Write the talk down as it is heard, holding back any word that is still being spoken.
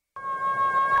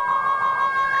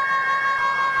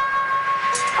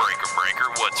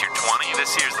it's your 20.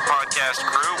 This here's the podcast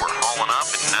crew. We're hauling up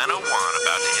at 9:01,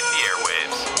 about to hit the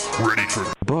airwaves. Ready for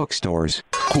bookstores,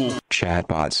 cool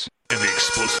chatbots, and the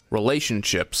explosive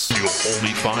relationships you'll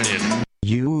only find in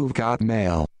You've Got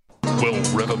Mail,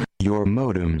 rev up your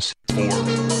modems, for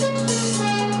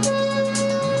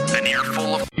an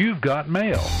earful of You've Got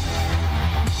Mail.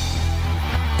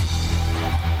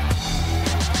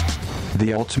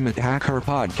 the Ultimate Hacker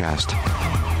Podcast,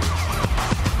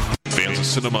 fans of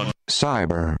cinema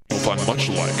Cyber, will find much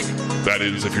alike. That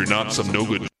is, if you're not some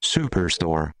no-good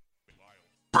Superstore,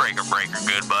 Breaker,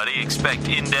 good buddy. Expect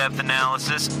in-depth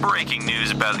analysis, breaking news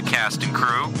about the cast and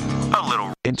crew, a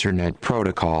little, Internet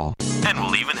Protocol, and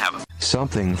we'll even have a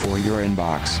something for your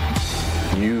inbox.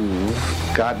 You've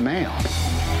got mail.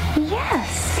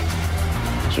 Yes.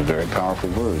 Those are very powerful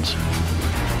words.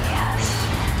 Yes.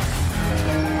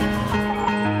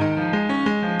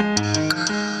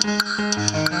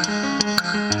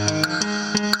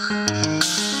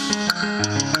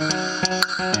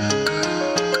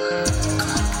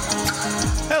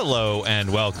 Hello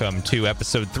and welcome to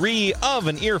episode 3 of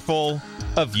An Earful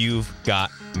of You've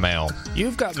Got Mail.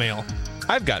 You've got mail.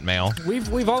 I've got mail.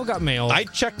 We've all got mail. I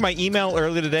checked my email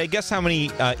earlier today. Guess how many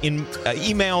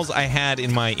emails I had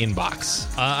in my inbox?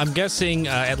 I'm guessing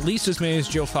at least as many as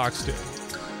Joe Fox did.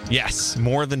 Yes,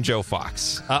 more than Joe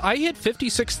Fox. I hit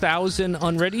 56,000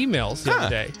 unread emails the other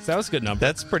day. So that was a good number.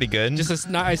 That's pretty good.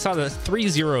 I saw the 3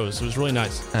 zeros. It was really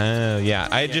nice. Yeah.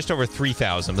 I had just over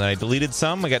 3,000. Then I deleted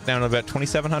some. I got down to about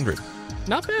 2,700.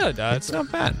 Not bad. It's not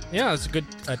bad. Yeah, it's a good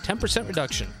 10%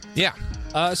 reduction. Yeah.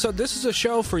 So this is a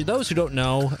show for those who don't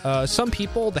know. Some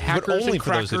people, the hackers only and for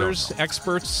those who don't crackers,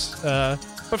 experts,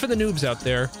 but for the noobs out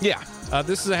there. Yeah.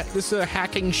 This is a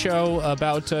hacking show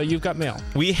about You've Got Mail.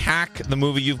 We hack the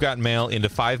movie You've Got Mail into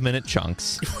 5-minute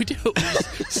chunks. We do.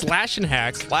 Slash and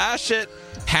hack. Slash it,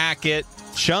 hack it,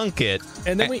 chunk it,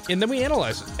 And then we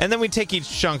analyze it. and then we take each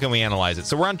chunk and we analyze it.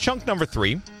 So we're on chunk number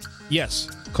 3, Yes.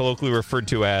 colloquially referred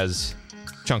to as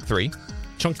chunk 3.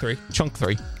 Chunk 3. Chunk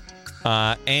 3.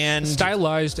 And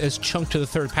Stylized as chunk to the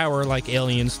third power like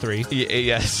Aliens 3.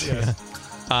 Yes.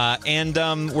 And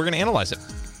we're going to analyze it.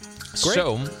 Great.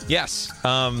 So, yes.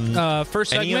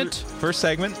 First segment. First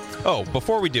segment. Oh,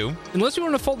 before we do, Unless you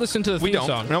want to fold this into the we theme don't.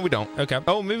 song. No, we don't. Okay.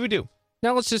 Oh, maybe we do.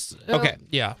 Now let's just... Okay.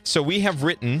 Yeah. So we have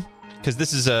written, because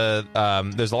this is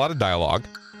there's a lot of dialogue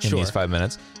in Sure. these 5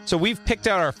 minutes. So we've picked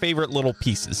out our favorite little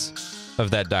pieces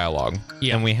of that dialogue.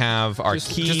 Yeah. And we have our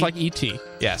key... Just like E.T.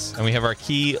 Yes. And we have our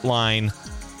key line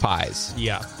pies.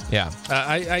 Yeah. Yeah.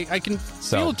 I can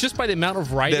feel just by the amount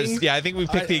of writing... I think we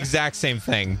picked the exact same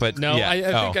thing, but No, yeah.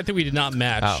 I think we did not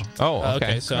match.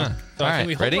 Okay. So, Huh. so All I think right.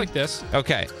 we hold Ready? like this.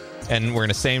 Okay. And we're going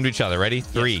to say them to each other. Ready?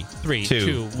 Three, Three, two,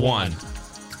 two, one.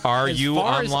 Are As you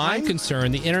far as I'm online?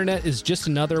 concerned, the internet is just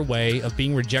another way of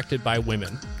being rejected by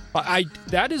women.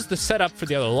 That is the setup for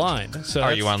the other line. So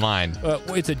Are you online?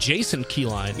 It's adjacent key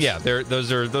lines. Yeah,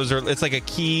 those are. It's like a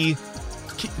key.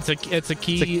 It's a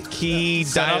key. Key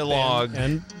setup dialogue.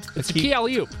 and it's a key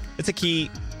alley-oop. It's a key.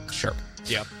 Sure.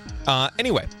 Yeah.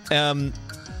 Anyway.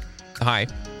 Hi.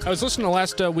 I was listening to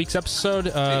last week's episode.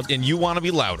 And you want to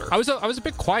be louder? I was a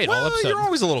bit quiet all Well, episode. you're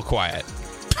always a little quiet.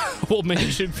 Well, man,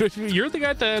 you're the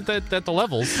guy at the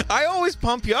levels. I always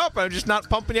pump you up. I'm just not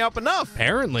pumping you up enough.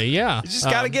 Apparently, yeah. You just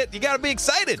gotta you gotta be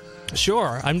excited.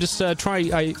 Sure. I'm just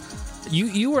trying.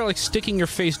 You were like sticking your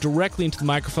face directly into the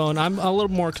microphone. I'm a little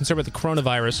more concerned with the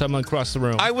coronavirus. So I'm across the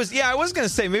room. I was gonna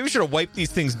say maybe we should have wiped these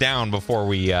things down before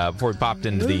we popped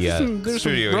into There's some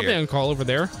studio rub here. alcohol over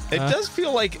there. It does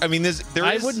feel like I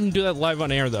wouldn't do that live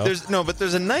on air though. But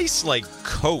there's a nice like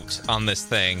coat on this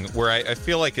thing where I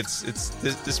feel like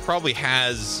this probably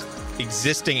has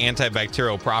existing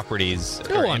antibacterial properties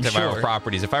or I'm antiviral sure.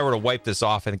 properties. If I were to wipe this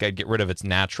off, I think I'd get rid of its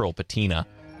natural patina.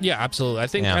 Yeah, absolutely.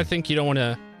 I think you don't want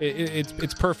to.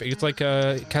 It's perfect. It's like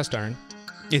cast iron.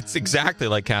 It's exactly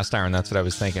like cast iron. That's what I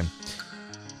was thinking.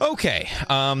 Okay.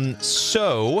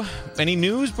 So, any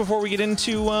news before we get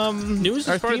into News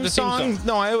our is part of theme the song? theme song.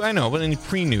 No, I know, but any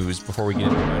pre-news before we get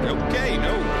into it? Okay,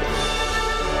 no.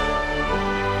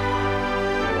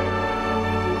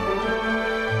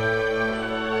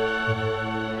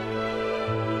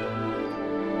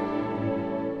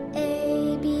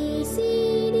 A, B,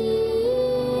 C, D,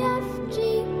 E, F,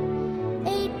 G,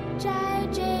 H, I,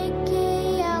 J,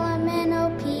 K, L, M, N, O,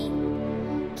 P,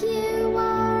 Q,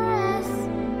 R, S,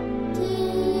 T,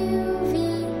 U, V,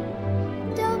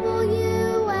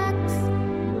 W, X,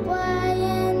 Y,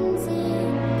 and Z.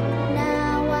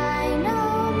 Now I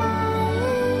know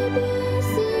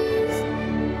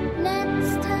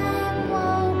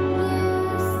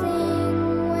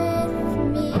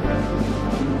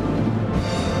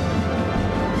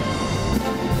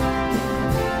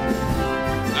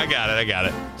I got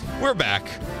it. We're back.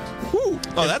 Woo.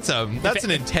 Oh, that's an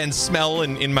intense smell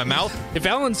in my mouth. If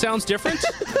Alan sounds different,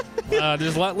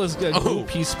 there's a lot less goop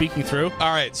he's speaking through.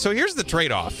 All right, so here's the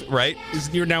trade-off, right?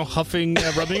 You're now huffing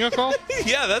rubbing alcohol?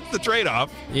 Yeah, that's the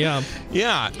trade-off. Yeah.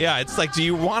 Yeah. It's like, do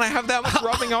you want to have that much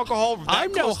rubbing alcohol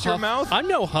that close to your mouth? I'm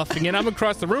no huffing it. I'm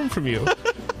across the room from you.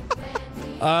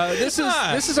 This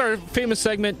is our famous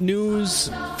segment, News,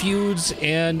 Feuds,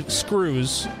 and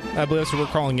Screws. I believe that's what we're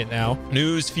calling it now.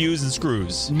 News, feuds, and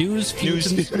screws. News,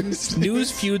 feuds, and screws.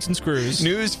 News, feuds, and screws.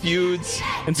 News, feuds,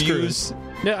 and views.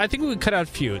 Screws. No, I think we would cut out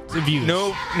views.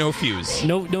 No fuse.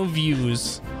 No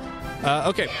views.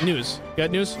 Okay, news. You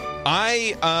got news?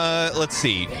 Let's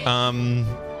see.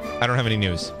 I don't have any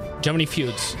news. Do you have any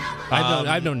feuds? I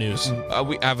have no news.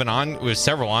 We have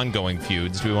several ongoing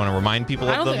feuds. Do we want to remind people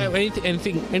of them? I don't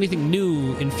think I have anything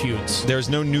new in feuds. There's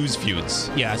no news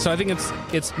feuds. Yeah, so I think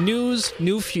it's news,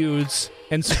 new feuds,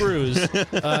 and screws. Do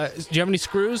you have any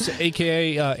screws,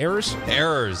 aka errors?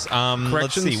 Errors.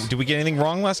 Let's see. Did we get anything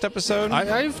wrong last episode?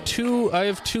 I have two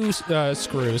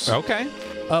screws. Okay.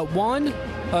 One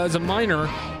is a minor,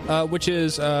 which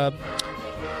is.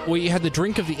 We had the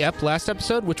drink of the ep last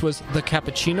episode, which was the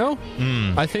cappuccino.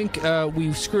 I think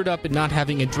we screwed up in not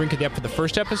having a drink of the ep for the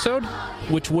first episode,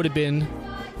 which would have been,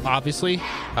 obviously,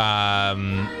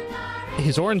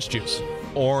 his orange juice.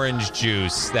 Orange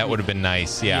juice. That would have been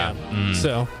nice, yeah.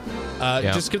 So,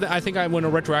 just because I think I want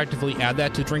to retroactively add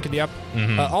that to drink of the ep.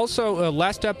 Also,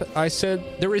 last ep, I said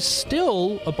there is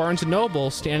still a Barnes & Noble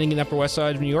standing in the Upper West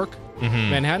Side of New York,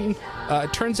 Manhattan.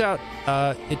 It turns out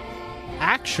it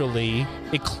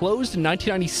closed in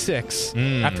 1996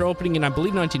 after opening in, I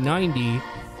believe,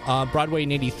 1990, Broadway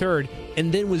and 83rd,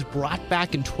 and then was brought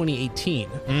back in 2018.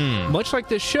 Much like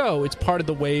this show, it's part of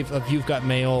the wave of You've Got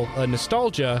Mail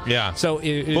nostalgia. Yeah. So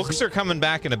books are coming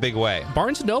back in a big way.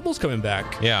 Barnes & Noble's coming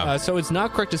back. Yeah. So it's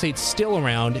not correct to say it's still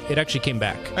around. It actually came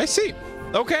back. I see.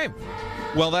 Okay.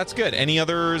 Well, that's good. Any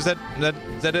others that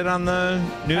it on the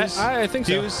news? I think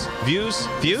so. Views?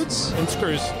 Feuds? And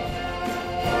screws.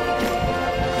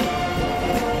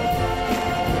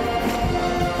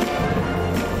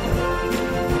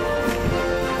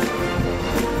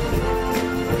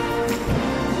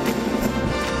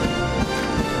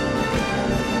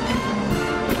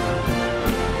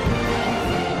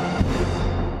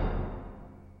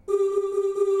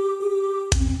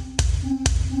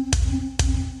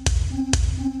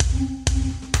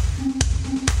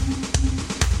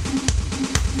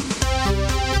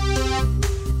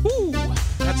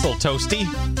 Toasty,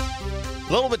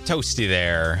 a little bit toasty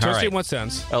there. Toasty in what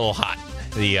sense? A little hot.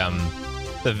 The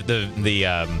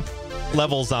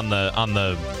levels on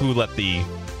the who let the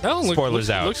spoilers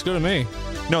out. Looks good to me.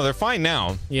 No, they're fine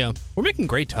now. Yeah, we're making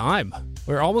great time.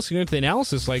 We're almost getting to the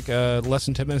analysis, like less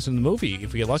than 10 minutes in the movie,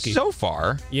 if we get lucky. So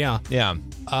far, yeah.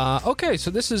 Okay, so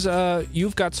this is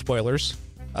You've Got Spoilers.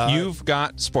 You've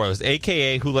Got Spoilers,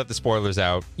 aka Who Let the Spoilers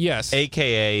Out. Yes.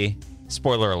 Aka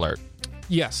Spoiler Alert.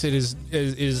 Yes, it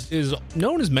is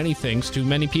known as many things to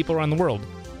many people around the world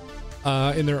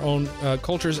in their own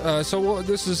cultures.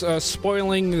 This is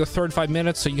spoiling the third 5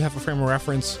 minutes, so you have a frame of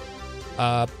reference.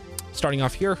 Starting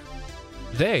off here,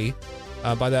 they,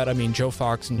 by that I mean Joe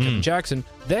Fox and Kevin Jackson,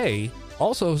 they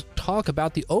also talk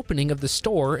about the opening of the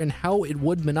store and how it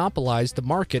would monopolize the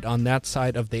market on that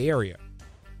side of the area.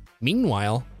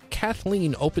 Meanwhile,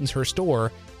 Kathleen opens her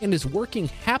store and is working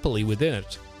happily within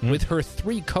it, with her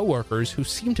 3 coworkers who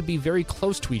seem to be very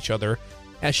close to each other,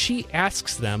 as she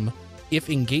asks them if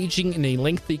engaging in a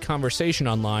lengthy conversation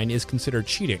online is considered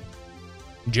cheating.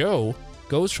 Joe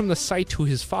goes from the site to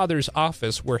his father's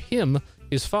office, where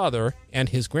his father, and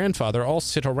his grandfather all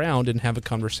sit around and have a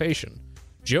conversation.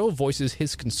 Joe voices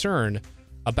his concern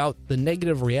about the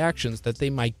negative reactions that they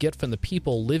might get from the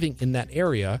people living in that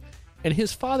area, and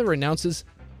his father announces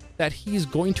that he's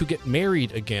going to get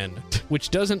married again, which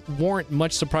doesn't warrant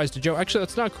much surprise to Joe. Actually,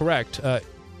 that's not correct.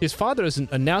 His father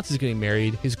doesn't announce he's getting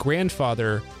married. His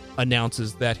grandfather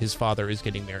announces that his father is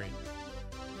getting married.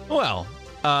 Well,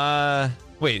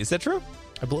 wait, is that true?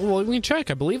 We can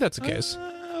check. I believe that's the case.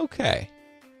 Okay.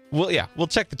 Well, yeah, we'll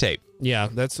check the tape. Yeah,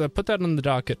 that's put that on the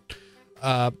docket.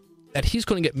 That he's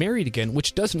going to get married again,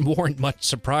 which doesn't warrant much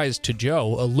surprise to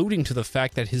Joe, alluding to the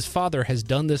fact that his father has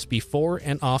done this before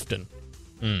and often.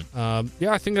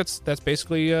 I think that's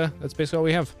basically all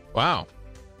we have. Wow,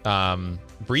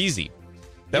 breezy.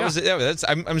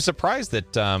 I'm surprised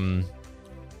that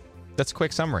that's a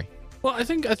quick summary. Well, I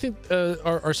think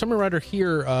our summary writer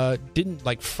here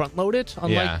didn't front load it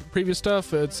unlike previous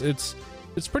stuff. It's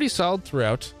It's pretty solid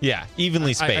throughout. Yeah,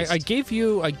 evenly spaced. I gave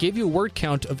you a word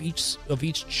count of each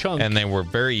chunk, and they were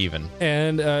very even.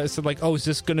 And I said like, oh, is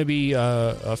this going to be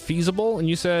feasible? And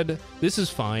you said this is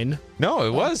fine. No,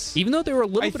 it was, even though they were a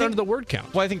little bit under the word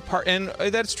count. Well, I think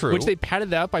that's true. Which they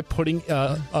padded out by putting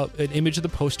an image of the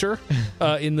poster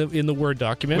in the Word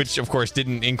document, which of course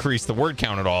didn't increase the word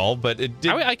count at all, but it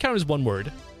did. I count as one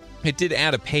word. It did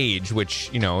add a page,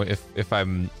 which if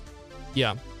I'm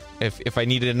If I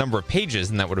needed a number of pages,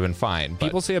 then that would have been fine. But...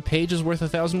 People say a page is worth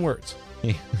 1,000 words.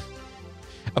 Yeah.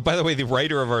 By the way, the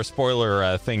writer of our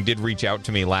spoiler thing did reach out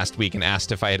to me last week and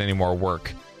asked if I had any more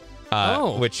work.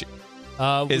 Which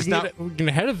is not... We're getting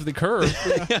ahead of the curve.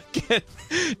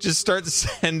 Just start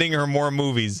sending her more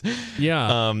movies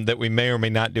that we may or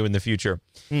may not do in the future.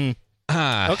 Okay,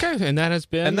 and that has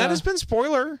been... And that has been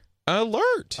spoiler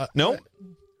alert. No?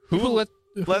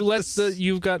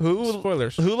 You've got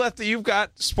spoilers? Who let the You've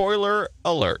Got spoiler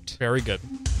alert? Very good.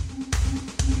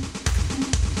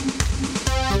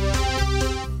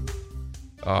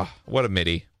 Oh, what a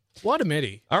MIDI. What a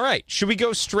MIDI. All right. Should we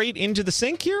go straight into the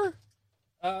sync here?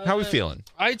 How are we feeling?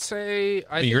 I'd say...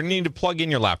 You're going to need to plug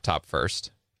in your laptop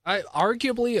first.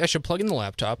 Arguably, I should plug in the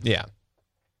laptop. Yeah.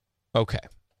 Okay.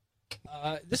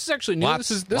 This is actually new.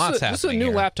 This is a new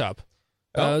here. laptop.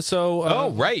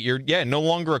 Right. You're no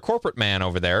longer a corporate man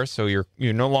over there, so you're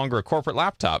no longer a corporate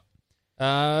laptop.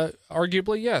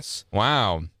 Arguably, yes.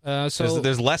 Wow. So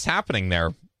there's less happening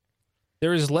there.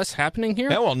 There is less happening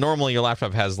here? Yeah, well, normally your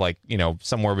laptop has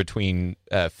somewhere between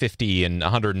 50 and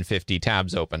 150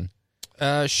 tabs open.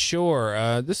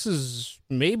 Sure. This is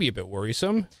maybe a bit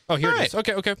worrisome. Oh, here it is.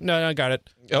 Okay. No, I got it.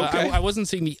 Okay. I wasn't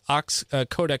seeing the aux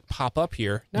codec pop up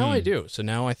here. Now I do. So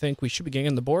now I think we should be getting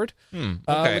on the board.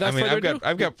 Okay.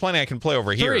 I've got plenty I can play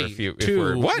over here. 3,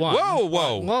 2, 1. Whoa.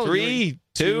 Well, 3,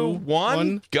 2,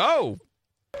 1, go.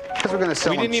 Because we're going to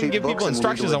sell We didn't even give people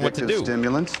instructions on what to do.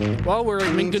 Stimulants. Well, we're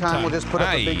in good time. We'll just put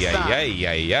up a big sign.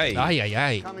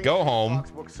 Ay. Go home,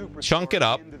 chunk it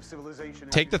up,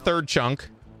 take the third chunk,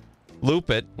 loop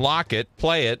it, lock it,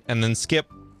 play it, and then skip,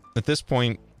 at this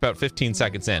point, about 15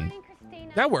 seconds in.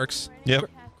 That works. Yep.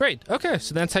 Great. Okay,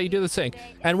 so that's how you do the sync.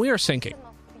 And we are syncing.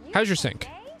 How's your sync?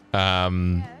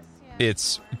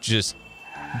 It's just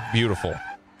beautiful.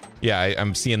 Yeah,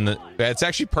 I'm seeing it's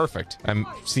actually perfect. I'm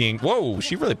seeing, whoa,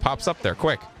 she really pops up there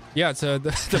quick. Yeah, it's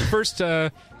the first,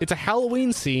 it's a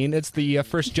Halloween scene. It's the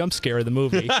first jump scare of the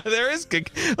movie. There is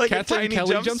like Kathleen a tiny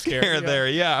Kelly jump scare there.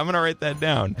 Yeah, I'm going to write that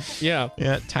down. Yeah,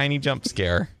 tiny jump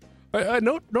scare. I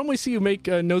normally see you make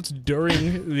notes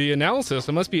during the analysis.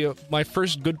 It must be my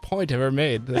first good point I've ever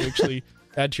made that I actually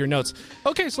add to your notes.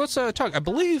 Okay, so let's talk.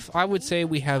 I would say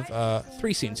we have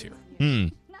 3 scenes here.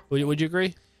 Would you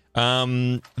agree?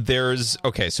 So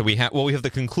we have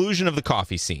the conclusion of the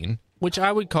coffee scene, which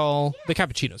I would call the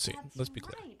cappuccino scene. Let's be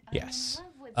clear. Yes.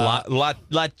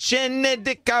 La cena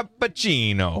di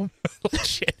cappuccino.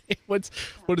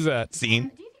 What is that?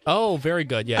 Scene. Oh, very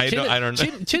good. Yeah. I don't know.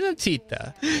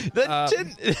 Cinetita.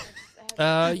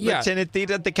 La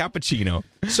cenetita di cappuccino.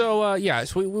 So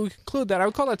we conclude that. I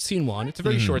would call that scene 1. It's a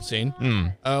very short scene.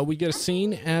 We get a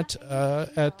scene at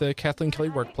the Kathleen Kelly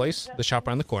workplace, the shop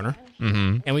around the corner,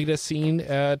 and we get a scene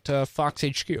at Fox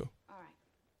HQ.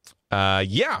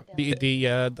 Yeah.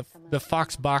 The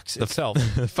Fox box itself.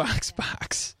 The Fox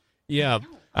box. Yeah.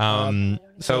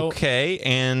 Okay,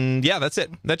 and yeah, that's it.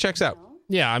 That checks out.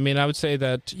 Yeah, I mean, I would say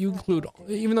that you include,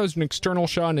 even though it's an external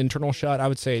shot, an internal shot, I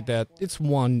would say that it's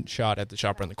one shot at the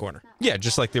shop around the corner. Yeah,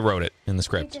 just like they wrote it in the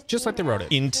script. Just like they wrote it.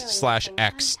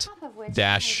 int/ext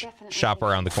shop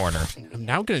around the corner. I'm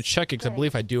now going to check it because I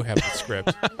believe I do have the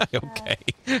script. Okay.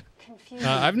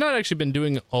 I've not actually been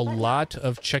doing a lot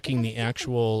of checking the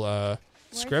actual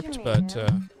script, but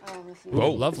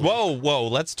lovely. Whoa!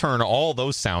 Let's turn all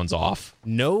those sounds off.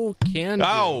 No can do.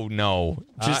 Oh no!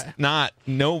 Just not.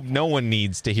 No one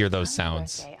needs to hear those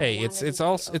sounds. Hey, it's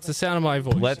the sound of my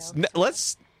voice.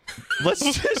 Let's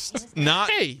just not.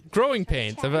 Hey, growing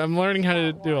pains. I'm learning how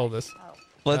to do all this.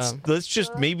 Let's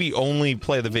just maybe only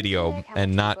play the video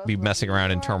and not be messing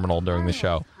around in Terminal during the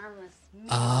show.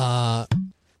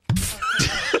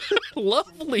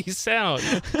 Lovely sound.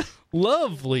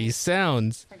 Lovely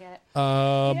sounds. Personal,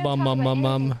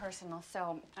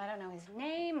 so I don't know his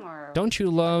name or don't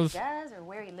you love what he does or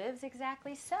where he lives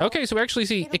exactly. So okay, so we actually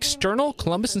see external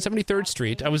Columbus and 73rd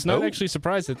Street. I was not actually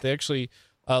surprised that they actually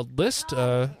list.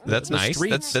 That's the nice.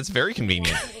 streets. That's very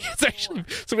convenient. It's actually,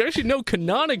 so we actually know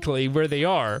canonically where they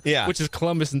are. Yeah. Which is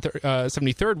Columbus and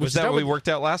 73rd. Was that what we worked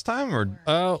out last time, or?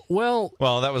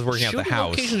 Well, that was working out the shooting house.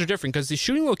 locations are different because the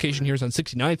shooting location here is on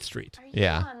 69th Street.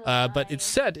 Yeah. But it's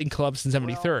set in Columbus and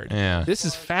 73rd. Yeah. This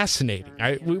is fascinating.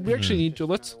 We actually need to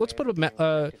let's put a map.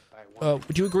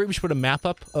 Would you agree we should put a map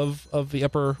up of the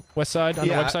Upper West Side on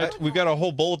the website? We've got a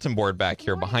whole bulletin board back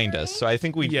here behind us, so I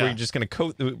think we're just going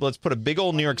to let's put a big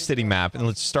old New York City map and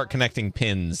let's start connecting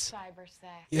pins.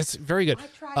 It's very good.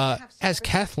 As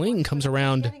Kathleen comes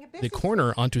around the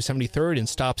corner onto 73rd and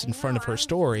stops in front of her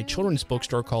store, a children's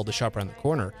bookstore called The Shop Around the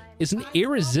Corner is an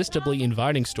irresistibly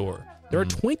inviting store. There are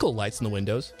twinkle lights in the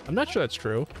windows. I'm not sure that's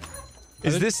true.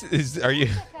 This is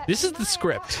the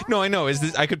script. No, I know.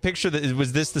 I could picture that.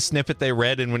 Was this the snippet they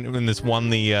read when this won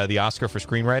the Oscar for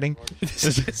screenwriting?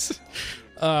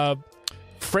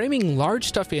 Framing large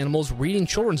stuffed animals reading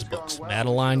children's books.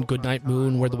 Madeline, Goodnight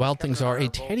Moon, Where the Wild Things Are, a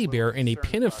teddy bear, and a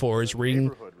pinafore is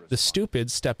reading The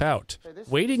Stupid Step Out.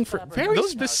 Waiting for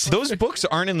those books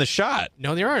aren't in the shot.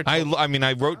 No, they aren't. I mean,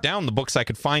 I wrote down the books I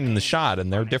could find in the shot,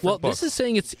 and they're different books. This is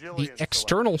saying it's the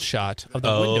external shot of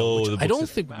the window, which I don't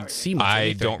think we'd see much.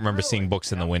 I don't remember seeing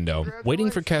books in the window.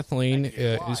 Waiting for Kathleen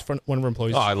is one of her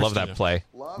employees. Oh, I love that play.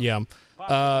 Yeah.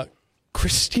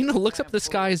 Christina looks up at the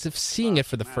sky as if seeing it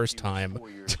for the first time.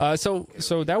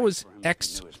 So that was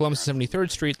X Columbus 73rd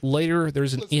Street. Later,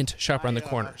 there's an int shop around the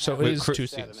corner. So it is two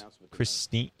scenes.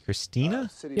 Christina?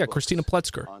 Yeah, Christina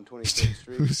Pletzker.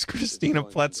 Who's Christina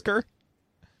Pletzker?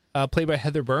 Played by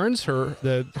Heather Burns, her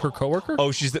coworker.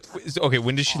 Oh, okay.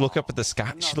 When does she look up at the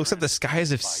sky? She looks up at the sky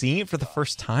as if seeing it for the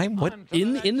first time. What?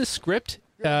 In the script,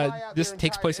 this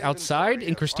takes place outside,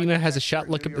 and Christina has a shot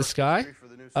look up at the sky.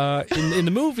 In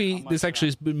the movie, this actually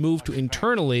has been moved to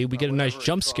internally. We get a nice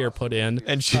jump scare put in,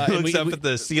 and she looks up at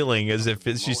the ceiling as if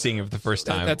she's seeing it for the first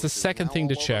time. That's a second thing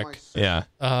to check. Yeah.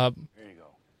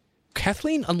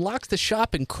 Kathleen unlocks the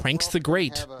shop and cranks the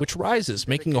grate, which rises,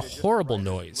 making a horrible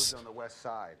noise.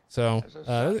 So,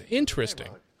 interesting.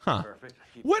 Huh.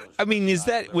 What? I mean,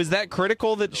 was that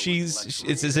critical that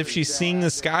it's as if she's seeing the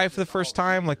sky for the first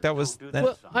time? Like that was...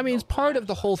 Well, I mean, it's part of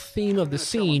the whole theme of the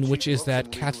scene, which is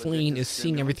that Kathleen is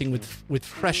seeing everything with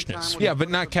freshness. Yeah, but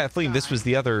not Kathleen. This was...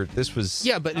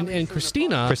 Yeah, but and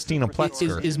Christina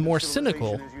Pletzker is more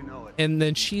cynical, and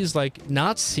then she's like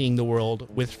not seeing the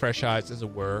world with fresh eyes, as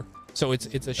it were. So it's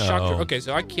a shock. Oh. Okay,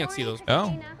 so I can't see those.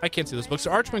 Oh, I can't see those books.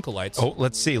 There are twinkle lights. Oh,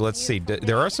 let's see.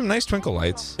 There are some nice twinkle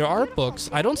lights. There are books.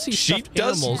 I don't see. She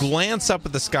does animals. glance up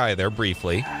at the sky there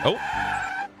briefly. Oh,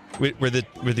 were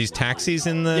these taxis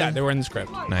in the? Yeah, they were in the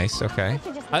script. Nice. Okay.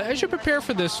 I should prepare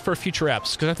for this for future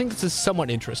apps because I think this is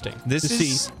somewhat interesting.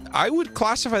 I would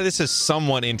classify this as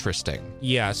somewhat interesting.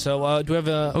 Yeah. So do we have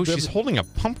a? Oh, she's holding a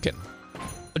pumpkin.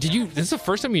 Did you? This is the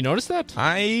first time you noticed that?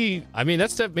 I mean,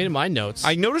 that's made in my notes.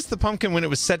 I noticed the pumpkin when it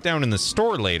was set down in the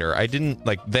store later. I didn't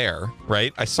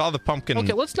right? I saw the pumpkin.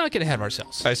 Okay, let's not get ahead of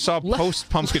ourselves. I saw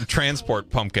post-pumpkin transport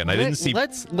pumpkin. I didn't see.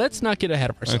 Let's not get ahead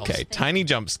of ourselves. Okay, tiny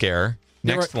jump scare.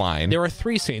 Next line. There are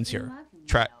 3 scenes here.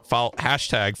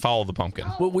 Hashtag follow the pumpkin.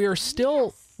 Well, we are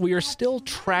still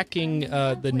tracking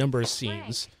the number of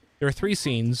scenes. There are 3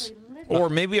 scenes. Or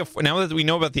maybe now that we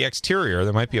know about the exterior,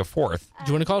 there might be a 4th. Do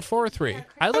you want to call it 4 or 3?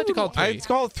 I'd like to call it 3. I'd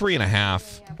call it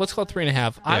 3.5. Let's call it 3.5. Yeah.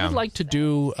 I would like to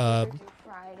do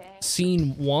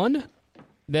scene 1,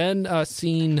 then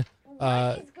scene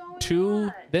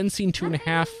 2, then scene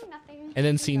 2.5, and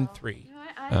then scene 3.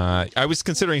 I was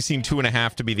considering scene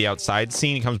 2.5 to be the outside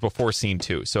scene. It comes before scene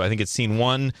 2, so I think it's scene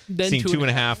 1, then scene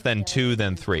 2.5, then 2,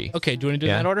 then 3. Okay, do you want to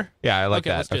do that in order? Yeah, I like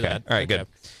that. Let's do that. All right, good.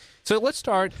 So let's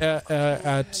start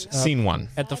at scene 1.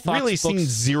 At the Fox really, Books. scene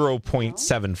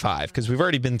 0.75, because we've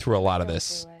already been through a lot of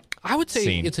this. I would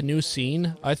say it's a new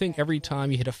scene. I think every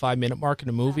time you hit a 5-minute mark in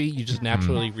a movie, you just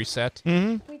naturally reset.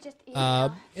 Mm-hmm.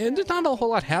 And there's not a whole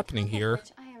lot happening here.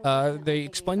 They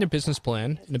explain their business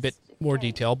plan in a bit more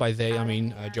detail. By they, I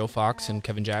mean Joe Fox and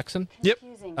Kevin Jackson.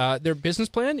 Yep. Their business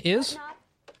plan is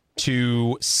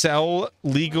to sell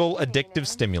legal addictive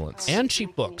stimulants and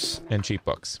cheap books.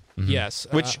 Mm-hmm. Yes,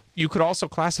 which you could also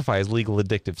classify as legal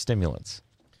addictive stimulants.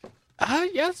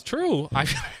 Yeah, it's true. I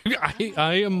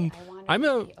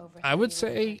would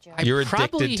say you're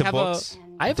probably addicted to have books.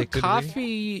 I have a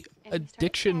coffee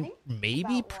addiction,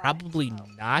 maybe, probably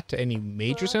not to any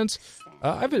major sense.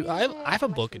 I have a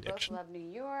book addiction.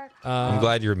 I'm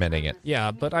glad you're admitting it.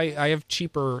 Yeah, but I have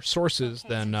cheaper sources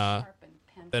than a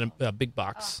big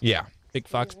box. Yeah, big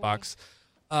Fox box.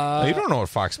 You don't know what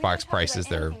Fox box prices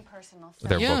their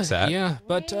books at. Yeah,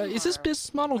 but is this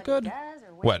business model good?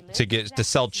 What, to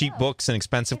sell cheap books and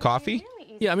expensive coffee?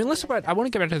 Yeah, I mean, let's about. I want to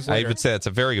get back to this I later. would say that's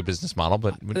a very good business model,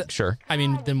 but sure, I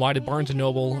mean, then why did Barnes &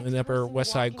 Noble in the Upper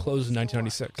West Side close in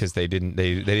 1996? because they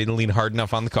didn't lean hard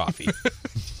enough on the coffee.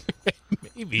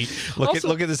 Maybe.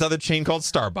 Look at this other chain called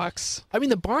Starbucks. I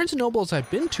mean, the Barnes & Nobles I've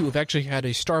been to have actually had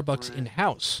a Starbucks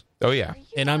in-house. Oh yeah.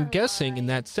 And I'm guessing, in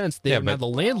that sense, they Yeah, are now but- the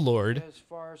landlord.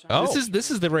 Oh,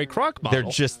 This is the Ray Kroc model.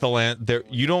 they're just the land.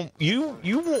 You don't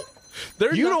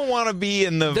want to be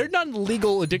in the. They're not in the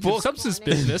legal addictive substance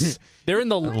business. They're in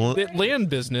the land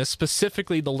business,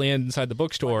 specifically the land inside the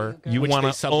bookstore. You which want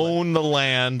they to sublet. own the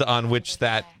land on which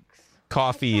that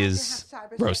coffee is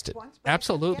roasted.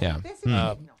 Absolutely.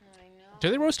 Yeah. Do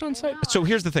they roast on site? So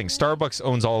here's the thing: Starbucks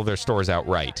owns all of their stores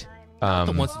outright.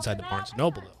 The ones inside the Barnes &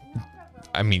 Noble, though.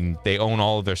 I mean, they own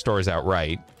all of their stores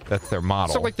outright. That's their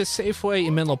model. So like the Safeway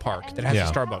in Menlo Park that has Yeah.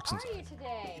 a Starbucks inside.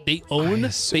 They own.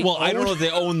 I don't know if they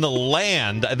own the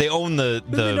land. They own the.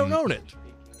 They don't own it.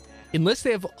 Unless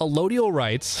they have allodial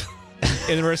rights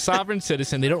and they're a sovereign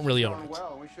citizen, they don't really own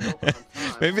it.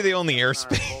 Maybe they own the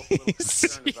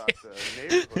airspace.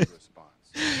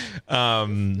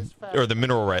 Or the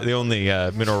mineral right. They own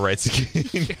the mineral rights.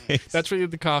 That's where you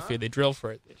have the coffee. They drill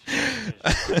for it.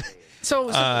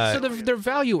 So their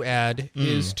value add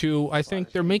is to, I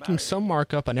think they're making some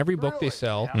markup on every book they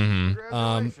sell.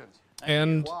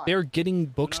 And they're getting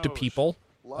books to people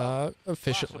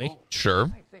efficiently.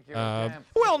 Sure.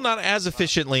 Well, not as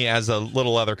efficiently as a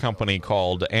little other company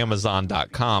called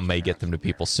Amazon.com may get them to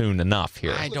people soon enough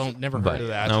here. I never heard of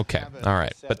that. Okay. All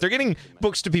right. But they're getting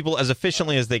books to people as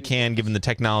efficiently as they can given the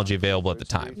technology available at the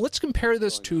time. Let's compare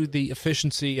this to the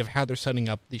efficiency of how they're setting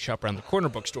up the Shop Around the Corner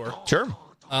bookstore. Sure.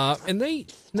 And they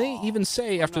even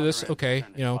say after this, okay,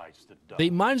 they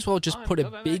might as well just put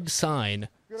a big sign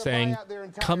saying,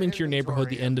 "Come into your neighborhood.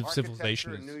 The end of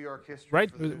civilization is." Right?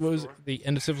 What was it? The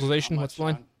end of civilization? What's the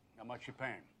line?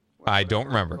 I don't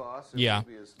remember. Yeah.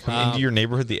 Come into your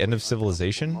neighborhood, the end of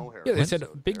civilization? Yeah, they said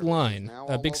big line,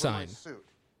 big sign.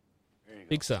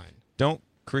 Big sign. Don't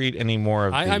create any more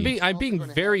of I'm being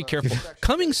very careful.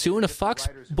 Coming soon, a Fox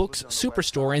Books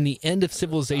Superstore and the end of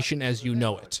civilization as you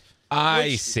know it.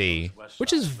 I see.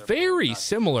 Which is very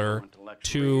similar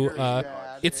to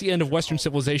It's the End of Western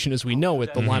Civilization as We Know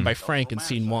It, the line by Frank in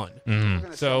Scene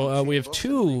 1. So we have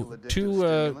two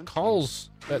calls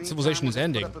that civilization is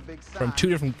ending from two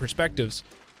different perspectives.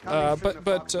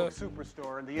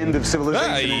 Superstore and the end of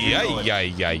civilization.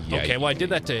 Okay, well, I did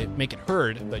that to make it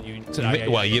heard, but you said,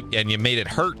 you made it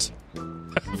hurt.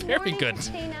 Very good.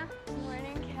 Tina.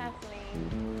 Morning,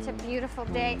 Kathleen. It's a beautiful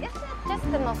day. Isn't it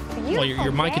just the most beautiful Well,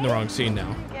 you're miking the wrong scene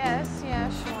now. Yes,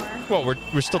 yeah, sure. Well,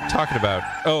 we're still talking about.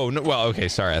 Oh no. Well, okay.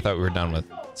 Sorry, I thought we were done with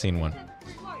scene 1.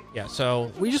 Yeah,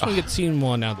 so we just want to get scene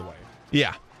 1 out of the way.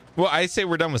 Yeah. Well, I say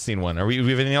we're done with scene 1. Do we have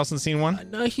anything else in scene 1?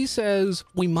 No, he says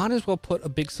we might as well put a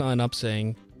big sign up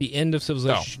saying the end of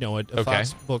civilization. You know it. A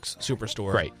Fox Books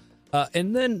Superstore. Right.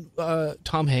 And then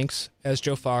Tom Hanks as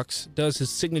Joe Fox does his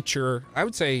signature, I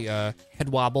would say, head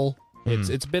wobble.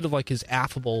 It's a bit of like his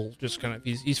affable, just kind of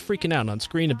he's freaking out on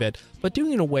screen a bit, but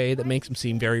doing it in a way that makes him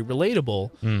seem very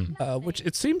relatable, which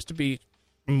it seems to be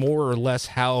more or less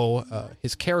how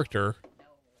his character,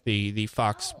 the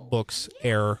Fox Books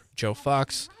heir Joe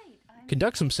Fox,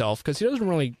 conducts himself, because he doesn't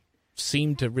really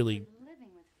seem to really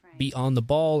be on the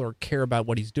ball or care about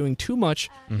what he's doing too much,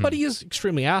 but he is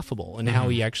extremely affable in how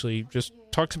he actually just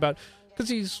talks about, because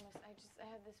he's.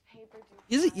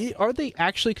 Are they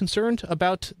actually concerned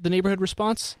about the neighborhood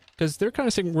response? Because they're kind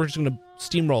of saying we're just going to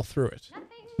steamroll through it.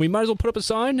 We might as well put up a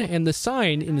sign, and the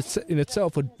sign in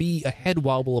itself would be a head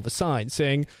wobble of a sign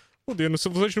saying, "Well, the end of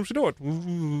civilization, we should do it."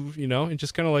 And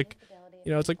just kind of like,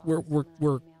 it's like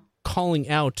we're calling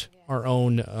out our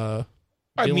own.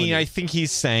 I mean, I think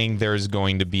he's saying there's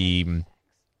going to be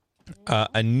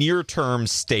a near-term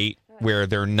state where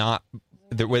they're not.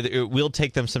 Where it will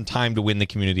take them some time to win the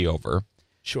community over.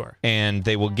 Sure. And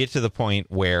they will get to the point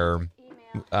where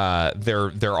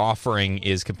their offering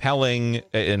is compelling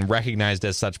and recognized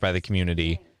as such by the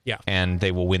community. Yeah. And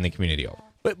they will win the community over.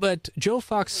 But Joe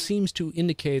Fox seems to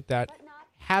indicate that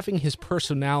having his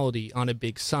personality on a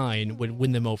big sign would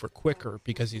win them over quicker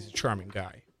because he's a charming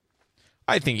guy.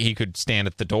 I think he could stand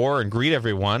at the door and greet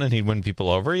everyone and he'd win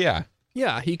people over, yeah.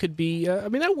 Yeah, he could be...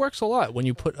 that works a lot when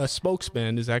you put a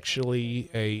spokesman is actually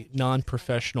a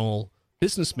non-professional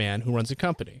businessman who runs a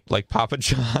company. Like Papa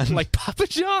John. Like Papa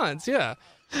John's, yeah.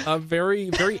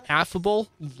 Very, very affable,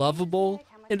 lovable,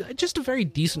 and just a very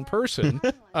decent person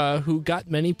who got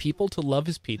many people to love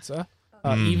his pizza,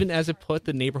 even as it put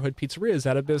the neighborhood pizzerias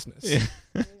out of business.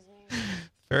 Yeah.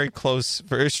 Very close,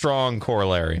 very strong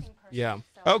corollary. Yeah.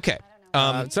 Okay.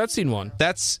 So that's scene 1.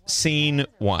 That's scene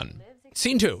 1.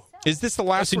 Scene 2. Is this the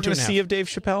last I've seen we're going to 2.5. see of Dave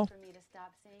Chappelle?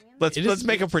 Let's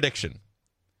make a prediction.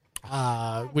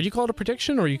 Would you call it a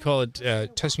prediction, or you call it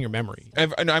testing your memory?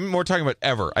 I'm more talking about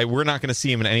ever. We're not going to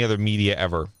see him in any other media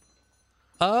ever.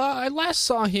 I last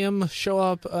saw him show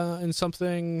up in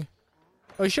something.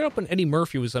 Oh, he showed up when Eddie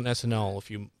Murphy was on SNL a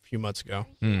few months ago.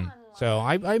 So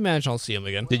I imagine I'll see him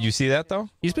again. Did you see that though?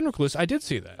 He's been recluse. I did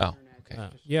see that. Oh, okay.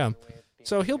 Yeah.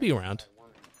 So he'll be around.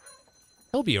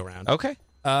 Okay.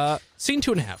 Scene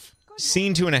 2.5.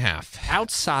 Scene 2.5.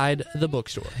 Outside the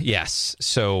bookstore. Yes.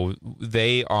 So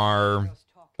they are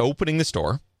opening the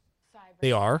store.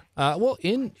 They are. Well,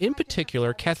 in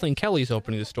particular, Kathleen Kelly's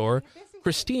opening the store.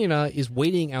 Christina is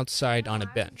waiting outside on a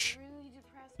bench.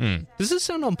 Does this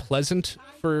sound unpleasant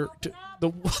for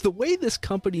the way this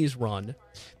company is run?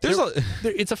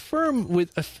 It's a firm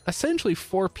with essentially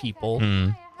 4 people,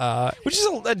 which is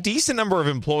a decent number of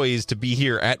employees to be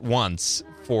here at once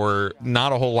for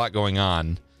not a whole lot going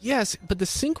on. Yes, but the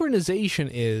synchronization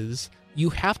is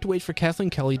you have to wait for Kathleen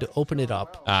Kelly to open it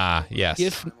up. Yes.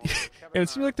 And it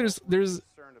seems like there's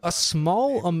a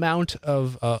small amount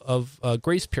of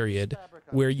grace period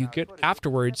where you get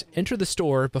afterwards enter the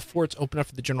store before it's open up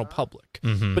for the general public,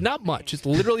 but not much. It's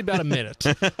literally about a minute.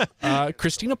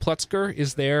 Christina Plutzker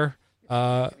is there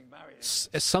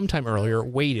sometime earlier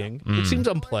waiting. It seems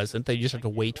unpleasant that you just have to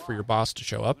wait for your boss to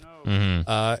show up.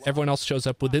 Everyone else shows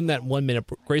up within that 1 minute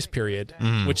grace period,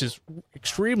 which is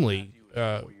extremely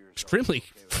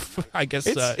I guess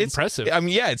it's impressive. I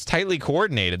mean, yeah, it's tightly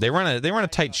coordinated. They run a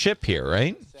tight ship here,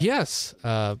 right? Yes,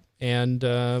 and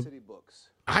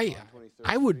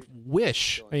I would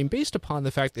wish. I mean, based upon the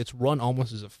fact that it's run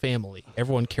almost as a family,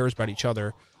 everyone cares about each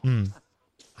other.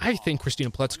 I think Christina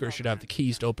Plutzker should have the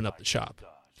keys to open up the shop.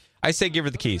 I say give her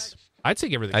the keys. I'd say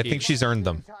give her the keys. I think she's earned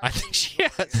them. I think she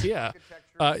has. Yeah.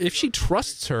 If she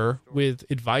trusts her with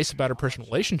advice about her personal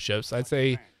relationships, I'd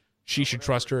say she should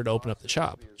trust her to open up the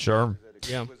shop. Sure.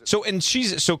 Yeah. So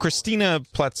Christina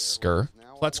Plutzker,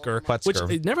 which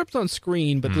it never was on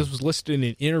screen, but this was listed in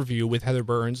an interview with Heather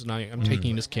Burns, and I'm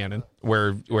taking it as canon.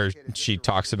 where she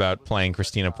talks about playing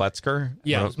Christina Plutzker.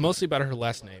 Yeah, it was mostly about her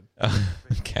last name.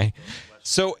 Okay.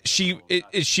 So she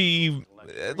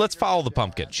let's follow the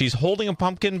pumpkin. She's holding a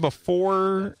pumpkin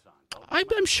before.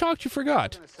 I'm shocked you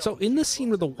forgot. So in the scene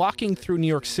where they're walking through New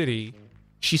York City,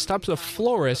 she stops at a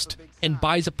florist and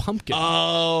buys a pumpkin.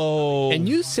 Oh. And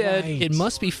you said it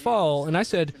must be fall, and I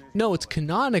said, no, it's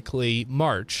canonically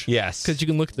March. Yes. Because you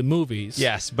can look at the movies.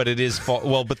 Yes, but it is fall.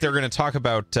 Well, but they're going to talk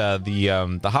about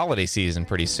the holiday season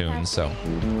pretty soon. So.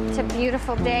 It's a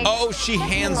beautiful day. Oh, she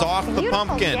hands off the Beautiful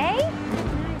pumpkin. Day?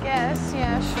 I guess,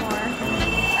 yeah, sure.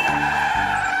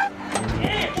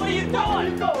 Hey, what are you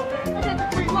doing?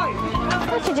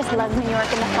 Don't you just love New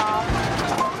York in the fall?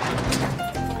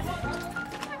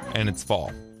 And it's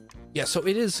fall. Yeah, so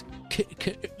it is.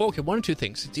 Okay, one or two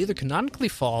things. It's either canonically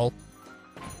fall,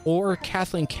 or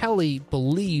Kathleen Kelly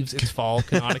believes it's fall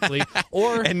canonically,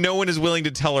 or and no one is willing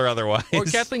to tell her otherwise. Or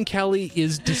Kathleen Kelly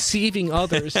is deceiving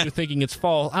others into thinking it's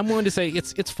fall. I'm willing to say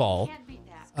it's fall.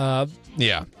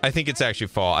 Yeah, I think it's actually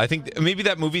fall. I think maybe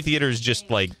that movie theater is just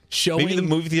like Showing- maybe the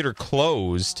movie theater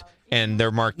closed and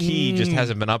their marquee just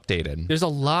hasn't been updated. There's a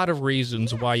lot of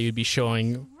reasons why you'd be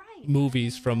showing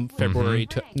movies from February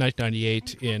to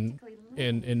 1998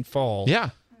 in fall.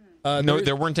 Yeah. No,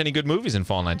 there weren't any good movies in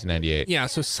fall 1998. Yeah,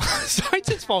 so Science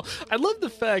is fall. I love the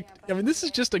fact, I mean, this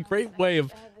is just a great way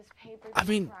of, I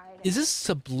mean, is this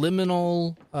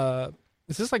subliminal,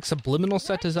 is this like subliminal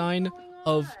set design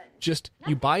of just,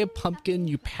 you buy a pumpkin,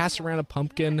 you pass around a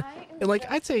pumpkin, and like,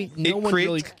 I'd say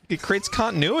It creates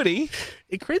continuity.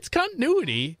 It creates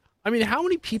continuity. I mean, how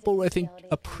many people, I think,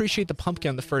 appreciate the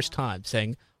pumpkin the first time,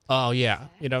 saying, oh, yeah,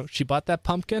 she bought that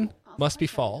pumpkin, must be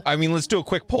fall. I mean, let's do a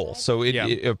quick poll. So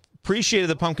it appreciated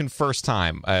the pumpkin first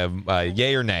time.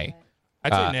 Yay or nay?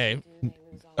 I'd say nay.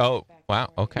 Oh,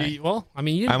 wow. Okay. Well, I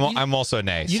mean, I'm also a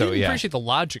nay. You so didn't yeah. appreciate the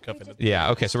logic of it.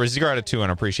 Yeah. Okay. So we're 0 out of 2 on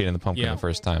appreciating the pumpkin the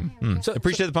first time. So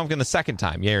appreciate the pumpkin the second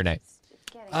time. Yay or nay?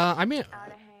 I mean,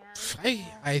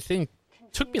 I think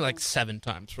it took me like 7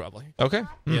 times probably. Okay.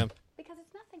 Yeah. Because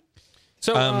it's nothing.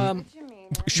 So,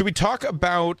 should we talk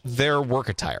about their work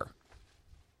attire?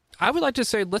 I would like to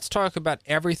say let's talk about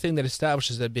everything that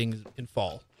establishes that being in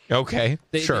fall. Okay.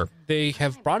 Sure. They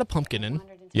have brought a pumpkin in,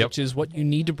 Yep. which is what you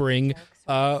need to bring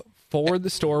for the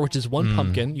store, which is one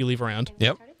pumpkin you leave around.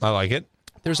 Yep. I like it.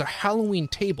 There's a Halloween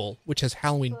table which has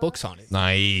Halloween books on it.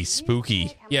 Nice.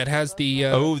 Spooky. Yeah, it has the.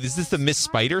 Is this the Miss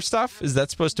Spider stuff? Is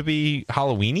that supposed to be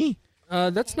Halloweeny?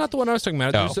 That's not the one I was talking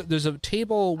about. Oh. There's a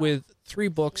table with 3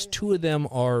 books. 2 of them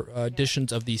are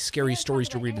editions of the Scary Stories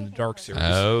to Read in the Dark series.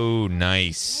 Oh,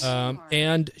 nice.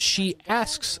 And she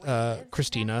asks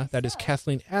Christina, that is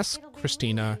Kathleen asks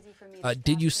Christina,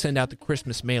 did you send out the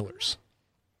Christmas mailers?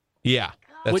 Yeah,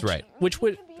 that's right. Which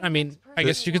would, I mean, I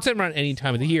guess you could send them around any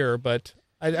time of the year, but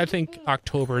I think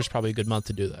October is probably a good month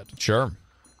to do that. Sure.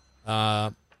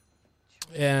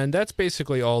 And that's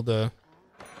basically all the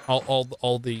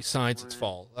signs it's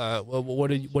fall. What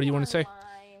do you want to say?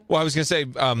 Well, I was going to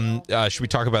say, should we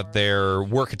talk about their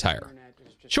work attire?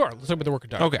 Sure, let's talk about the work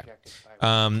attire.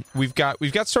 Okay. We've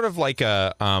got sort of like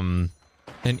an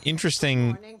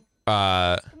interesting.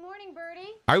 Good morning, Birdie.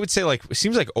 I would say it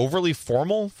seems like overly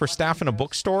formal for staff in a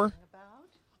bookstore.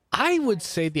 I would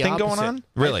say the thing opposite. going on.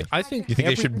 Really, I think you think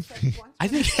they should. I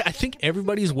think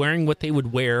everybody's wearing what they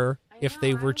would wear if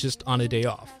they were just on a day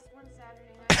off.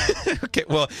 Okay,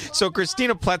 well, so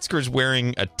Christina Pletzker's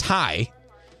wearing a tie.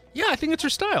 Yeah, I think it's her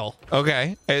style.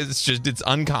 Okay, it's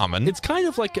uncommon. It's kind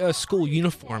of like a school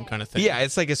uniform kind of thing. Yeah,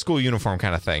 it's like a school uniform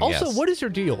kind of thing. Also, yes. what is her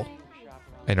deal?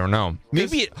 I don't know.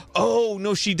 Maybe. Oh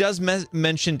no, she does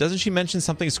mention. Doesn't she mention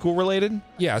something school related?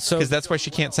 Yeah, so because that's why she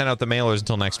can't send out the mailers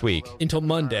until next week. Until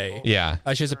Monday. Yeah.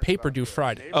 She has a paper due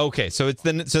Friday. Okay, so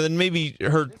then maybe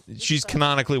she's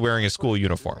canonically wearing a school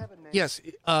uniform. Yes.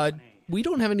 We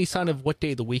don't have any sign of what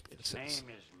day of the week this is.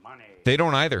 They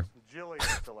don't either.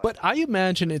 But I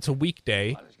imagine it's a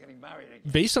weekday,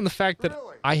 based on the fact that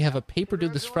I have a paper due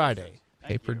this Friday.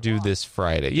 Paper due this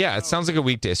Friday. Yeah, it sounds like a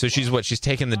weekday. So she's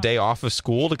taking the day off of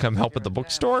school to come help at the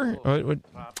bookstore?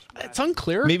 It's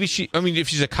unclear. Maybe if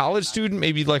she's a college student,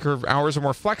 maybe like her hours are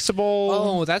more flexible.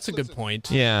 Oh, that's a good point.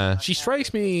 Yeah. She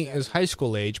strikes me as high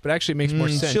school age, but actually it makes more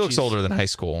sense. She looks older than high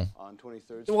school.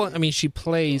 Well, I mean, she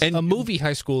plays a movie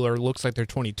high schooler looks like they're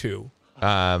 22.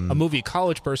 A movie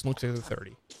college person looks like they're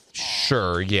 30.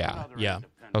 Sure, yeah. Yeah.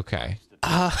 Okay.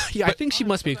 Yeah, I think she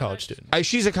must be a college student.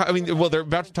 They're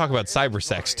about to talk about cyber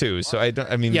sex too, so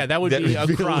yeah, that would be a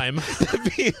crime.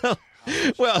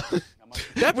 Well,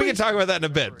 we can talk about that in a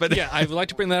bit, but yeah, I would like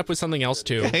to bring that up with something else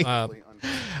too. Okay.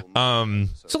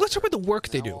 So let's talk about the work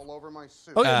they do.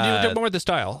 Oh, yeah, more the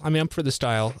style. I mean, I'm for the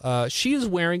style. She is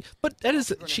wearing, but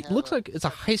she looks like it's a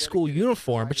high school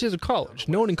uniform, but she's a college.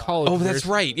 No one in college. Oh, that's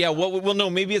right. Yeah. Well,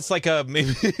 no, maybe it's like a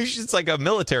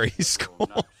military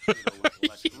school.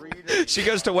 She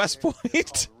goes to West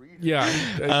Point. Yeah.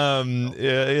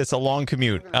 It's a long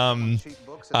commute. Yeah,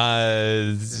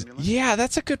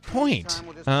 that's a good point.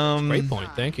 Great point.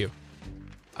 Thank you.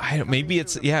 Maybe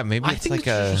it's like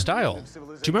a style.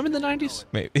 Do you remember the 90s?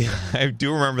 Maybe I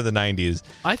do remember the 90s.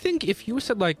 I think if you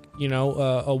said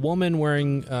a woman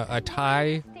wearing a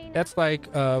tie, that's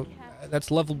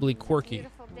that's lovably quirky.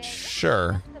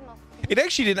 Sure. It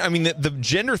actually didn't. I mean, the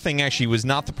gender thing actually was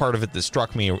not the part of it that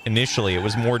struck me initially. It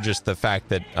was more just the fact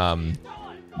that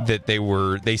that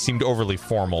they seemed overly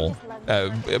formal,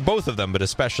 both of them, but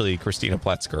especially Christina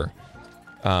Pletzker.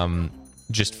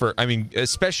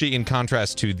 Especially in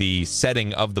contrast to the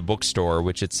setting of the bookstore,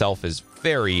 which itself is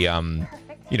very, kind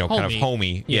of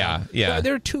homey. Yeah.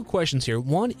 There are 2 questions here.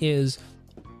 One is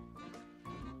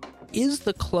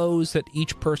the clothes that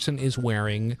each person is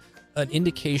wearing an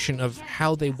indication of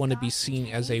how they want to be seen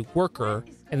as a worker?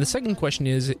 And the second question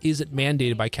is it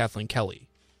mandated by Kathleen Kelly?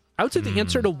 I would say the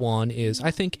answer to one is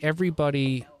I think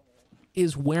everybody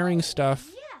is wearing stuff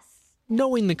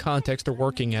knowing the context they're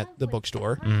working at the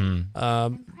bookstore.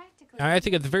 I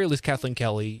think at the very least Kathleen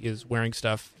Kelly is wearing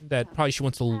stuff that probably she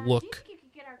wants to look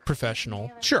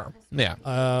professional. Sure. Yeah.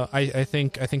 I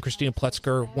think Christina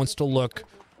Pletzker wants to look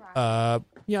I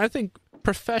think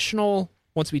professional,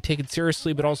 wants to be taken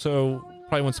seriously, but also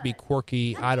probably wants to be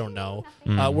quirky. I don't know.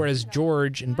 Whereas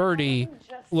George and Birdie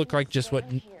look like just what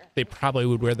they probably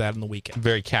would wear that on the weekend.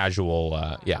 Very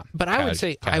casual, yeah. But I would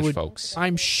say folks.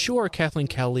 I'm sure Kathleen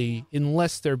Kelly,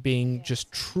 unless they're being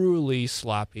just truly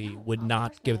sloppy, would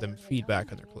not give them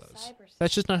feedback on their clothes.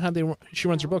 That's just not how she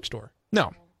runs her bookstore.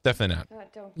 No, definitely not.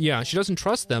 Yeah, she doesn't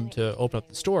trust them to open up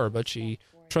the store, but she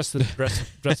trusts them to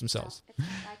dress themselves.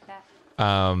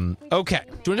 Okay. Do you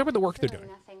want to talk about the work they're doing?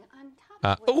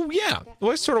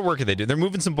 What sort of work are they doing? They're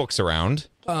moving some books around.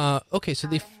 Okay, so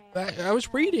I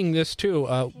was reading this too.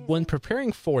 When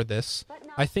preparing for this,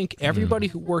 I think everybody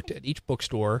who worked at each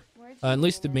bookstore, at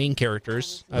least the main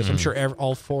characters, so I'm sure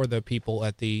all 4 of the people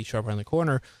at the shop around the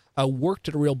corner, worked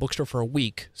at a real bookstore for a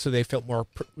week, so they felt more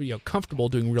comfortable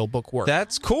doing real book work.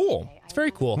 That's cool. It's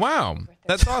very cool. Wow,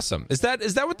 that's awesome. Is that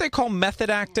what they call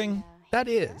method acting? That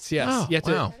is, yes. Oh, you have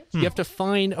to, wow. you have to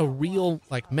find a real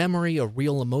memory, a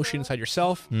real emotion inside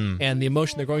yourself, and the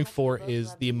emotion they're going for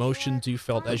is the emotions you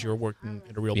felt as you were working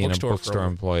at a real Being bookstore. a bookstore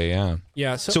employee, yeah.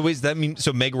 Yeah. So does that mean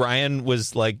Meg Ryan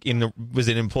was was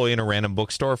an employee in a random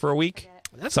bookstore for a week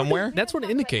somewhere? That's what it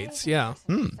indicates. Yeah.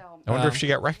 I wonder if she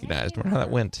got recognized. I wonder how that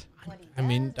went. I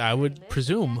mean, I would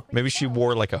presume. Maybe she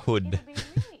wore like a hood.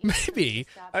 Maybe.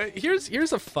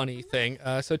 Here's a funny thing.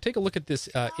 So take a look at this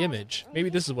image. Maybe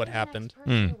this is what happened.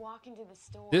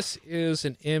 This is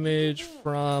an image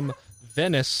from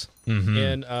Venice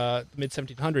in the mid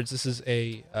 1700s.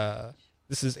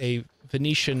 This is a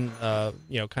Venetian,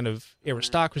 kind of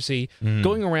aristocracy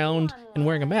going around and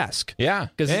wearing a mask. Yeah,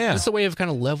 because this is a way of kind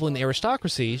of leveling the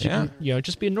aristocracy. So you can,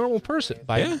 just be a normal person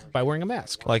by wearing a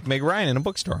mask, like Meg Ryan in a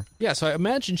bookstore. Yeah, so I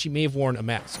imagine she may have worn a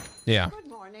mask. Yeah. Good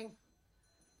morning.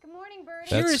 Good morning, Birdie.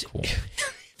 That's cool.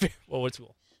 Well, what's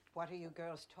cool? What are you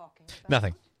girls talking about?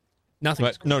 Nothing.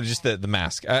 Nothing. No, just the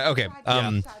mask. Okay.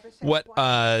 What?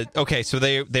 Okay. So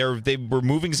they were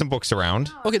moving some books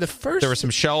around. Okay. There were some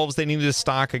shelves they needed to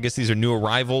stock. I guess these are new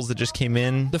arrivals that just came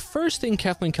in. The first thing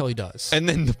Kathleen Kelly does, and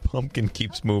then the pumpkin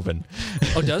keeps moving.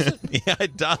 Oh, does it? Yeah,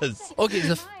 it does. Okay.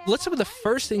 Let's start with the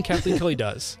first thing Kathleen Kelly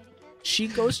does. She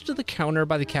goes to the counter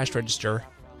by the cash register,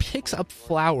 picks up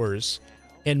flowers,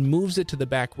 and moves it to the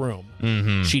back room.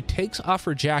 Mm-hmm. She takes off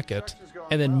her jacket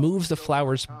and then moves the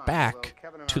flowers back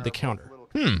to the counter.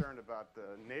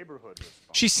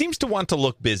 She seems to want to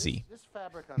look busy.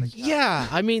 Yeah,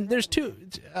 I mean, there's two.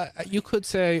 You could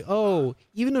say,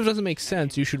 even if it doesn't make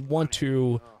sense, you should want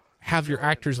to have your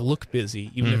actors look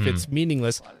busy, even if it's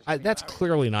meaningless. That's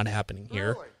clearly not happening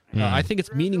here. I think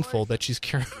it's meaningful that she's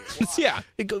carrying. Yeah.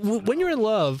 When you're in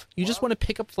love, you just want to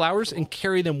pick up flowers and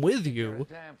carry them with you,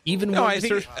 even when I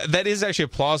think that is actually a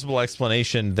plausible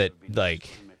explanation that,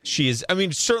 she is. I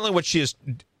mean, certainly what she is.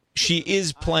 She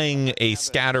is playing a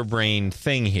scatterbrain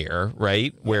thing here,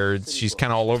 right? Where she's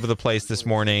kind of all over the place this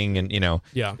morning, and and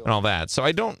all that. So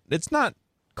it's not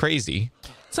crazy.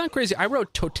 It's not crazy. I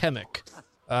wrote totemic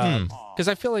because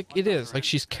I feel like it is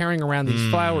she's carrying around these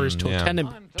flowers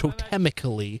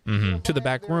totemically to the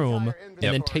back room and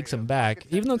then takes them back,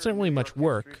 even though it's not really much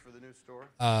work.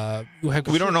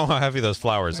 We don't know how heavy those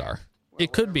flowers are.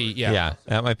 It could be, yeah. Yeah,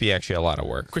 that might be actually a lot of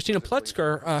work. Christina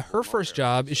Pletzker, her first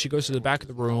job is she goes to the back of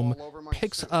the room,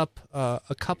 picks up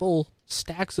a couple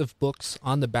stacks of books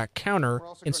on the back counter,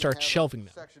 and starts shelving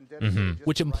them,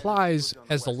 which implies,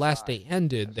 as the last day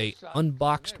ended, they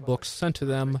unboxed books sent to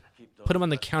them, put them on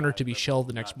the counter to be shelved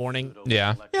the next morning.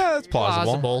 Yeah, that's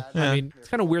plausible. Yeah. I mean, it's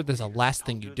kind of weird that the last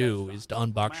thing you do is to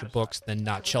unbox your books, then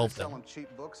not shelve them.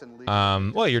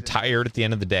 Well, you're tired at the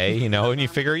end of the day, and you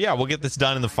figure, we'll get this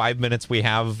done in the 5 minutes we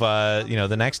have,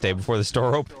 the next day before the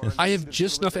store opens. I have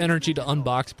just enough energy to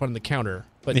unbox and put on the counter,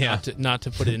 but not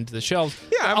to put it into the shelves.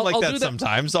 Yeah, I'm like that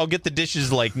sometimes. I'll get the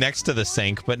dishes next to the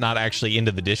sink, but not actually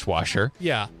into the dishwasher.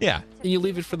 Yeah. Yeah. And you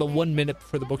leave it for the 1 minute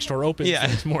before the bookstore opens the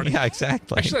next morning. Yeah,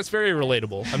 exactly. Actually, that's very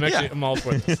relatable. I'm all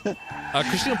for this.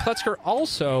 Christina Pletzker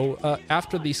also,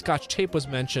 after the Scotch tape was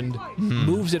mentioned,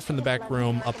 moves it from the back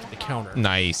room up to the counter.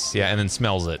 Nice. Yeah, and then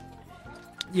smells it.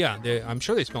 Yeah, I'm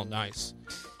sure they smell nice.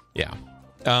 Yeah.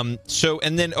 So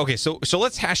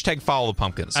let's hashtag follow the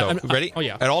pumpkin. So ready? Oh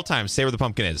yeah. At all times, say where the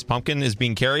pumpkin is. Pumpkin is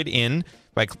being carried in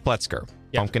by Pletzker.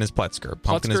 Yep. Pumpkin is Pletzker.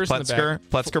 Pumpkin is Pletzker.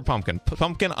 Pletzker pumpkin.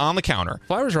 Pumpkin on the counter.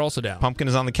 Flowers are also down. Pumpkin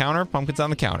is on the counter. Pumpkin's on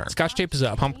the counter. Scotch tape is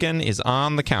up. Pumpkin is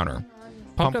on the counter.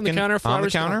 Pumpkin on the counter. Flowers on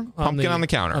the counter. Pumpkin on the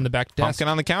counter. On the back desk. Pumpkin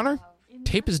on the counter.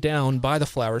 Tape is down by the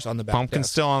flowers on the back Pumpkin's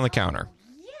desk. Still on the counter.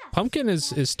 Pumpkin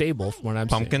is stable from what I'm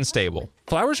seeing. Pumpkin's stable.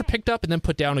 Flowers are picked up and then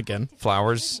put down again.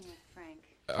 Flowers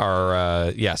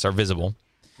are visible.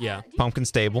 Yeah. Pumpkin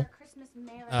stable.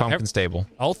 Pumpkin stable.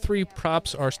 All three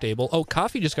props are stable. Oh,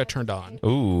 coffee just got turned on.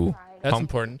 Ooh. That's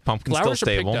important. Pumpkin Flowers still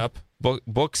stable. Are picked up.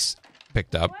 Books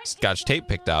picked up. Scotch tape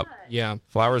picked up. Yeah.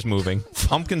 Flowers moving.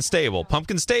 Pumpkin stable.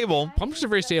 Pumpkin stable. Pumpkins are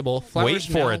very stable. Flowers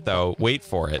Wait for it, though. Wait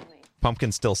for it.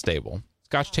 Pumpkin still stable.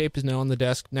 Scotch tape is now on the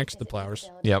desk next to the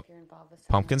flowers. Yep.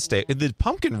 Pumpkin stable. The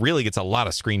pumpkin really gets a lot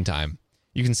of screen time.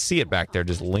 You can see it back there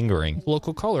just lingering.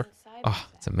 Local color. Oh,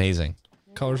 it's amazing.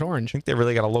 Color's orange. Think they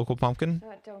really got a local pumpkin?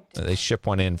 They ship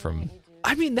one in from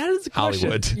I mean, that is the question.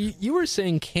 Hollywood. You were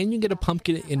saying, can you get a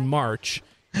pumpkin in March?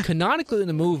 Canonically in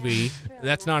the movie,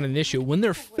 that's not an issue. When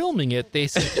they're filming it, they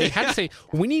had to say,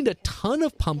 we need a ton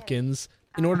of pumpkins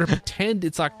in order to pretend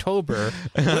it's October.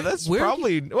 That's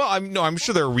probably... Well, I'm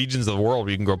sure there are regions of the world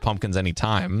where you can grow pumpkins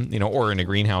anytime, or in a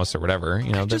greenhouse or whatever.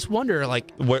 I just wonder,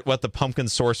 what the pumpkin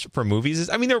source for movies is.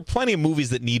 I mean, there are plenty of movies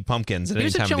that need pumpkins at any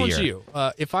time of the year. Here's a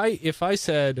challenge to you. If I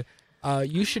said,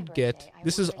 you should get...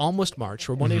 This is almost March.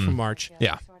 We're 1 day from March.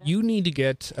 Yeah. You need to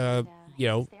get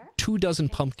 2 dozen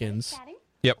pumpkins.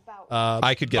 Yep.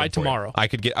 I could get by them for you. tomorrow. I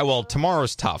could get. Well,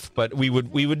 tomorrow's tough, but we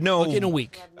would know in a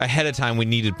week ahead of time. We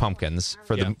needed pumpkins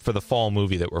for the fall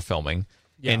movie that we're filming,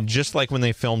 and just like when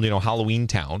they filmed, Halloween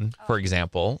Town, for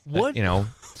example. What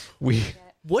we.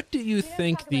 What do you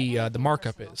think the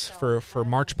markup is for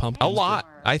March pumpkins? A lot.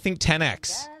 I think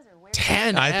 10x.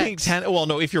 10x. I think 10. Well,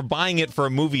 no, if you're buying it for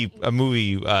a movie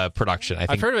production, I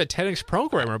think I've heard of a 10x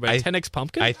programmer, but a 10x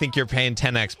pumpkin. I think you're paying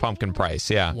 10x pumpkin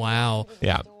price. Yeah. Wow.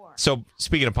 Yeah. So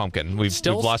speaking of pumpkin, we've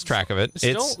lost track of it.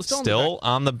 It's still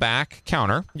on the back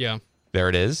counter. Yeah. There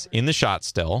it is in the shot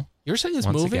still. You're saying it's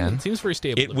Once moving? again. It seems very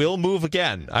stable. It will move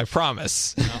again. I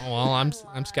promise. Well,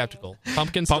 I'm skeptical.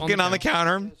 Pumpkin on the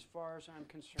counter.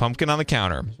 Pumpkin on the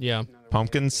counter. Yeah.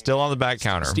 Pumpkin's still on the back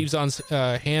counter. Steve's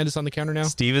hand is on the counter now.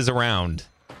 Steve is around.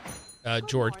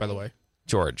 George, by the way.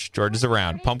 George is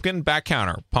around. Pumpkin back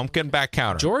counter. Pumpkin back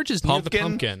counter. George is near the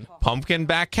pumpkin. Pumpkin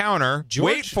back counter.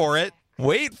 Wait for it.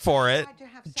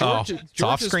 George it's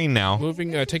off screen now.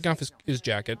 Moving, taking off his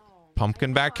jacket.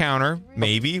 Pumpkin back counter.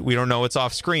 Maybe. We don't know. It's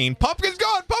off screen. Pumpkin's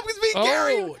gone. Pumpkin's being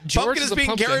carried. Pumpkin is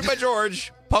being carried by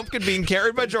George. Pumpkin being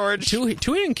carried by George.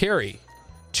 Two-hand carry.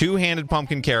 Two-handed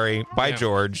pumpkin carry by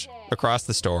George across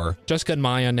the store. Jessica and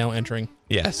Maya now entering.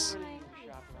 Yes.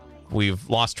 We've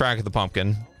lost track of the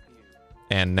pumpkin.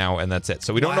 And that's it.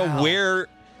 So we don't know where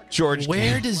George...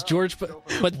 Where does George...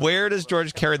 But where does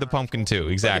George carry the pumpkin to?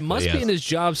 Exactly. It must be in his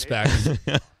job specs.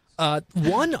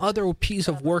 One other piece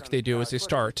of work they do as they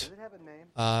start.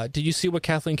 Did you see what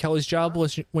Kathleen Kelly's job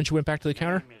was when she went back to the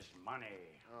counter?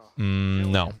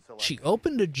 No. She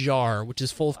opened a jar, which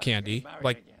is full of candy,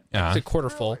 it's a quarter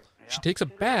full. She takes a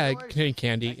bag containing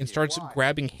candy and starts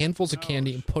grabbing handfuls of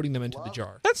candy and putting them into the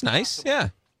jar. That's nice, yeah.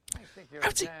 I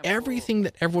would say everything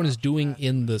that everyone is doing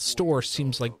in the store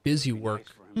seems like busy work.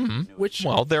 Mm-hmm. Which,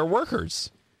 well, they're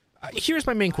workers. Here's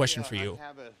my main question for you.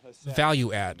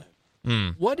 Value add.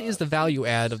 What is the value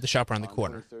add of the shop around the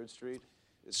corner?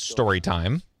 Story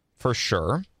time, for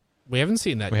sure. We haven't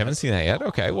seen that We haven't seen that yet.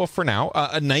 Okay, well, for now,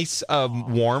 a nice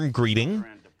warm greeting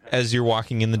as you're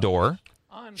walking in the door.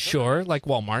 Sure, like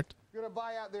Walmart.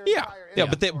 Yeah,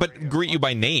 but greet you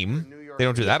by name. They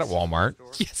don't do that at Walmart.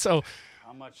 Yeah, so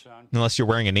unless you're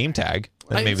wearing a name tag,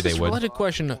 then maybe they would. Related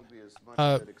question.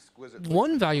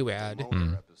 One value add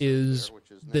is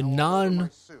the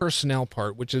non-personnel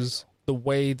part, which is the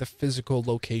way the physical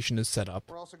location is set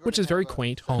up, which is very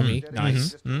quaint, homey,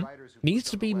 nice.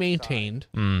 Needs to be maintained.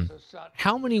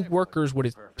 How many workers would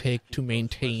it take to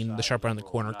maintain the shop around the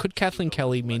corner? Could Kathleen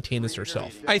Kelly maintain this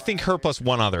herself? I think her plus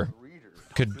one other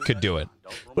could do it.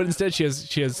 But instead she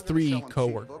has 3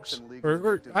 co-workers.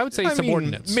 Or I would say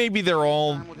subordinates. Maybe they're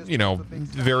all,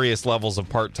 various levels of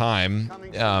part-time,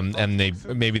 and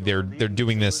they're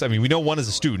doing this. I mean, we know one is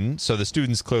a student, so the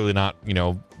student's clearly not,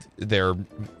 they're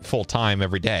full-time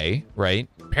every day, right?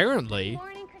 Apparently.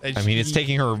 I mean, it's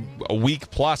taking her a week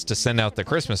plus to send out the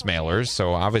Christmas mailers,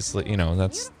 so obviously,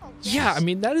 that's... Yeah, I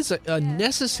mean, that is a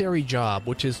necessary job,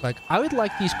 which is like, I would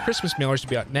like these Christmas mailers to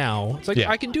be out now. It's like,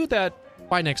 I can do that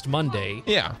by next Monday.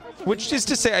 Yeah, which is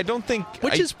to say, I don't think...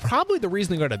 Which is probably the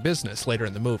reason they go out of business later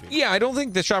in the movie. Yeah, I don't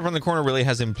think the shop around the corner really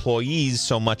has employees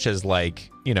so much as,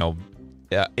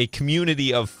 a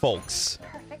community of folks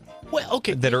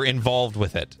that are involved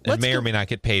with it and may or may not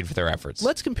get paid for their efforts.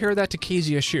 Let's compare that to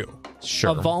KZSU.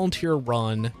 Sure. A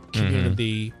volunteer-run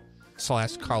community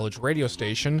 / college radio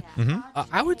station.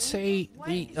 I would say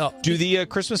do the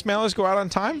Christmas mailers go out on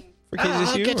time for KZSU?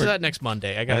 I'll get to that next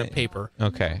Monday. I got a paper.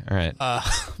 Okay, all right.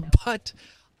 But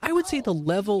I would say the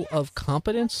level of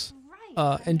competence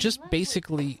and just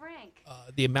basically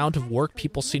the amount of work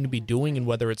people seem to be doing and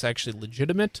whether it's actually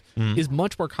legitimate is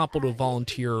much more comparable to a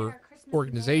volunteer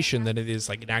organization than it is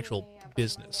like an actual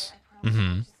business.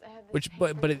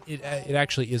 But it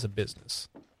actually is a business.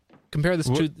 Compare this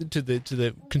to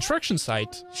the construction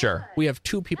site. Sure. We have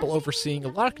 2 people overseeing a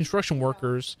lot of construction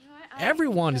workers.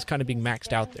 Everyone is kind of being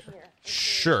maxed out there.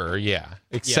 Sure, yeah.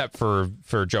 Except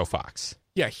for Joe Fox.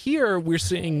 Yeah, here we're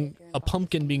seeing a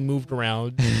pumpkin being moved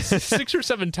around 6 or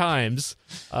 7 times,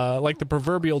 like the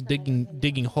proverbial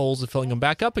digging holes and filling them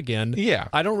back up again. Yeah.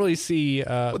 I don't really see...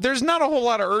 There's not a whole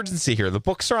lot of urgency here. The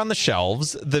books are on the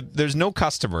shelves. There's no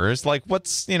customers. Like,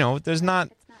 there's not...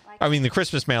 I mean, the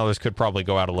Christmas mailers could probably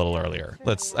go out a little earlier.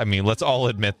 Let's all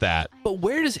admit that. But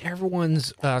where does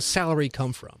everyone's salary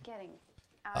come from?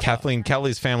 Kathleen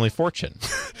Kelly's family fortune.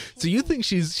 So you think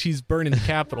she's burning the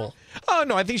capital? Oh,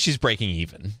 no, I think she's breaking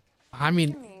even. I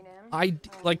mean, I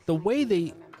like the way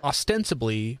they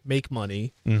ostensibly make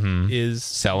money is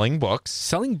selling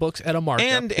books at a markup.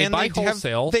 and they buy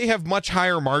wholesale. They have much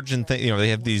higher margin. They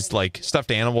have these like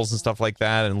stuffed animals and stuff like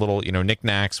that, and little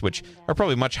knickknacks, which are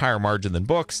probably much higher margin than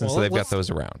books, and so they've got those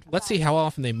around. Let's see how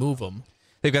often they move them.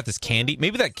 They've got this candy.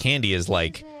 Maybe that candy is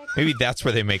like. Maybe that's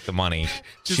where they make the money.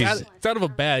 It's out of a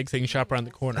bag saying "shop around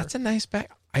the corner." That's a nice bag.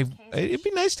 It'd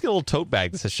be nice to get a little tote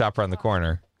bag that says "shop around the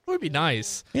corner." It would be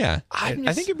nice. Yeah, I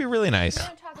think it'd be really nice.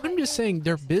 I'm just saying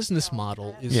their business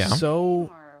model is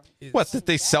so. What, that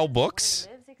they sell books?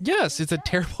 Yes, it's a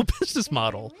terrible business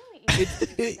model.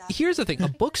 Here's the thing: a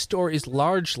bookstore is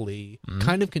largely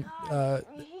kind of.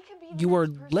 You are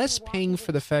less paying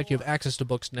for the fact you have access to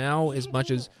books now as much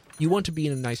as you want to be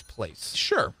in a nice place.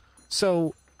 Sure.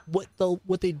 So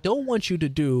what they don't want you to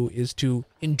do is to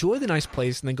enjoy the nice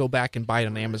place and then go back and buy it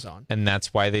on Amazon. And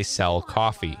that's why they sell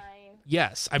coffee.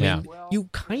 Yes, I mean you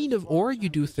kind of, or you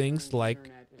do things like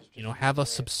have a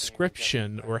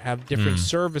subscription or have different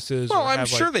services. Well, or I'm have,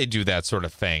 sure they do that sort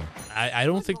of thing. I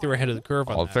don't think they're ahead of the curve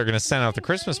on Well, that. if they're going to send out the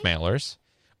Christmas mailers,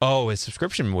 a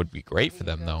subscription would be great for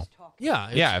them, though.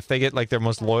 Yeah, if they get like their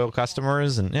most loyal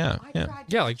customers, and yeah,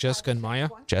 like Jessica and Maya.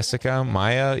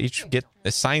 Maya, each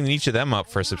sign each of them up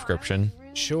for a subscription.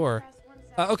 Sure.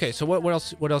 Okay, so what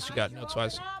else? What else you got notes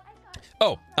wise?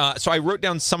 So I wrote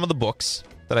down some of the books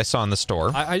that I saw in the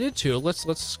store. I did too.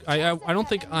 Let's. I don't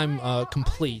think I'm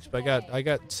complete, but I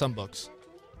got some books.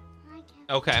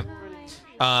 Okay.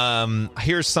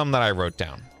 Here's some that I wrote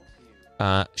down.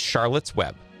 Charlotte's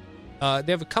Web.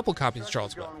 They have a couple copies of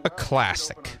Charlotte's Web. A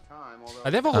classic.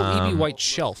 They have a whole E.B. White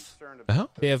shelf. Uh-huh.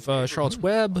 They have Charlotte's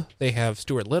Web. They have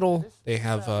Stuart Little. They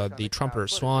have the Trumpeter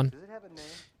Swan.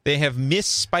 They have Miss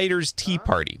Spider's Tea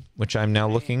Party, which I'm now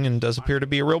looking and does appear to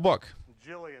be a real book.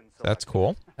 That's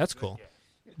cool. That's cool.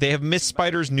 They have Miss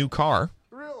Spider's New Car.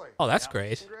 Oh, that's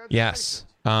great. Yes.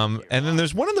 And then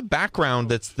there's one in the background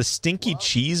that's the Stinky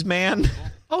Cheese Man.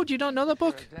 Oh, do you not know that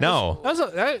book? No.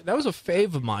 That was a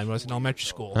fave of mine when I was in elementary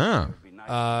school. Oh.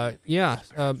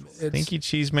 Stinky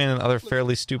Cheese Man and Other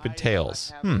Fairly Stupid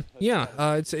Tales. Yeah,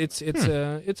 it's a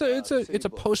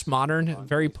postmodern,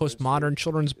 very postmodern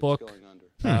children's book.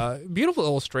 Beautiful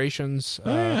illustrations.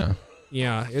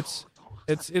 Yeah, it's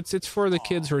for the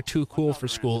kids who are too cool for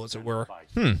school, as it were.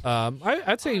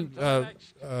 I'd say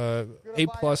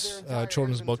A+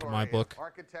 children's book in my book.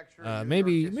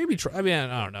 Maybe try. I mean,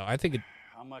 I don't know. I think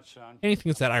anything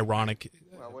that's that ironic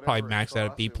probably max out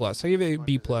at B+. I give it a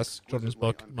B+ children's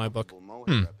book in my book.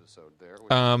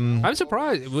 I'm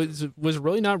surprised. It was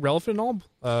really not relevant at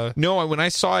all. No, when I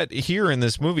saw it here in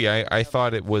this movie, I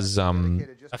thought it was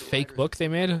a fake book they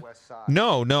made.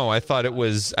 No, I thought it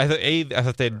was. I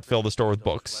thought they'd fill the store with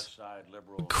books.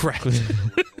 Correct.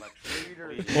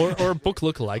 or book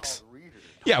lookalikes.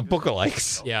 Yeah,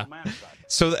 bookalikes. Yeah.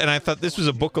 So, and I thought this was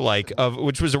a bookalike of,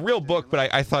 which was a real book,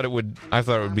 but I thought it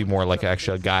would be more like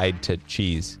actually a guide to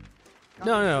cheese.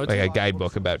 No, like a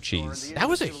guidebook about cheese. That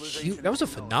was a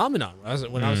phenomenon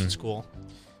when I was in school.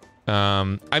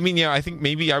 I mean, yeah, I think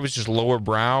maybe I was just lower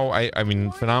brow. I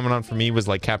mean, phenomenon for me was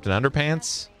like Captain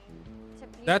Underpants.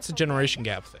 That's a generation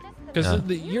gap thing. Because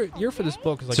the year for this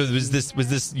book is like. So was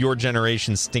this your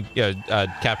generation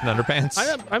Captain Underpants?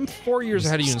 I'm 4 years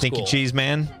ahead of you in Stinky school. Cheese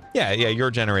Man. Yeah,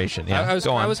 your generation. Yeah,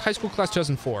 I was high school class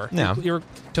 2004. Yeah. You were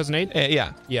 2008.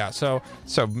 Yeah. Yeah. So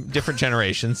different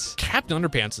generations. Captain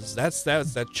Underpants is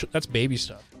that's baby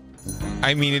stuff.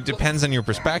 I mean, it depends on your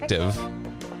perspective.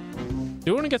 Do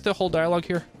you want to get the whole dialogue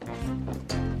here?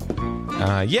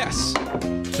 Yes.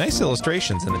 Nice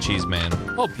illustrations in the Cheese Man.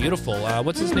 Oh, beautiful.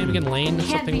 What's his name again? Lane?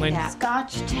 Something Lane?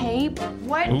 Scotch tape?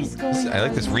 What is going on? I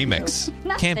like this remix.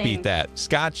 Nothing. Can't beat that.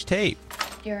 Scotch tape.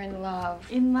 You're in love.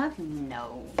 In love?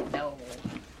 No.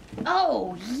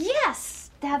 Oh,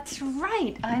 yes! That's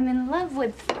right. I'm in love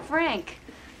with Frank.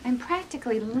 I'm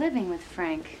practically living with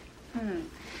Frank.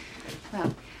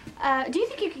 Well, do you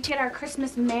think you could get our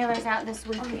Christmas mailers out this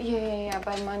week? Oh, yeah.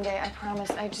 By Monday, I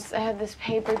promise. I had this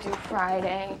paper due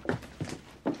Friday.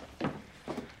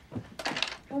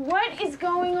 What is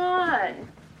going on?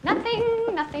 Nothing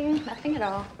at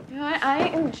all. You know what? I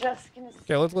am just gonna.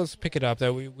 Okay, let's pick it up.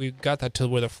 That we got that to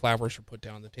where the flowers are put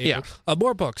down on the table. Yeah.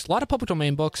 More books. A lot of public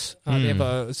domain books. They have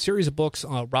a series of books.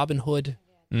 Robin Hood.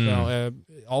 So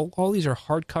all these are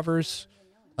hardcovers.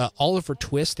 Oliver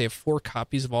Twist. They have 4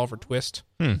 copies of Oliver Twist.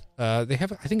 They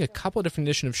have, I think, a couple of different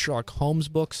editions of Sherlock Holmes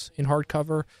books in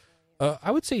hardcover.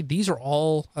 I would say these are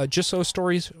all Just So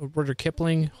Stories, Rudyard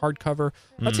Kipling, hardcover.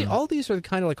 I'd say all these are the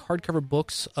kind of like hardcover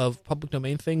books of public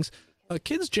domain things.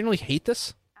 Kids generally hate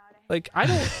this. Like I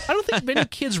don't think many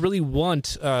kids really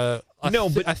want a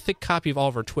thick copy of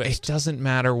Oliver Twist. It doesn't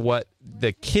matter what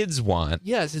the kids want.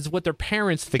 Yes, it's what their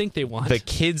parents think they want. The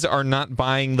kids are not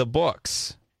buying the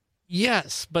books.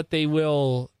 Yes, but they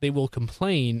will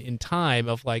complain in time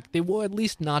of like they will at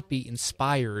least not be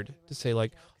inspired to say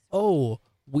like, oh,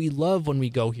 we love when we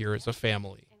go here as a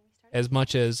family, as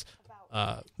much as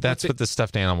that's what the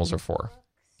stuffed animals are for.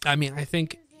 I mean, I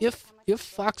think if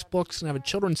Fox Books can have a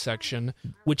children's section,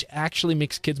 which actually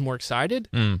makes kids more excited,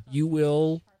 you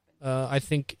will, I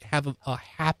think, have a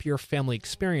happier family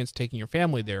experience taking your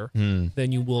family there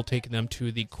than you will taking them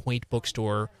to the quaint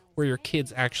bookstore where your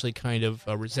kids actually kind of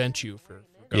resent you for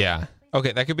going. Yeah.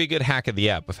 Okay, that could be a good hack of the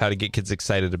app of how to get kids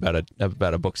excited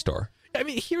about a bookstore. I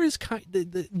mean, here is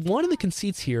one of the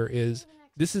conceits here is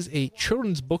this is a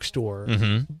children's bookstore,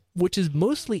 which is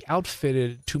mostly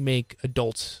outfitted to make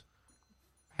adults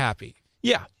happy.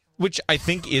 Yeah, which I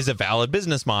think is a valid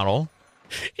business model.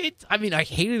 I mean, I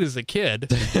hated it as a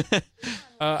kid.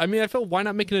 I mean, I felt, why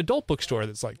not make an adult bookstore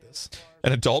that's like this?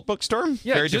 An adult bookstore?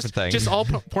 Yeah, very different thing. Just all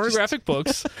pornographic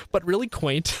books, but really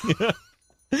quaint.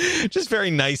 Just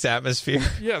very nice atmosphere.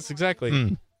 Yes,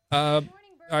 exactly. I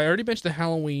already mentioned the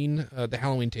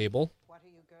Halloween table.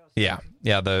 Yeah,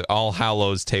 the All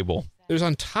Hallows table. There's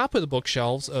on top of the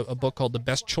bookshelves a book called The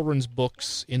Best Children's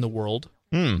Books in the World.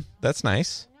 That's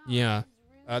nice. Yeah.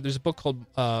 There's a book called,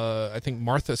 I think,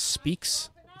 Martha Speaks.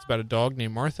 It's about a dog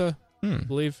named Martha, I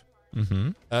believe.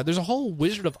 There's a whole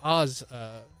Wizard of Oz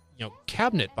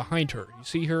cabinet behind her. You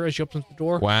see her as she opens the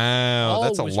door? Wow,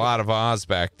 that's a lot of Oz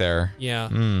back there.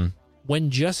 Yeah. When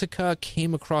Jessica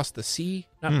Came Across the Sea.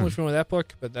 Not really familiar with that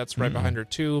book, but that's right behind her,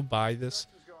 too. Buy this.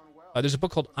 There's a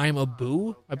book called I'm a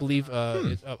Boo, I believe,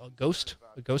 a ghost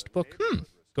book.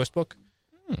 Ghost book.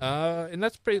 And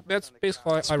that's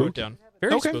basically all I wrote down.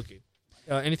 Very spooky.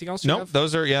 Anything else you have?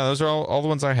 Those are all the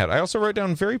ones I had. I also wrote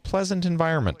down very pleasant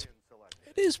environment.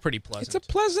 It is pretty pleasant. It's a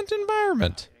pleasant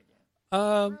environment.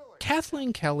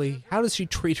 Kathleen Kelly, how does she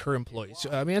treat her employees?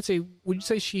 I mean, would you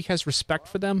say she has respect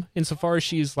for them insofar as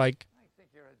she's like,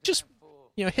 just,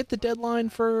 hit the deadline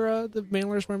for the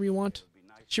mailers whenever you want?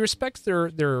 She respects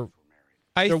their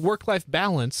work-life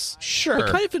balance. Sure. But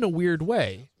kind of in a weird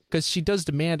way, because she does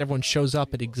demand everyone shows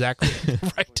up at exactly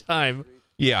the right time.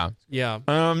 Yeah. Yeah.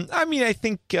 I mean, I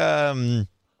think she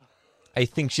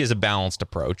has a balanced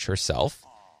approach herself.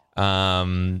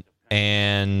 And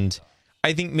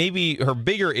I think maybe her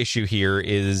bigger issue here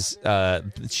is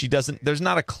there's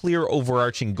not a clear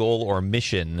overarching goal or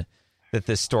mission that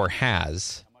this store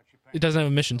has. It doesn't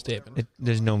have a mission statement.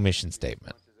 There's no mission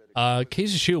statement.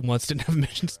 Casey Shield once didn't have a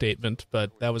mission statement,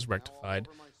 but that was rectified.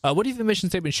 What do you think the mission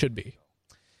statement should be?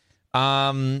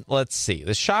 Let's see.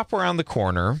 The shop around the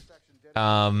corner.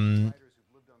 Let's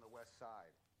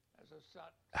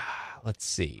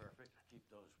see.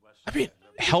 I mean,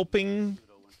 helping,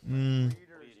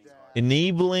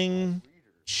 enabling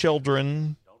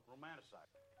children,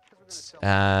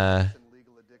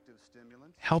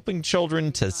 helping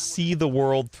children to see the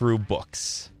world through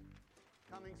books.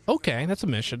 Okay, that's a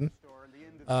mission.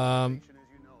 Yeah,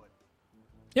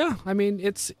 I mean,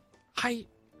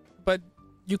 but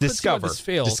you could see how this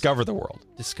fails. Discover the world.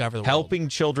 Helping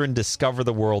children discover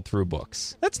the world through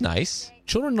books. That's nice.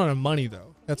 Children don't have money,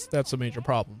 though. That's a major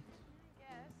problem.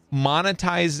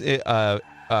 Monetizing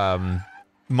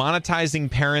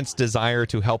parents' desire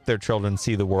to help their children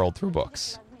see the world through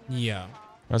books. Yeah.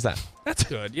 How's that? That's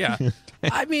good, yeah.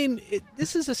 I mean,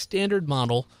 this is a standard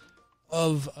model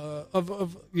of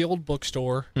the old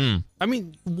bookstore. I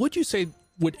mean,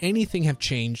 would anything have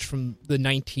changed from the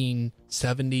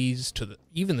 1970s to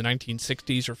even the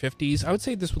 1960s or 50s? I would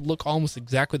say this would look almost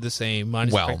exactly the same,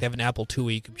 minus the fact they have an Apple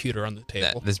IIe computer on the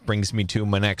table. This brings me to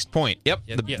my next point. Yep,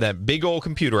 that big old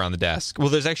computer on the desk. Well,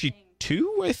 there's actually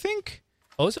two, I think.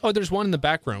 Oh, there's one in the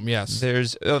back room, yes.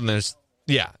 There's one in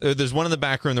the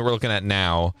back room that we're looking at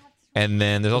now. And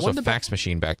then there's also a fax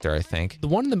machine back there, I think. The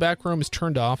one in the back room is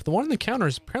turned off. The one on the counter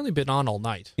has apparently been on all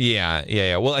night.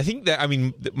 Yeah. Well, I think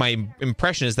my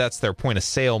impression is that's their point of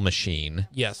sale machine.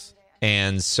 Yes.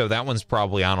 And so that one's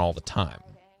probably on all the time.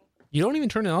 You don't even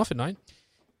turn it off at night?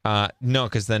 No,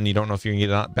 because then you don't know if you're going to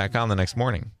get it back on the next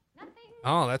morning.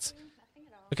 Oh, that's...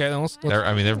 Okay, then let's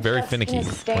they're very finicky,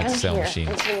 point of sale machine.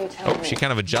 Oh, she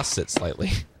kind of adjusts it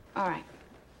slightly. All right.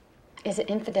 Is it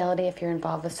infidelity if you're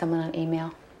involved with someone on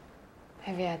email?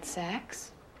 Have you had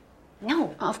sex?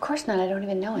 No, of course not. I don't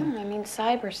even know him. I mean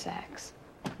cyber sex.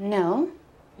 No.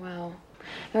 Well,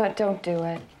 no, don't do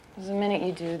it. Because the minute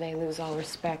you do, they lose all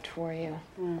respect for you.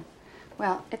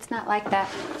 Well, it's not like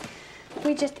that.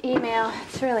 We just email.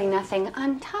 It's really nothing.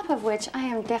 On top of which, I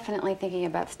am definitely thinking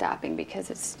about stopping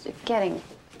because it's getting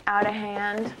out of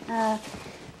hand?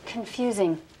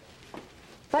 Confusing.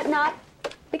 But not,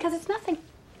 because it's nothing.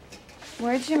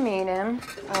 Where'd you meet him?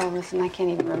 Oh, listen, I can't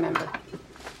even remember.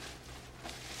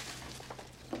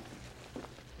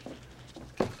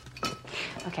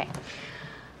 Okay.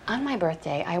 On my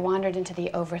birthday, I wandered into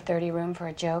the over 30 room for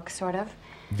a joke, sort of.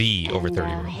 The over 30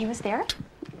 room. He was there,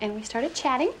 and we started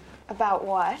chatting. About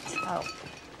what? Oh,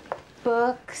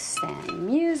 books and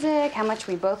music, how much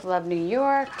we both love New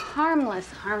York. Harmless,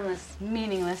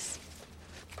 meaningless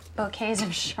bouquets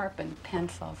of sharpened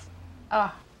pencils.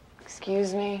 Oh,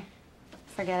 Excuse me?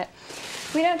 forget it.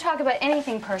 We don't talk about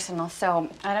anything personal, so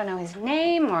I don't know his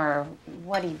name or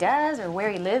what he does or where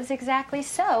he lives exactly,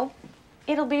 so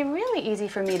it'll be really easy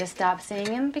for me to stop seeing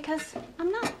him because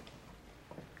I'm not.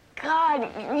 God,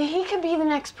 he could be the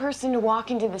next person to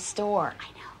walk into the store.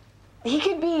 I know. He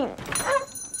could be...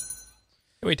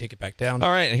 Let me take it back down. All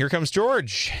right, and here comes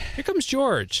George. Here comes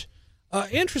George.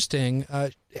 Interesting.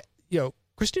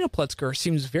 Christina Pletzker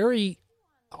seems very,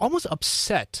 almost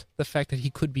upset the fact that he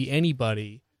could be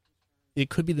anybody. It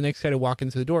could be the next guy to walk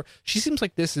into the door. She seems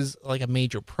like this is like a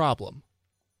major problem.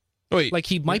 Wait, Like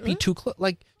he might be too close.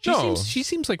 Like No. she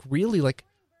seems like really like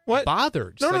what?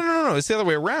 bothered. No, Like, no. It's the other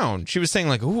way around. She was saying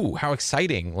like, "Ooh, how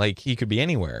exciting! Like he could be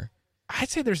anywhere." I'd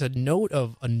say there's a note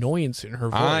of annoyance in her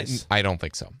voice. I don't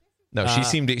think so. No, she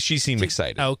seemed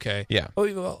excited. Okay. Yeah.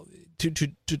 Oh, well,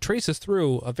 to trace this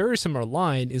through, a very similar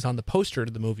line is on the poster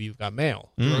to the movie You've Got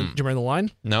Mail. Do you remember the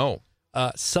line? No.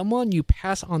 Someone you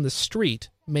pass on the street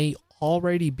may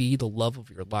already be the love of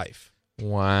your life.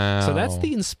 Wow. So that's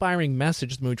the inspiring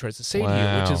message the movie tries to say to you,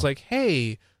 which Wow. is like,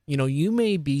 hey, you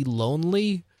may be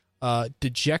lonely,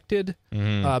 dejected,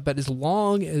 but as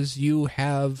long as you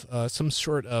have some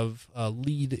sort of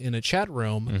lead in a chat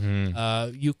room,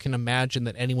 you can imagine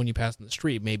that anyone you pass in the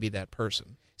street may be that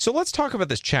person. So let's talk about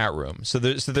this chat room.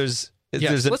 There's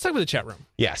Yes, let's talk about the chat room.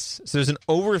 yes. So there's an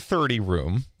over 30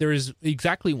 room. There is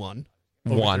exactly one.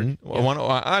 One.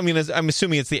 I mean, I'm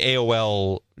assuming it's the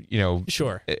AOL.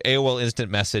 Sure. AOL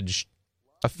Instant Message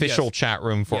official Yes. chat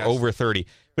room for Yes. over 30.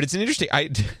 But it's an interesting.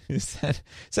 Is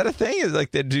that a thing? Is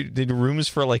like did rooms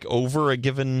for like over a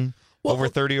given over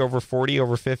 30, over 40,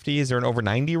 over 50? Is there an over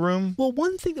 90 room? Well,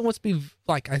 one thing that must be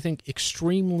like I think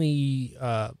extremely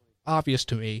obvious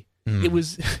to me, it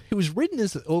was written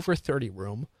as the over 30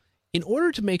 room in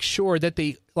order to make sure that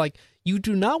they you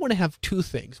do not want to have two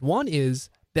things. One is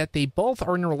that they both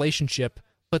are in a relationship,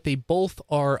 but they both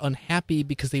are unhappy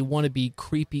because they want to be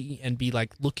creepy and be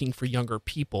like looking for younger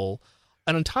people.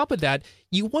 And on top of that,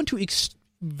 you want to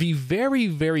be very,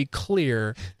 very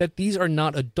clear that these are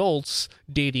not adults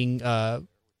dating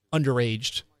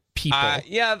underaged people.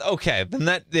 Yeah. Okay. Then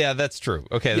that's true.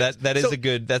 Okay. Yes. That's So- a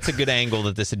good angle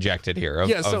that this injected here of,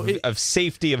 Yeah, so of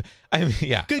safety of. I mean,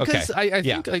 yeah. Okay. Because I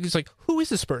Yeah. think it's like, who is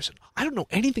this person? I don't know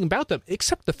anything about them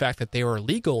except the fact that they are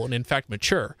legal and in fact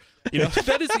mature.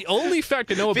 That is the only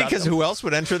fact I know about Because them. who else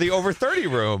would enter the over 30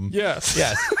 room? Yes.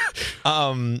 Yes.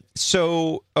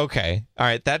 So okay. All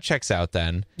right. That checks out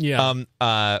then. Yeah.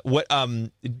 What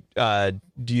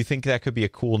do you think that could be a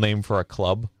cool name for a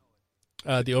club?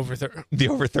 The over 30. The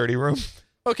over 30 room?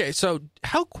 Okay, so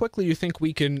how quickly do you think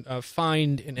we can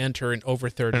find and enter an over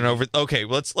 30? Okay,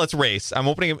 let's race. I'm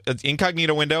opening an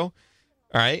incognito window.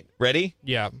 All right, ready?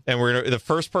 Yeah. And we're the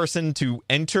first person to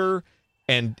enter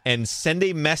and send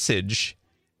a message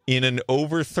in an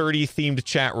over 30 themed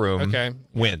chat room. Okay.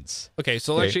 Wins. Okay,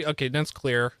 so actually, that's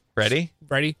clear. Ready?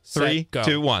 Ready? 3, set, go.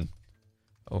 2, 1.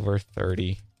 Over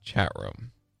 30 chat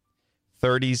room.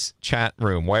 30s chat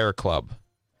room. Wire Club.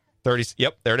 30s.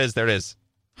 Yep, there it is.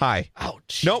 Hi. Oh,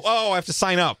 jeez. No. Oh, I have to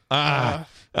sign up.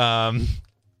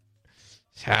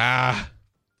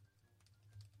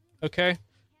 Okay.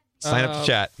 Sign up to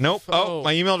chat. Nope. Oh,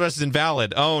 my email address is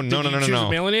invalid. Oh, no. Did you choose a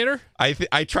Mailinator?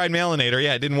 I tried Mailinator.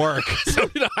 Yeah, it didn't work. So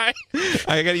did I.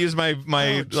 I got to use my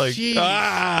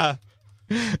jeez.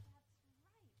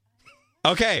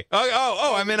 Okay.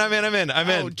 Oh, I'm in. Oh,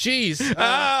 jeez.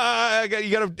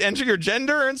 You got to enter your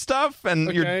gender and stuff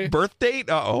and your birth date.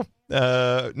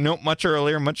 Nope. Much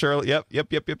earlier. Yep.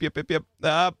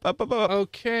 Up.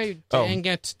 Okay.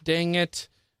 Dang it.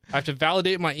 I have to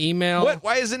validate my email. What?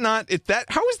 Why is it not?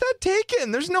 How is that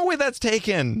taken? There's no way that's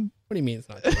taken. What do you mean it's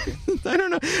not taken? I don't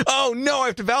know. Oh, no. I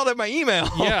have to validate my email.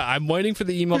 Yeah, I'm waiting for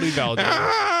the email to be validated.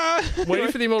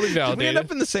 Waiting for the email to be validated. Did we end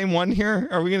up in the same one here?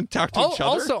 Are we going to talk to each other?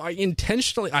 Also,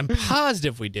 I'm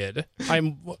positive we did.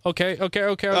 I'm okay.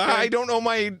 I don't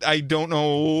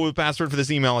know the password for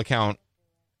this email account.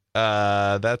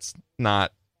 That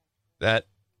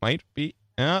might be.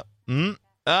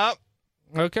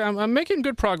 Okay, I'm making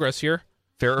good progress here.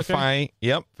 Verify. Okay.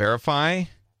 Yep. Verify.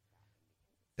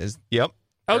 Yep.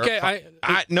 Okay,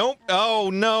 nope. Oh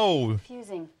no.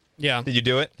 Confusing. Yeah. Did you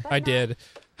do it? I did.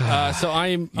 So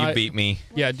You beat me.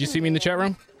 Yeah. Do you see me in the chat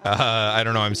room? I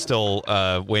don't know. I'm still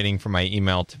waiting for my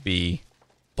email to be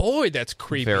Boy, that's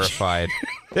creepy. verified.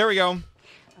 There we go.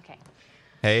 Okay.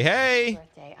 Hey.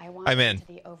 Birthday. I I'm in. to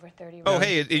the over 30 Oh,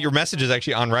 hey, your message is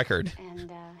actually on record.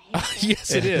 And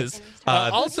Yes, it is.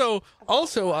 Also,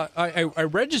 I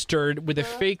registered with a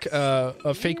fake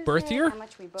birth year,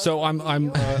 so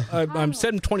I'm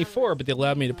set in 24, but they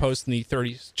allowed me to post in the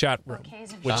 30s chat room.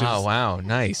 Which is, wow,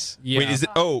 nice. Yeah. Wait, is it?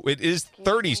 Oh, it is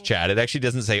 30s chat. It actually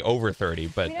doesn't say over 30,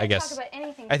 but I guess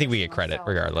I think we get credit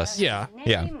regardless. Yeah.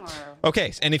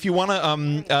 Okay, and if you want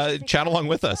to chat along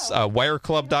with us,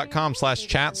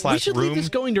 wireclub.com/chat/room. We should leave this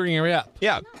going during your app.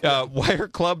 Yeah,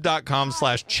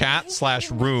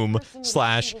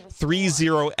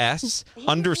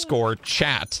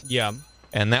 wireclub.com/chat/30s_chat. Yeah.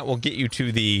 And that will get you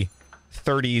to the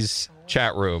 30s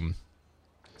chat room.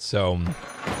 So,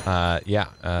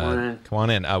 come on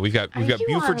in. We've got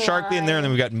Buford Sharkley in there, and then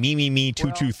we've got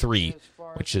me223,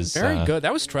 which is very good.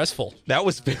 That was stressful. That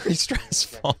was very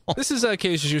stressful. This is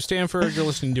KSU Stanford. You're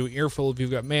listening to Earful of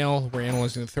You've Got Mail. We're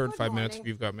analyzing the third 5 minutes of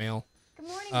You've Got Mail.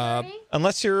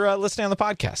 Unless you're listening on the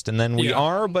podcast, and then we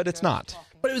are, but it's not.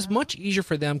 But it was much easier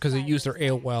for them because they used their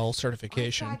AOL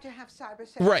certification.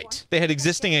 Right. They had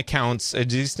existing accounts,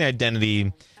 existing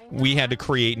identity. We had to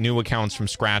create new accounts from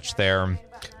scratch there.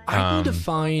 I need to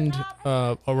find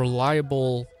a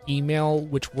reliable email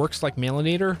which works like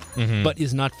Mailinator, but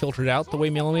is not filtered out the way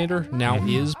Mailinator now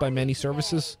is by many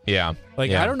services. Yeah. I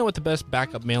don't know what the best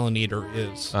backup Mailinator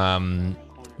is.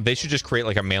 They should just create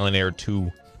like a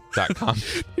Mailinator2.com.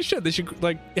 They should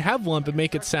have one, but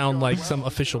make it sound like some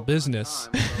official business.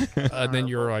 And then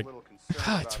you're like,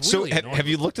 it's really so have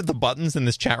you looked at the buttons in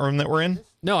this chat room that we're in?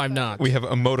 No, I'm not. We have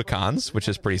emoticons, which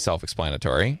is pretty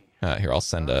self-explanatory. Here, I'll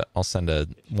send a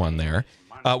one there.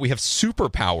 We have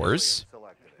superpowers,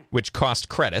 which cost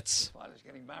credits,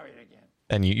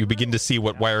 and you begin to see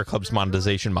what Wire Club's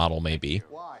monetization model may be.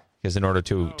 Because in order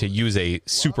to use a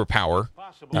superpower,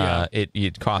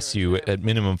 it costs you at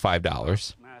minimum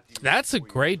 $5. That's a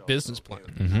great business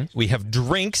plan. We have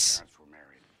drinks.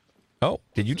 Oh,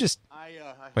 did you just?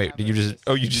 Wait, did you just?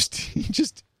 Oh, you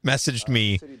just messaged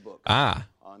me.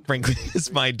 Frankly, is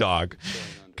my dog.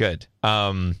 Good.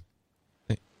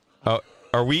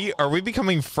 Are we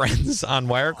becoming friends on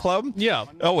Wire Club? Yeah.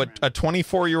 Oh, a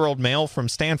 24-year-old male from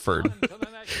Stanford.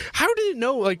 How did it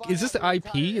know? Is this the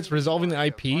IP? It's resolving the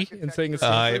IP and saying it's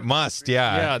Stanford? It must.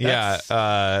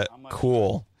 Yeah.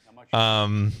 Cool.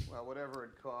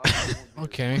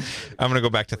 Okay. I'm going to go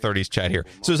back to 30s chat here.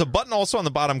 So there's a button also on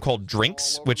the bottom called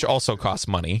Drinks, which also costs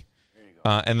money.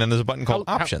 And then there's a button called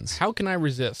Options. How can I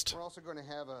resist?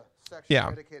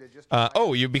 Yeah.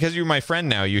 Because you're my friend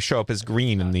now, you show up as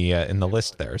green in the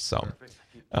list there. So,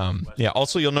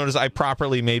 Also, you'll notice I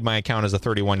properly made my account as a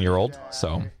 31-year-old.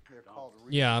 So,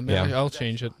 I'll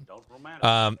change it.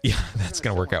 That's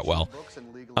gonna work out well.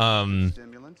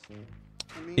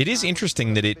 It is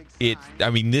interesting that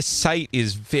this site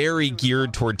is very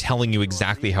geared toward telling you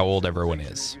exactly how old everyone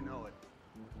is.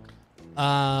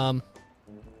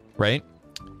 Right?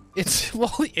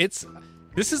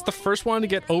 This is the first one to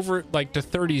get over to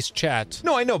 30s chat.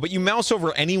 No, I know, but you mouse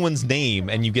over anyone's name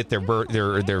and you get their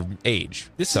age.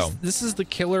 This is the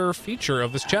killer feature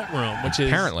of this chat room, which is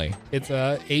apparently it's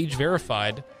age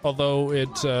verified. Although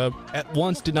it at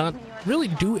once did not really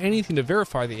do anything to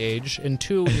verify the age, and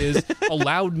two is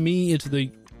allowed me into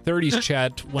the 30s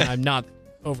chat when I'm not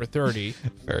over 30.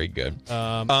 Very good.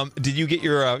 Did you get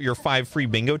your 5 free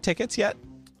bingo tickets yet?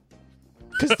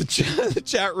 Because the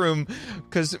chat room,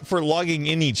 because for logging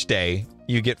in each day,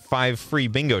 you get 5 free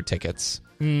bingo tickets.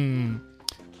 No,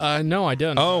 I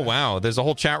didn't. Oh, wow. There's a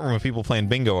whole chat room of people playing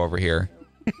bingo over here.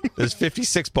 There's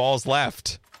 56 balls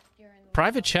left.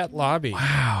 Private chat lobby.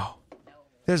 Wow.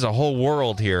 There's a whole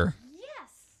world here. Yes.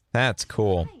 That's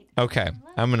cool. Okay.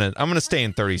 I'm gonna stay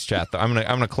in 30s chat though. I'm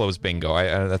gonna close bingo.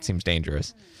 That seems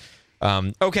dangerous.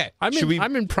 Okay.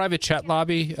 I'm in private chat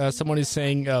lobby. Someone is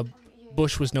saying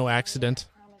Bush was no accident.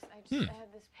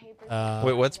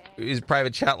 Wait, is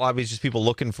private chat lobbies just people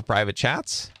looking for private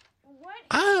chats?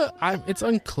 It's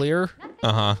unclear.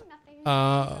 Uh-huh.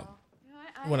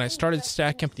 When I started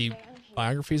stacking up the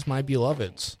biographies, my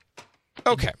beloveds.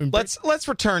 Okay, let's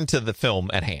return to the film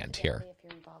at hand here.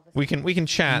 We can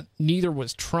chat. Neither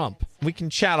was Trump. We can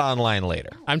chat online later.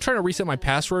 I'm trying to reset my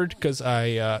password because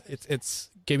it's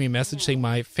gave me a message saying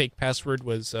my fake password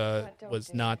was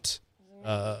not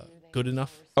good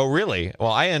enough. Oh, really?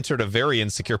 Well, I entered a very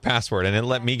insecure password, and it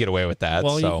let me get away with that.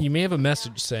 Well, so. you may have a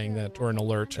message saying that, or an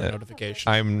alert or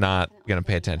notification. I'm not going to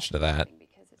pay attention to that.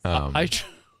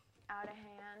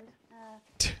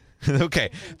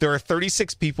 Okay, there are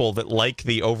 36 people that like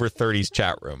the over 30s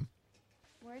chat room.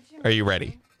 Are you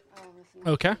ready?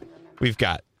 Okay. We've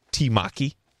got T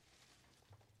Maki.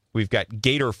 We've got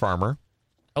Gator Farmer.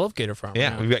 I love Gator Farmer.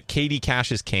 Yeah, we've got Katie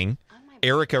Cash is King.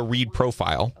 Erica Reed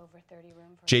Profile.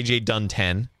 JJ Dunn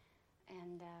 10.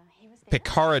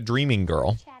 Picara Dreaming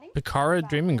Girl. Picara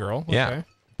Dreaming Girl. Okay. Yeah.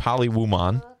 Polly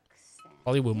Woomon.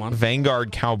 Polly Woomon.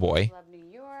 Vanguard Cowboy.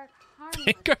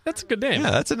 Vanguard, that's a good name.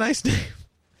 Yeah, that's a nice name.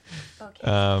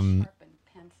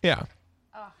 Yeah.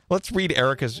 Let's read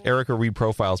Erica Reed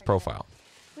Profile's profile.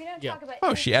 Yeah.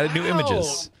 Oh, she added new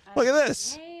images. Look at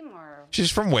this.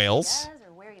 She's from Wales.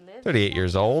 38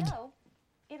 years old.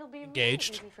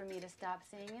 Engaged.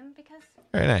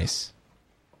 Very nice.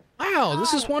 Wow,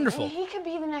 this is wonderful. He could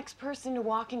be the next person to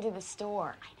walk into the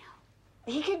store. I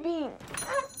know. He could be.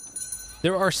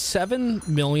 There are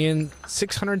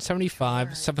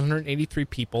 7,675,783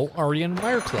 people already in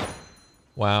Wire Club.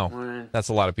 Wow. That's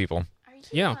a lot of people.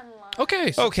 Yeah.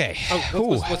 Okay. Okay.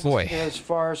 Boy. As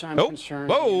far as I'm concerned.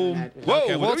 Whoa. Whoa.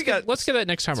 Okay, well, What do we got? let's get that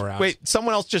next time around. Wait,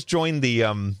 someone else just joined the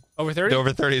over 30? the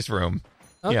over 30s room.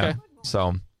 Okay. Yeah.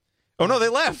 So. Oh no, they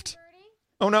left.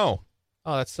 Oh no.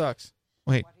 Oh, that sucks.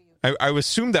 Wait. I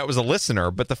assumed that was a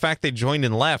listener, but the fact they joined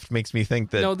and left makes me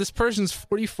think that. No, this person's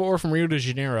 44 from Rio de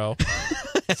Janeiro.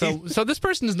 so this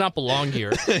person does not belong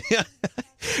here.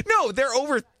 No, they're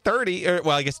over 30.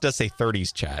 Well, I guess it does say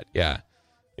 30s chat. Yeah.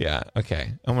 Yeah.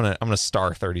 Okay. I'm gonna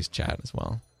star 30s chat as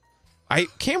well. I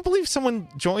can't believe someone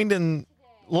joined and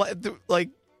like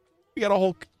we got a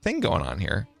whole thing going on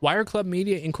here. Wire Club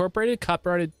Media Incorporated,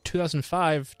 copyrighted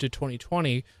 2005 to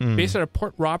 2020, based out of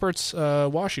Port Roberts,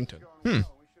 Washington.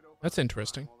 That's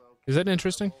interesting. Is that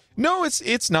interesting? No,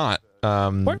 it's not.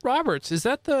 Port Roberts, is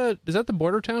that the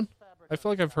border town? I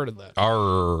feel like I've heard of that.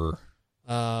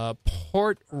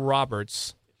 Port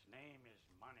Roberts,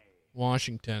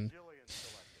 Washington.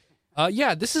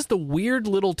 Yeah, this is the weird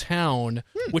little town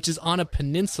which is on a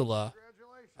peninsula.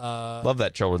 Love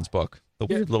that children's book. The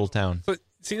Weird Little Town. But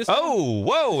see this? Oh,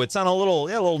 whoa! It's on a little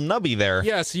nubby there.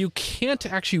 Yeah, so you can't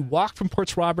actually walk from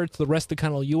Port Roberts to the rest of the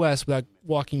continental U.S. without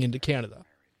walking into Canada.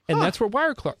 And that's where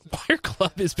Wire Club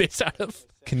is based out of.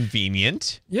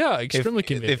 Convenient. Yeah, extremely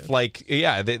convenient. If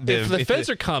the feds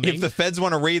are coming. If the feds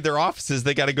want to raid their offices,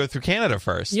 they got to go through Canada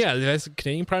first. Yeah, as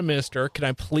Canadian Prime Minister, can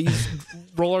I please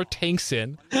roll our tanks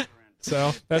in?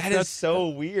 So that's so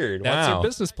weird. That's Wow. our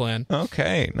business plan.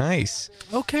 Okay, nice.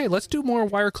 Okay, let's do more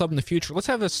Wire Club in the future. Let's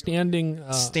have a standing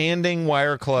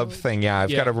Wire Club thing. Yeah,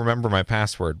 I've got to remember my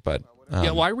password, but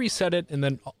well, I reset it and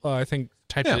then I think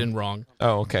typed it in wrong.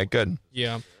 Oh, okay, good.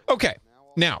 Yeah. Okay,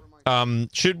 now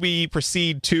should we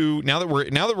proceed to now that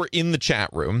we're in the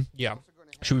chat room? Yeah.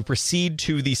 Should we proceed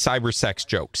to the cyber sex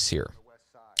jokes here?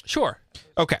 Sure.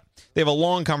 Okay, they have a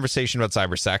long conversation about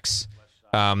cyber sex.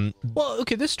 Well,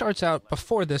 okay, this starts out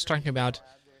before this talking about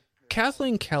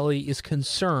Kathleen Kelly is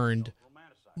concerned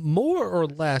more or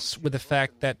less with the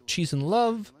fact that she's in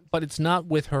love, but it's not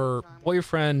with her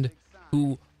boyfriend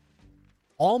who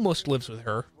almost lives with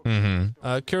her.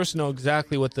 Mm-hmm. Curious to know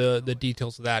exactly what the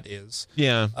details of that is.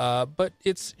 Yeah. But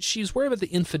she's worried about the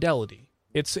infidelity.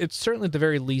 It's certainly at the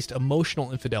very least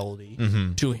emotional infidelity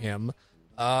to him.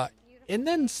 And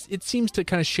then it seems to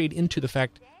kind of shade into the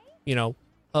fact,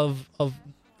 of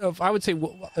I would say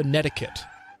a netiquette,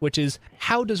 which is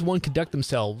how does one conduct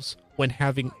themselves when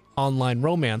having online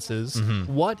romances?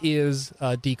 What is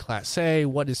declassé?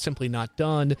 What is simply not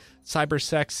done? Cyber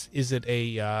sex, is it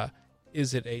a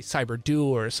cyber do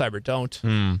or a cyber don't?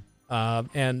 And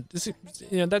this,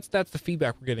 that's the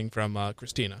feedback we're getting from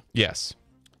Christina. Yes.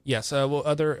 Well,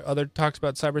 other talks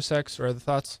about cyber sex or other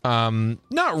thoughts?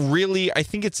 Not really. I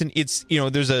think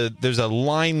there's a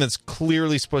line that's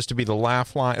clearly supposed to be the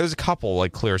laugh line. There's a couple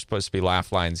clear supposed to be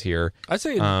laugh lines here. I'd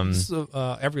say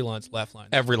every line's laugh line.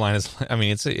 Every line is. I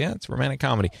mean, it's romantic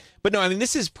comedy. But no, I mean,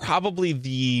 this is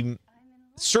probably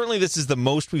certainly this is the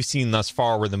most we've seen thus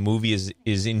far where the movie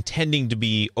is intending to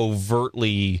be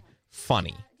overtly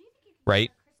funny, right?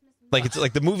 It's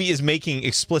like the movie is making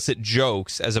explicit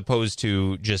jokes as opposed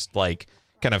to just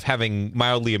kind of having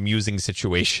mildly amusing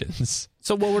situations.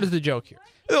 So what is the joke here?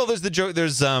 Oh, there's the joke.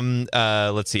 There's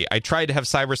let's see. I tried to have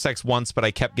cyber sex once, but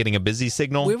I kept getting a busy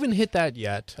signal. We haven't hit that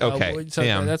yet. Okay,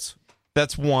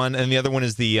 that's one, and the other one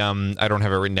is the I don't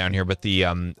have it written down here, but the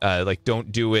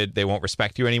don't do it, they won't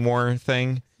respect you anymore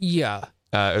thing. Yeah.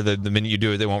 Or the minute you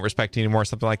do it, they won't respect you anymore,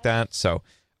 something like that. So.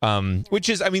 Which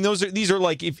is, I mean, these are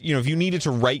if you needed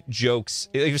to write jokes,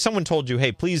 if someone told you,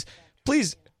 hey, please,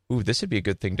 ooh, this would be a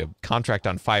good thing to contract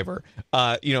on Fiverr.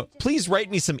 Please write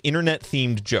me some internet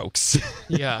themed jokes.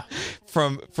 Yeah.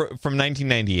 from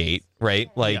 1998,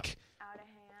 right?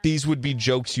 these would be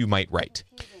jokes you might write.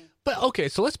 But okay,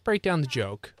 so let's break down the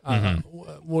joke.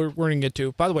 We're gonna get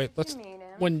to. By the way,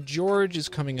 when George is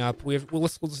coming up,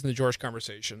 let's listen to George's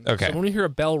conversation. Okay. So when we hear a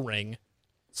bell ring,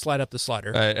 slide up the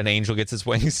slider. An angel gets his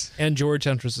wings. And George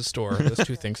enters the store. Those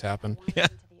two things happen.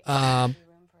 Yeah.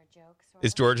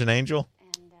 Is George an angel?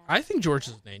 I think George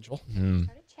is an angel. Started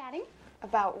chatting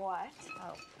About what?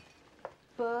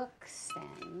 books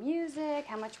and music,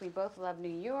 how much we both love New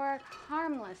York,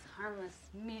 harmless,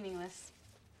 meaningless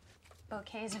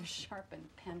bouquets of sharpened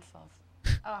pencils.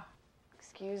 Oh,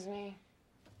 Excuse me?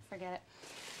 forget it.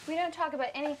 We don't talk about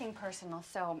anything personal,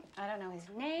 so I don't know his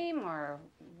name or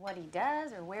what he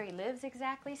does or where he lives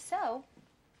exactly, so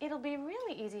it'll be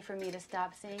really easy for me to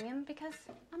stop seeing him because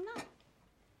I'm not.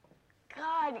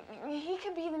 God, he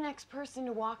could be the next person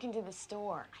to walk into the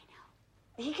store. I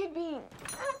know. He could be...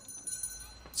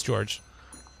 It's George.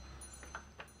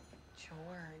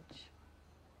 George.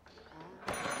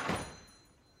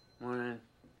 Morning.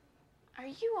 Are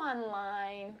you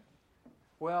online?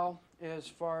 Well, as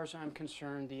far as I'm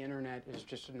concerned, the internet is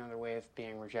just another way of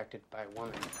being rejected by a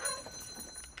woman.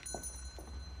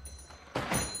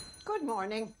 Good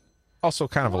morning. Also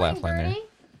kind of a laugh line there. Bertie.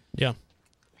 Yeah.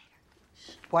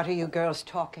 What are you girls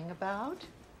talking about?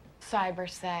 Cyber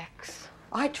sex.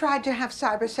 I tried to have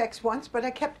cyber sex once, but I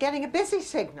kept getting a busy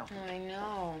signal. I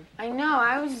know.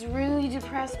 I was really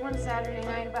depressed one Saturday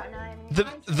night about not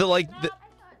having...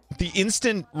 The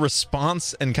instant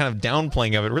response and kind of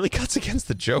downplaying of it really cuts against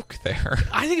the joke there.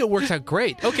 I think it works out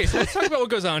great. Okay, so let's talk about what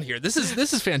goes on here. This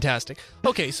is fantastic.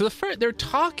 Okay, so they're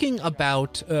talking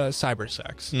about cyber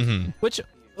sex, which,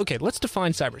 okay, let's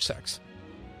define cyber sex.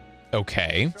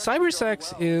 Okay. Cyber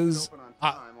sex is,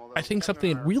 I think,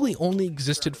 something that really only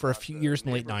existed for a few years in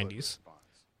the late 90s.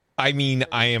 I mean,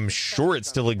 I am sure it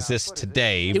still exists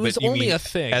today. It was but you only mean a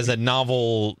thing. as a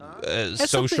novel,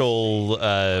 social.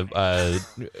 I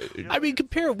mean,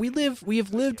 compare. We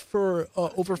have lived for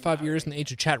over 5 years in the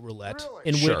age of chat roulette,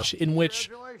 in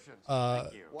which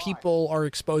people are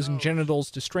exposing genitals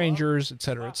to strangers,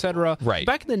 etc., etc. Right.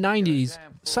 Back in the 90s,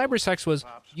 cyber sex was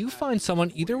you find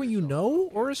someone either you know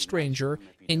or a stranger,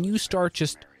 and you start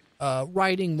just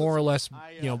writing more or less,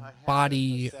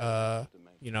 body.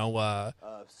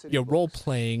 Role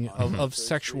playing of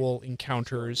sexual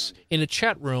encounters in a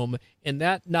chat room, and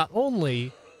that not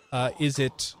only is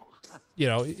it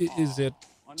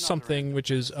something which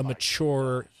is a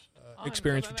mature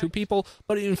experience for two people,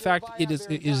 but in fact it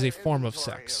is a form of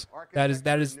sex. That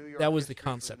was the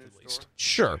concept, at least.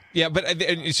 Sure. Yeah,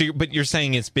 but you're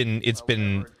saying it's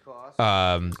been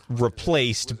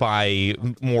replaced by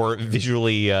more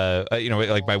visually,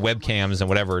 like by webcams and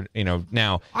whatever,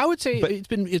 now. I would say it's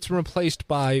been replaced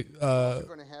by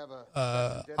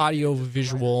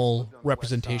audio-visual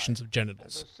representations of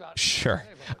genitals. Sure.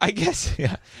 I guess,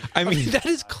 yeah. I mean, that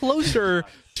is closer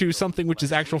to something which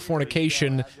is actual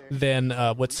fornication than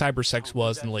what cyber sex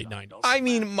was in the late 90s. I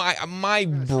mean, my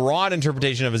broad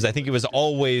interpretation of it is I think it was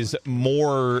always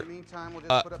more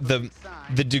the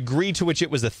degree to which it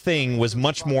was a thing was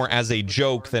much more as a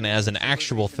joke than as an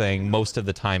actual thing most of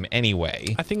the time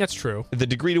anyway. I think that's true. The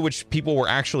degree to which people were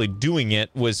actually doing it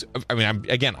was, I mean,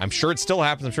 I'm sure it still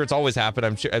happens. I'm sure it's always happened.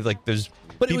 I'm sure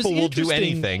people will do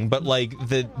anything, but like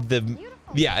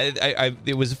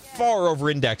it was far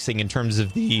over-indexing in terms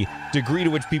of the degree to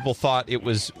which people thought it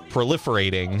was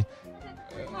proliferating,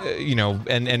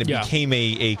 and it became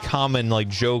a common like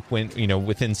joke when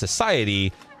within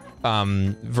society,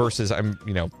 versus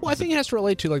Well, I think it has to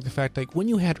relate to like the fact like when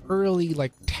you had early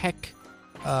like tech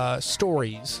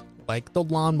stories like the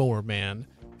Lawnmower Man,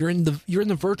 you're in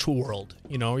the virtual world.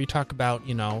 You talk about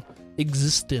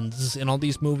existence in all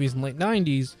these movies in the late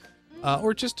 90s.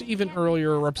 Or just even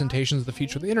earlier representations of the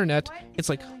future of the internet. It's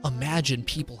like, imagine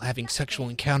people having sexual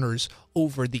encounters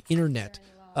over the internet.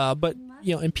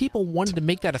 And people wanted to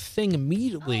make that a thing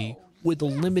immediately with the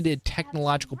limited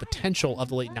technological potential of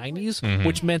the late 90s,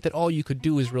 which meant that all you could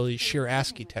do is really share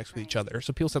ASCII text with each other.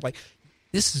 So people said, like,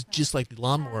 this is just like the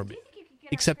Lawnmower Man,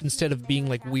 except instead of being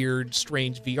like weird,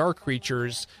 strange VR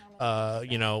creatures,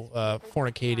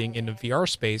 fornicating in the VR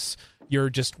space, you're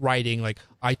just writing like,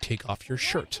 I take off your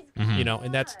shirt,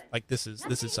 and that's like, this is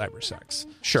cyber sex.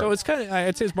 Sure. So it's kind of,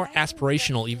 I'd say it's more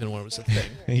aspirational even when it was a thing.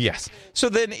 Yes. So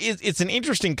then it's an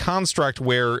interesting construct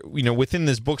where, within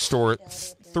this bookstore,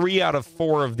 3 out of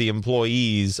 4 of the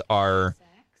employees or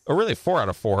really 4 out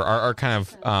of 4 are kind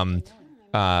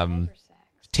of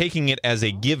taking it as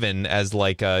a given, as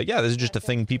like, this is just a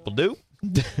thing people do.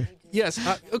 Yes.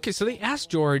 Okay. So they asked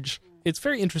George. It's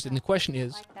very interesting. The question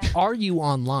is, are you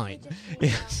online?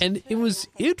 Yes. And it was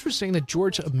interesting that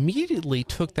George immediately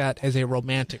took that as a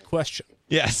romantic question.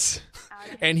 Yes.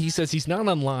 And he says he's not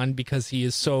online because he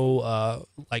is so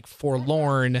like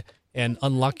forlorn and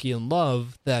unlucky in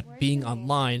love that being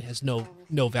online has no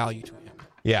value to him.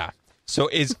 Yeah. So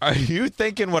are you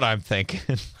thinking what I'm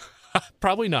thinking?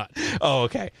 Probably not. Oh,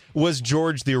 okay. Was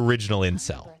George the original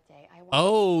incel?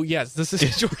 Oh, yes. This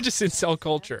is George's incel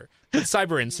culture.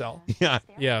 Cyber incel. Yeah.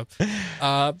 Yeah.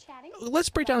 Let's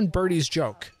break down Birdie's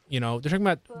joke. You know, they're talking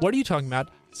about, what are you talking about?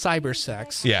 Cyber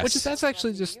sex. Yes. Which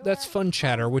is, that's fun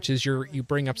chatter, which is you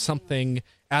bring up something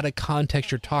out of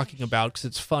context you're talking about because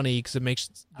it's funny, because it makes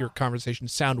your conversation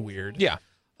sound weird. Yeah.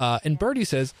 And Birdie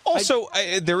says... Also,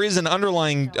 there is an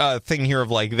underlying thing here of,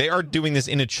 like, they are doing this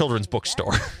in a children's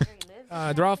bookstore.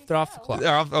 They're off the clock.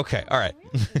 They're off, okay, all right.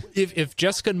 If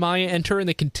Jessica and Maya enter and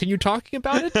they continue talking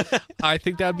about it, I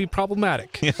think that would be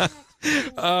problematic. Yeah.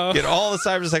 Get all the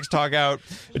cyber sex talk out,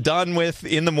 done with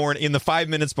in the morning, in the 5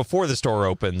 minutes before the store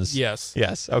opens. Yes.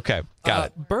 Yes, okay, got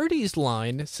it. Birdie's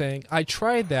line saying, I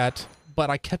tried that,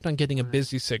 but I kept on getting a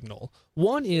busy signal.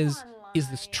 One is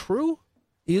this true?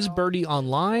 Is Birdie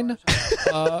online?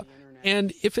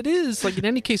 And if it is, like, in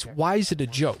any case, why is it a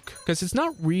joke? Because it's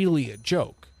not really a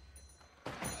joke.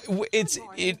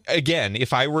 Again,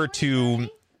 if I were to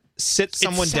sit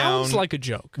someone down... It sounds like a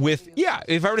joke.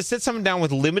 If I were to sit someone down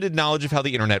with limited knowledge of how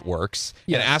the internet works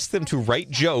and ask them to write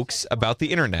jokes about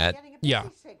the internet... Yeah.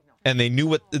 And they knew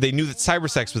that cyber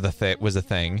sex was a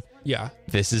thing. Yeah.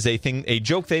 This is a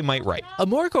joke they might write. A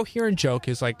more coherent joke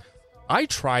is like, I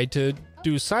tried to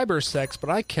do cyber sex,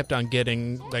 but I kept on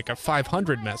getting like a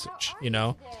 500 message, you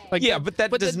know? Like, yeah, but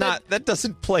that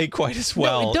doesn't play quite as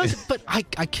well. No, it doesn't, but I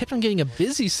kept on getting a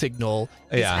busy signal.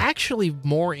 It's actually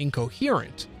more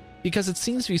incoherent because it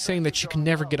seems to be saying that you can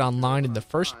never get online in the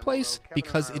first place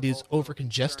because it is over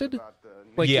congested.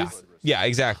 Like, yeah,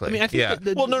 exactly. I mean, I think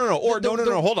no,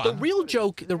 hold on. The real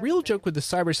joke with the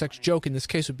cyber sex joke in this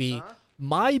case would be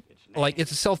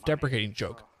it's a self-deprecating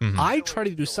joke. Mm-hmm. I tried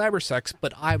to do cyber sex,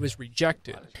 but I was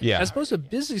rejected. Yeah. As opposed to a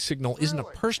busy signal isn't a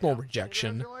personal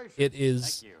rejection. It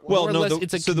is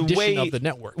it's a the condition way of the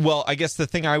network. Well, I guess the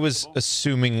thing I was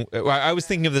assuming, I was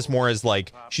thinking of this more as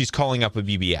like she's calling up a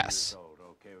BBS.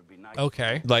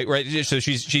 Okay. Like, right, so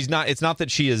she's not, it's not that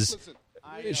she is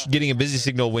getting a busy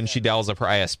signal when she dials up her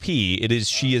ISP. It is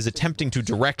she is attempting to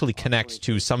directly connect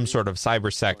to some sort of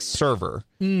cyber sex server.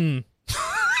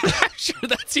 Sure,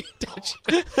 that's the intention.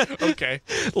 Okay.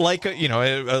 Like a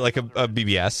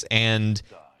BBS and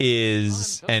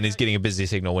is getting a busy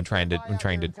signal when trying to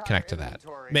connect to that.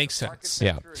 Makes sense.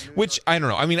 Yeah. Which I don't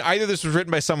know. I mean, either this was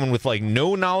written by someone with like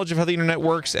no knowledge of how the internet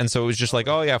works, and so it was just like,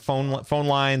 oh yeah, phone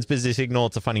lines, busy signal,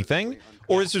 it's a funny thing,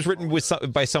 or this was written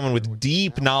by someone with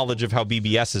deep knowledge of how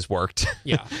BBSs worked.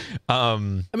 Yeah. I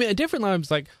mean, a different line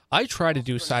was like, I tried to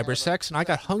do cyber sex and I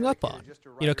got hung up on.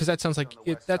 You know, because that sounds like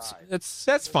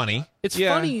that's funny. It's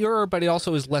funnier, but it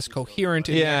also is less coherent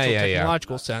in the actual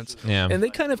technological sense. Yeah. And they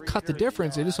kind of cut the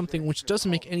difference into something which doesn't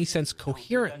make any sense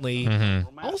coherently.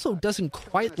 Mm-hmm. Also doesn't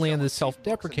quite land the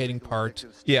self-deprecating part.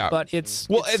 Yeah. But it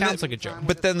sounds like a joke.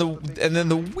 But then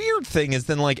the weird thing is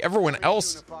then like everyone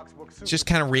else just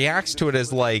kind of reacts to it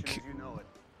as like,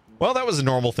 well, that was a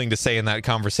normal thing to say in that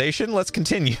conversation. Let's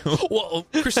continue. Well,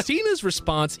 Christina's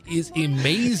response is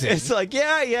amazing. It's like,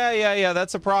 yeah,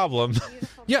 that's a problem.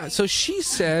 Yeah, so she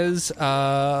says,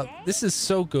 this is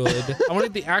so good. I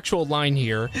wanted the actual line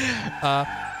here.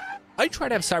 I tried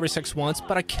to have cyber sex once,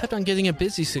 but I kept on getting a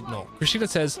busy signal. Christina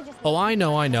says, oh, I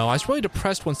know. I was really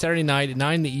depressed one Saturday night at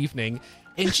 9 in the evening,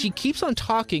 and she keeps on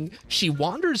talking. She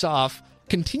wanders off,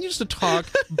 continues to talk.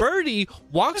 Birdie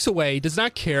walks away, does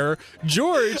not care.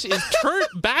 George is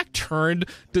turned,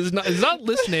 is not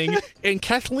listening, and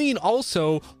Kathleen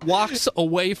also walks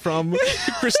away from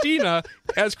Christina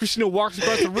as Christina walks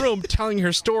across the room, telling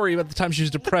her story about the time she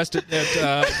was depressed at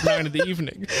 9 in the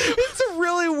evening. It's a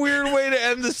really weird way to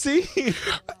end the scene.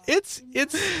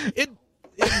 It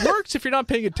works if you're not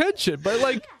paying attention, but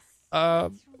like,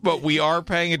 but we are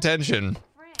paying attention.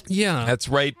 Yeah, that's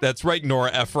right,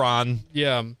 Nora Ephron.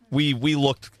 Yeah, we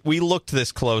looked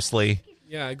this closely.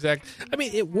 Yeah, exactly. I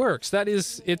mean, it works. That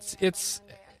is, it's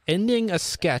ending a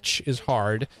sketch is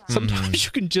hard. Sometimes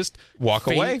you can just walk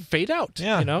away, fade out.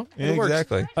 Yeah, you know, yeah,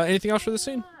 exactly. Anything else for the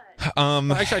scene?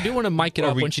 Actually, I do want to mic it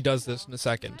up when she does this in a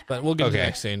second, but we'll get to the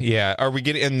next scene. Yeah, are we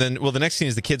getting? And then, the next scene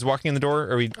is the kids walking in the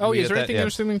door. Are we? Is there anything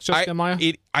interesting? Just Maya?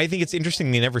 I think it's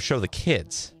interesting they never show the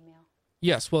kids.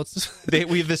 Yes, well,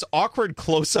 we have this awkward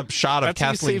close-up shot of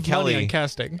Kathleen Kelly money on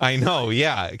casting. I know,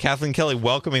 yeah, Kathleen Kelly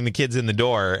welcoming the kids in the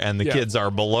door, and the kids are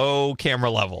below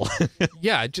camera level.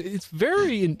 Yeah, it's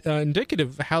very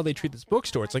indicative of how they treat this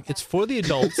bookstore. It's like it's for the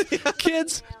adults,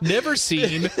 kids never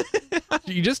seen.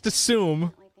 You just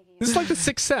assume This is like the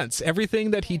Sixth Sense.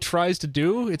 Everything that he tries to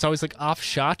do, it's always like off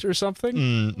shot or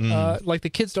something. Like the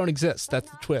kids don't exist. That's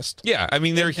the twist. Yeah, I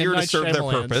mean, they're And here to Night serve their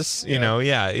Shyamalan's. purpose. You know,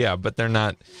 yeah, but they're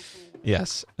not.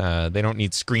 Yes, they don't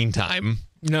need screen time.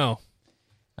 No.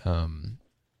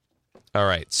 All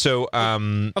right, so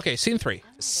Okay, scene 3.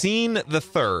 Scene the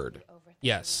third.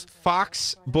 Yes.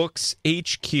 Fox Books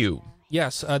HQ.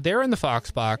 Yes, they're in the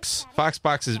Fox box. Fox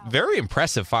box is very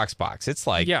impressive. Fox box. It's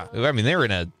like, Yeah. I mean, they're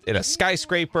in a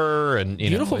skyscraper and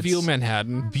Beautiful know, view of it's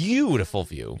Manhattan. Beautiful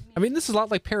view. I mean, this is a lot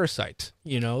like Parasite.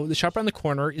 You know, the shop around the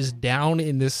corner is down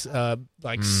in this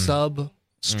sub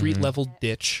street level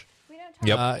ditch.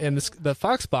 Yep. And the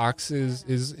Fox box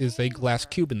is a glass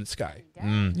cube in the sky.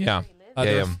 Yeah.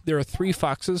 There are 3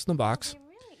 foxes in the box.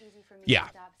 Yeah.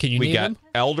 Can you We name got them?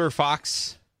 Elder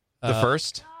Fox, the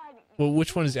first. Well,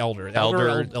 which one is Elder?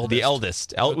 Elder, or the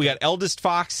eldest. We got eldest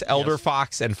Fox, Elder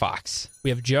Fox, and Fox. We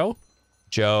have Joe,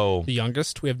 Joe. the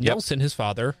youngest. We have Nelson, his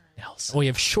father. Nelson. Oh, we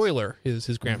have Schuyler,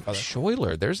 his grandfather.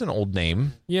 Schuyler. There's an old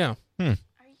name. Yeah.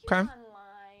 Okay.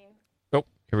 Oh,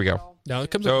 here we go. No,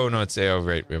 it comes. Oh, no, it's... Oh,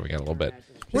 right. We got a little bit.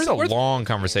 It's a long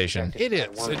conversation. It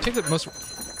is. It takes up most.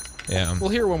 Yeah. We'll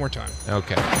hear it one more time.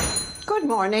 Okay. Good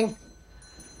morning.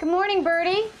 Good morning,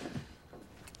 Bertie.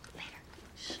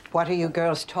 What are you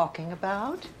girls talking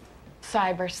about?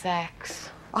 Cyber sex.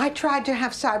 I tried to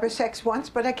have cyber sex once,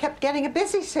 but I kept getting a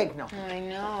busy signal. I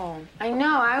know.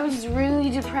 I was really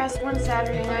depressed one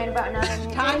Saturday night about not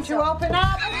having Time to open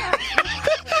up.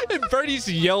 And Bertie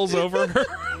yells over her.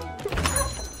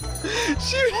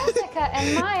 Jessica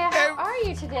and Maya, how are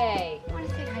you today? Want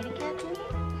to say hi to Kathleen?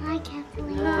 Hi,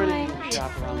 Kathleen. Hi.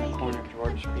 Shop around the corner,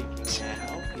 George speaking. Can I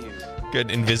help you?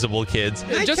 Good invisible kids.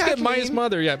 Just get Maya's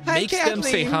mother. Yeah, makes them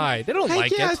say hi. They don't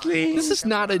like it. This is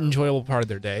not an enjoyable part of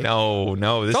their day. No,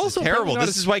 this is also terrible. probably not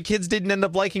This is why kids didn't end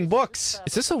up liking books.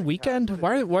 Is this a weekend?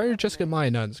 Why are Jessica and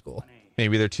Maya not in school?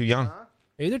 Maybe they're too young.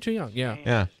 Maybe they're too young. Yeah.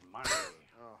 Yeah.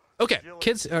 Okay.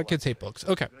 Kids hate books.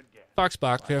 Okay. Fox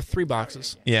box. We have 3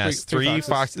 boxes. Yes, three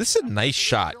Fox. This is a nice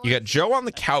shot. You got Joe on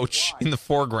the couch in the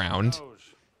foreground,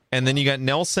 and then you got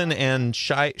Nelson and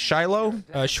Shiloh?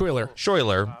 Schuyler.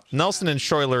 Nelson and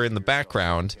Schuyler in the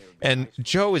background, and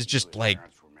Joe is just like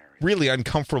really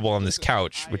uncomfortable on this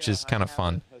couch, which is kind of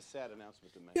fun.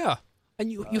 Yeah. And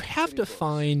you have to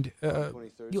find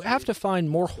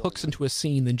more hooks into a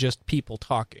scene than just people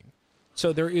talking.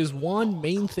 So there is one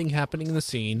main thing happening in the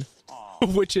scene,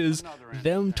 which is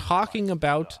them talking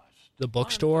about the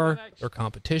bookstore, their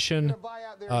competition,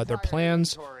 their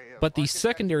plans. But the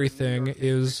secondary thing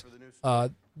is,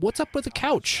 what's up with the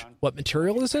couch? What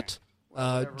material is it?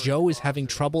 Joe is having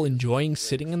trouble enjoying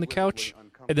sitting on the couch,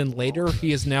 and then later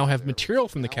he is now have material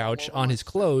from the couch on his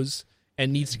clothes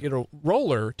and needs to get a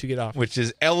roller to get off. Which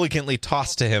is elegantly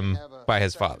tossed to him by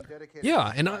his father.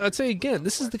 Yeah, and I'd say again,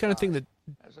 this is the kind of thing that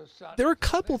there are a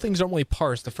couple things don't really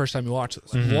parse the first time you watch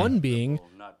this. Mm-hmm. One being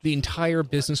the entire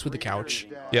business with the couch.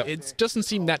 Yep. It doesn't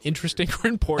seem that interesting or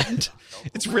important.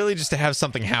 It's really just to have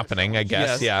something happening, I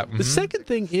guess. Yes. Yeah. The second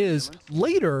thing is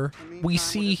later we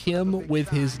see him with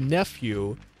his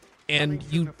nephew, and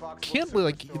you can't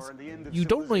really you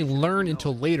don't really learn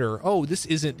until later. Oh, this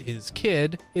isn't his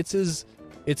kid. It's his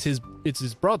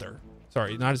brother.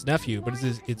 Sorry, not his nephew, but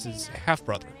it's his half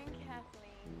brother.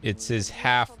 It's his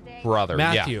half brother,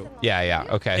 Matthew. Yeah.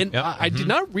 Okay. And I did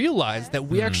not realize that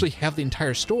we actually have the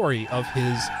entire story of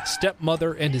his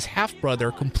stepmother and his half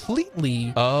brother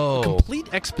completely. Oh,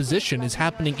 complete exposition is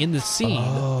happening in the scene.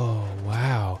 Oh,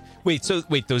 wow. Wait,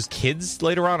 those kids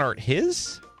later on aren't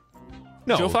his?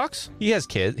 No, Joe Fox. He has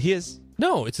kids. He has.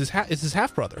 No, it's his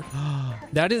half brother.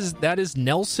 That is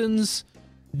Nelson's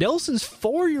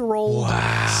 4-year-old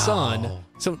son.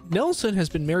 So Nelson has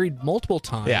been married multiple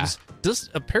times. Yeah.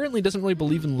 Apparently doesn't really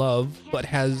believe in love, but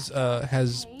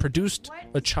has produced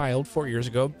a child 4 years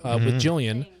ago with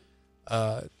Jillian.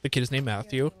 The kid is named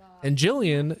Matthew, and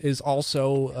Jillian is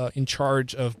also in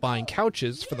charge of buying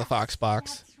couches for the Fox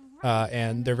box,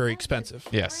 and they're very expensive.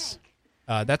 Yes.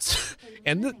 That's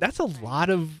a lot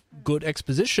of good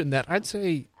exposition that I'd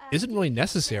say isn't really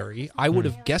necessary. I would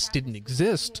have guessed didn't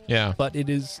exist. Yeah. But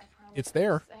it's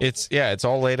there. It's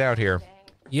all laid out here.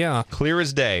 Yeah. Clear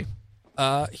as day.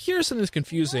 Here's something that's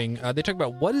confusing. They talk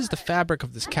about what is the fabric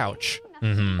of this couch.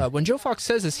 When Joe Fox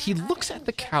says this, he looks at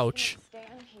the couch,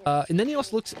 and then he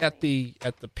also looks at the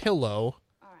pillow,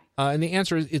 and the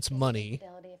answer is it's money.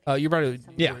 You're about to...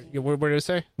 Yeah. What did I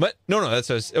say? But no,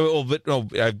 that's...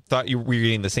 I thought you were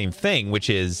reading the same thing, which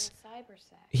is...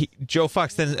 Joe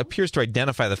Fox then appears to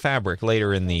identify the fabric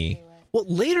later in the... Well,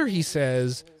 later he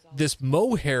says, this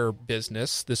mohair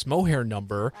business, this mohair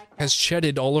number, has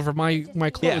shedded all over my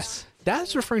clothes. Yes.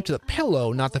 that's referring to the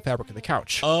pillow, not the fabric of the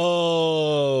couch.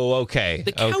 Oh, okay.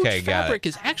 The couch okay, got fabric it.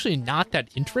 is actually not that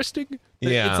interesting.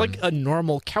 Yeah. It's like a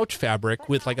normal couch fabric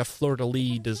with like a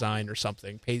fleur-de-lis design or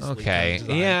something. Paisley Okay. kind of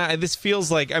design. Yeah, this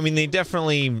feels like, I mean,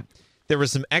 there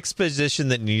was some exposition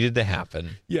that needed to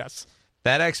happen. Yes.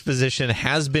 That exposition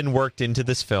has been worked into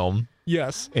this film.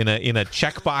 Yes. In a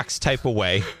checkbox type of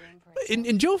way.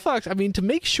 In Joe Fox, I mean, to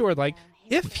make sure, like,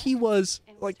 if he was,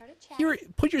 like, here,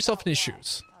 put yourself in his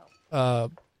shoes.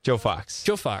 Joe Fox.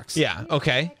 Joe Fox. Yeah,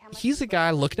 okay. He's a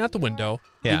guy looking out the window.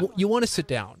 Yeah. You want to sit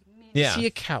down. Yeah. You see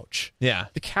a couch. Yeah.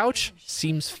 The couch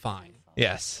seems fine.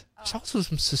 Yes. There's also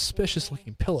some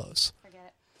suspicious-looking pillows.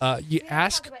 You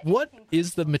ask, what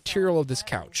is the material of this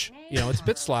couch? You know, it's a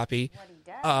bit sloppy.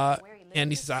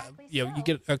 And he says, you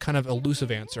get a kind of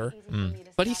elusive answer.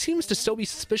 But he seems to still be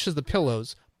suspicious of the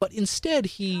pillows. But instead,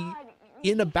 he,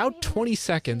 in about 20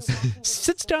 seconds,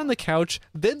 sits down on the couch,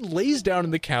 then lays down on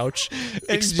the couch,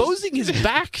 exposing his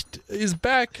back,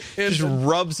 and just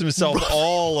rubs himself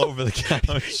all over the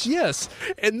couch. Yes.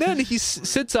 And then he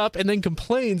sits up and then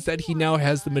complains that he now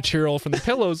has the material from the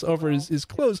pillows over his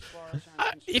clothes.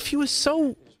 If he was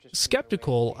so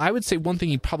skeptical, I would say one thing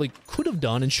he probably could have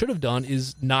done and should have done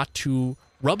is not to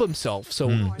rub himself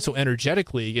so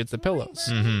energetically against the pillows.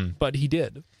 Mm-hmm. But he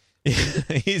did.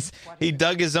 he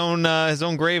dug his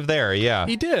own grave there. Yeah,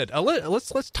 he did.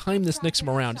 Let's time this next time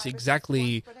around to see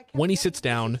exactly when he sits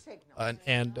down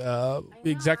and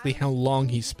exactly how long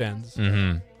he spends.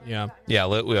 Mm-hmm. Yeah.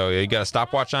 You got a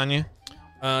stopwatch on you?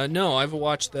 No, I have a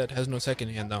watch that has no second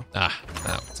hand though. No,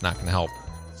 it's not going to help.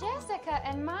 Jessica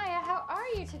and Maya, how are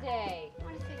you today?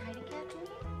 Want to say hi to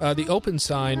Kathleen? The open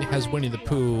sign has Winnie the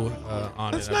Pooh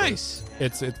on That's it. nice.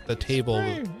 It's the table.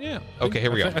 Yeah. Okay,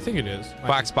 here we go. I think it is.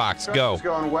 Box, go. It's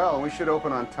going well. We should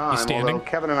open on time. He's standing. Although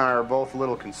Kevin and I are both a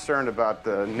little concerned about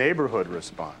the neighborhood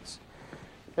response.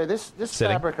 Hey, this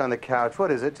Sitting. fabric on the couch, what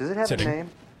is it? Does it have Sitting. a name?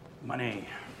 Money.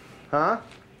 Huh?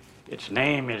 Its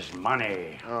name is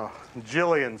Money. Oh,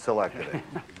 Jillian selected it.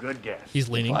 Good guess. He's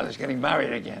leaning. Father's getting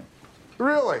married again.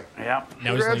 Really? Yep. Now he's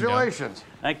laying down. Congratulations.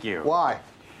 Thank you. Why?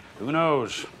 Who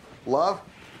knows? Love?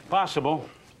 Possible.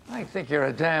 I think you're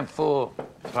a damn fool.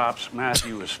 Pops,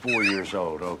 Matthew is 4 years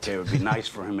old, okay? It would be nice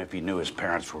for him if he knew his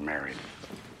parents were married.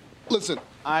 Listen,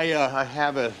 I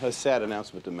have a sad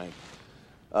announcement to make.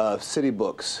 City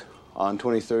Books on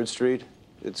 23rd Street,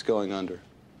 it's going under.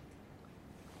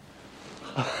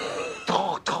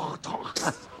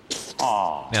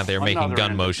 Oh, Now they're making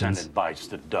gun motions. Bites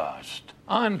the dust.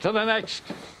 On to the next.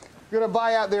 You're gonna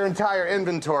buy out their entire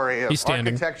inventory of He's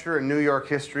standing. architecture and New York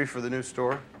history for the new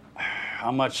store?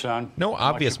 How much, son? No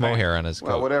obvious mohair on his coat.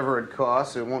 Well, whatever it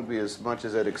costs, it won't be as much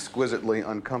as that exquisitely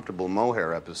uncomfortable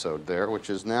mohair episode there, which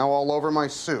is now all over my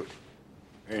suit.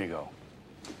 Here you go.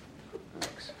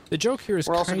 Thanks. The joke here is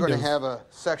We're also kind going of to have a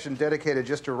section dedicated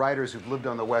just to writers who've lived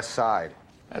on the West Side.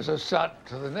 As a shot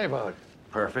to the neighborhood.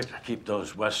 Perfect. Keep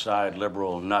those West Side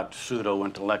liberal, nut,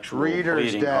 pseudo-intellectual, Readers,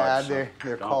 bleeding Dad. hearts.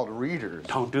 They're called readers.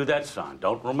 Don't do that, son.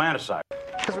 Don't romanticize.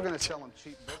 Because we're going to sell them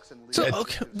cheap books and leave So,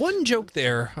 okay, one joke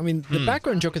there. I mean, the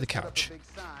background joke of the couch.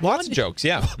 Lots of jokes,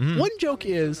 yeah. One joke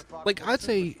is, like, I'd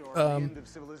say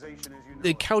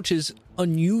the couch is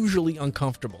unusually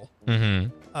uncomfortable.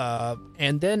 Mm-hmm.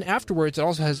 And then afterwards, it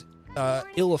also has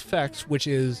ill effects, which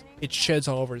is it sheds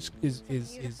all over his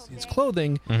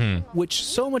clothing, which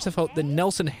so much I felt that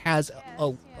Nelson has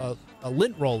a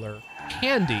lint roller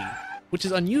handy, which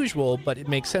is unusual, but it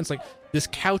makes sense. Like, this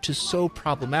couch is so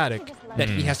problematic that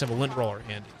he has to have a lint roller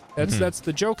handy. That's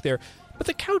the joke there. But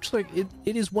the couch, like,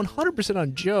 it is 100%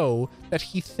 on Joe that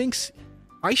he thinks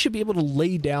I should be able to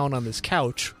lay down on this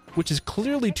couch, which is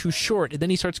clearly too short, and then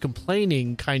he starts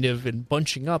complaining, kind of, and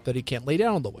bunching up that he can't lay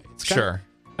down all the way. It's kind Sure.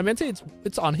 I mean, I'd say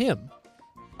it's on him.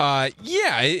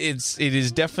 Yeah, it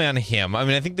is definitely on him. I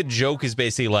mean, I think the joke is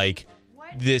basically like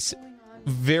this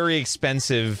very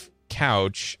expensive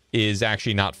couch is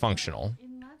actually not functional.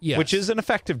 Yes. Which is an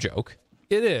effective joke.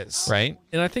 It is. Right?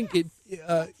 And I think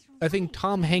I think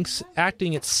Tom Hanks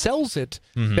acting it sells it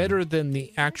better than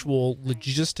the actual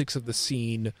logistics of the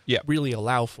scene really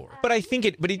allow for. But I think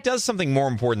he does something more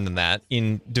important than that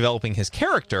in developing his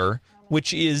character,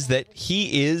 which is that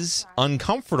he is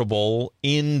uncomfortable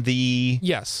in the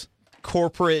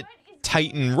corporate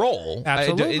titan role.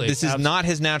 Absolutely. This is not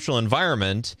his natural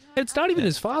environment. It's not even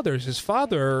his father's. His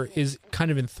father is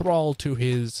kind of enthralled to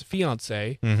his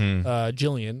fiancée,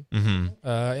 Jillian.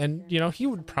 And, he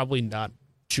would probably not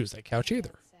choose that couch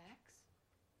either.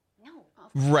 No,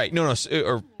 Right. No.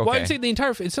 Okay. Well, I'm saying the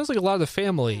entire. It sounds like a lot of the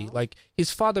family, like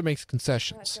his father makes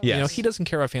concessions. Yes. You know, he doesn't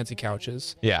care about fancy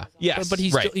couches. Yeah. Yes. But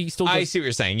he's right. still. I see what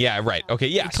you're saying. Yeah. Right. Okay.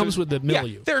 Yeah. It comes with the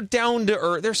milieu. Yeah, they're down to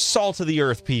earth. They're salt of the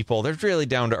earth people. They're really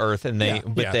down to earth, and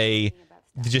they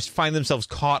just find themselves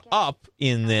caught up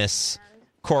in this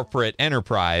corporate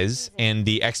enterprise and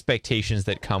the expectations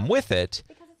that come with it,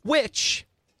 which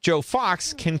Joe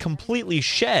Fox can completely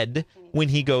shed when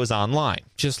he goes online.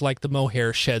 Just like the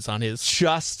mohair sheds on his...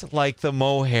 Just like the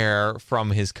mohair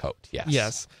from his coat, yes.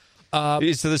 Yes. So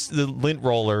the lint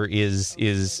roller is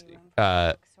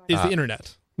the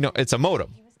internet. No, it's a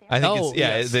modem. I think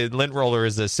the lint roller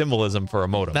is a symbolism for a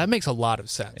modem. That makes a lot of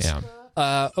sense. Yeah.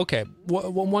 Okay.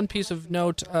 One piece of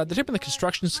note: the tip in the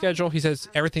construction schedule. He says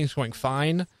everything's going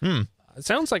fine. It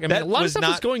sounds like a lot of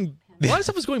stuff is going. A lot of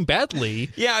stuff is going badly.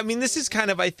 Yeah, I mean, this is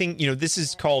kind of, I think, this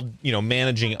is called,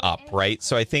 managing up, right?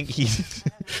 So I think he,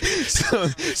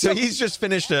 so he's just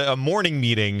finished a morning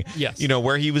meeting, yes,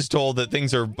 where he was told that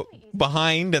things are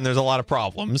behind and there's a lot of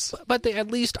problems. But they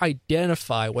at least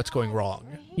identify what's going wrong.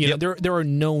 You know, there are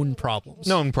known problems.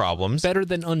 Known problems. Better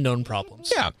than unknown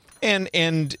problems. Yeah. And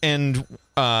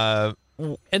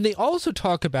they also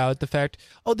talk about the fact,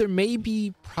 there may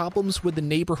be problems with the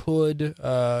neighborhood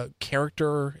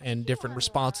character and different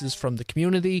responses from the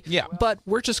community. Yeah, but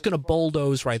we're just going to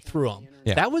bulldoze right through them.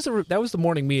 Yeah. That was the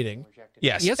morning meeting.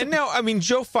 Yes, and now I mean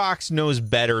Joe Fox knows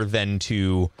better than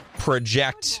to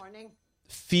project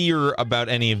fear about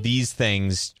any of these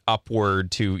things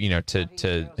upward to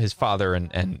to his father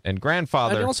and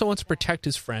grandfather. And he also wants to protect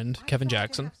his friend Kevin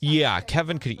Jackson. Yeah,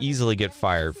 Kevin could easily get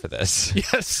fired for this.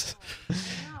 Yes.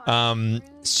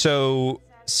 So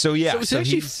he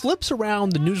actually flips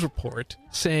around the news report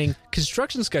saying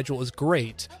construction schedule is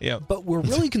great, but we're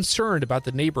really concerned about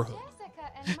the neighborhood.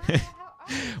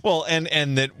 Well,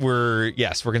 and that we're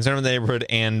concerned with the neighborhood,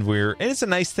 and it's a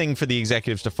nice thing for the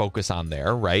executives to focus on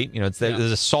there, right? There's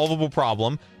a solvable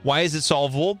problem. Why is it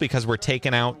solvable? Because we're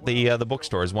taking out the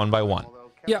bookstores one by one.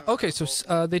 Yeah. Okay.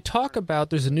 So they talk about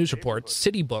there's a news report.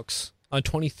 City Books on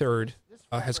 23rd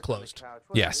has closed.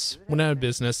 Yes, went out of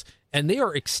business, and they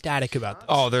are ecstatic about this.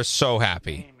 Oh, they're so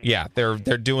happy. Yeah, they're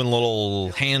doing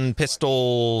little hand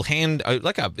pistol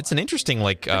it's an interesting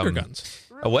finger guns.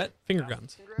 A what? Finger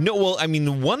guns. No, well, I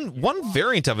mean, one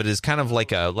variant of it is kind of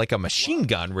like a machine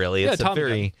gun, really. It's a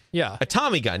Tommy gun. A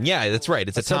Tommy gun. Yeah, that's right.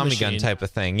 It's a Tommy gun type of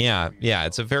thing. Yeah.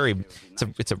 It's a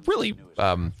really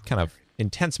kind of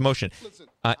intense motion.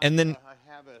 And then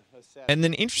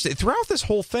interesting throughout this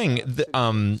whole thing.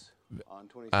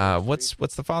 What's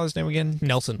the father's name again?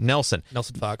 Nelson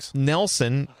Fox.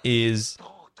 Nelson is.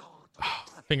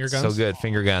 Finger guns. So good,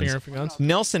 finger guns. Finger guns.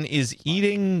 Nelson is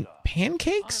eating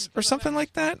pancakes or something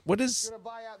like that. What is?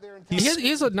 He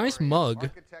has a nice mug.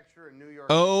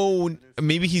 Oh,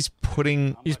 maybe he's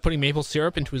putting maple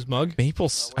syrup into his mug.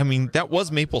 I mean, that was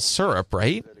maple syrup,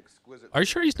 right? Are you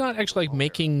sure he's not actually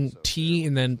making tea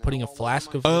and then putting a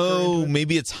flask of? Oh,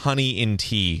 maybe it's honey in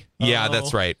tea. Yeah,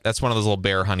 that's right. That's one of those little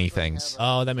bear honey things.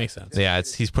 Oh, that makes sense. Yeah,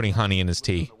 he's putting honey in his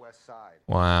tea.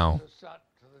 Wow.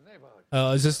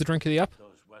 Is this the drink of the up?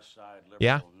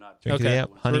 Yeah. Drink of the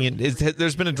ep. Honey.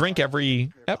 There's been a drink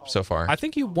every ep so far. I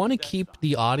think you want to keep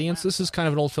the audience. This is kind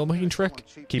of an old filmmaking trick.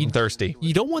 Keep them thirsty.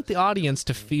 You don't want the audience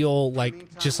to feel like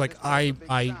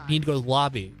I need to go to the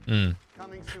lobby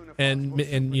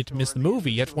and you to miss the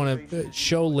movie. You have to want to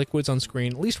show liquids on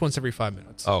screen at least once every 5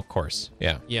 minutes. Oh, of course.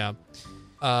 Yeah. Yeah.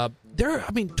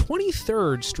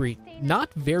 23rd Street,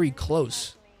 not very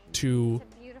close to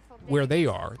where they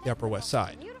are, the Upper West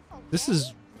Side. This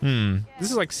is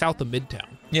like south of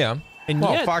Midtown. Yeah. And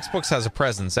yet, Fox Books has a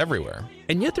presence everywhere.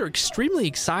 And yet they're extremely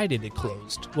excited it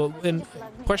closed. Well, and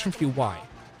question for you, why?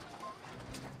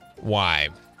 Why?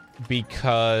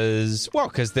 Because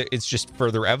it's just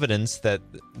further evidence that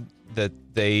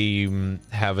they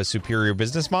have a superior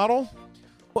business model.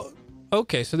 Well,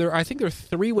 okay, so I think there are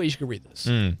three ways you can read this.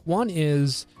 One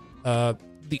is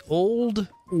the old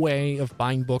way of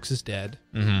buying books is dead,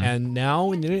 and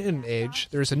now in the internet age,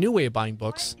 there's a new way of buying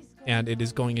books, and it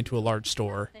is going into a large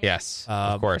store. Yes,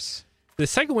 of course. The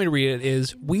second way to read it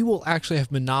is we will actually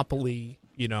have monopoly,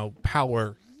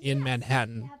 power in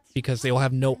Manhattan because they will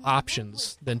have no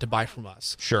options than to buy from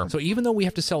us. Sure. So even though we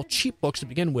have to sell cheap books to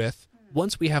begin with,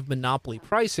 once we have monopoly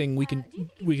pricing, we can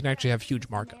actually have huge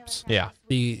markups. Yeah.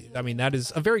 That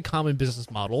is a very common business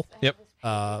model. Yep.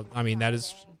 That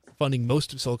is funding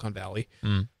most of Silicon Valley.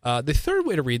 The third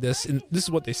way to read this, and this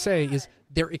is what they say, is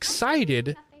they're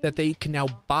excited that they can now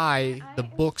buy the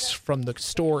books from the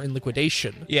store in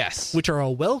liquidation. Yes. Which are a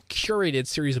well-curated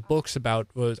series of books about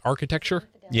architecture.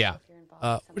 Yeah.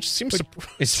 which seems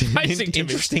It's an surprising to me.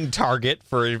 interesting target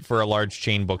for a large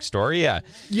chain bookstore. Yeah.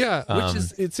 Yeah, which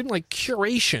is, it seemed like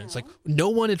curation. It's like, no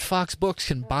one at Fox Books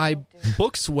can buy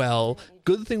books well.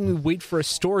 Good thing we wait for a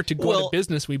store to go out of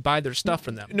business. We buy their stuff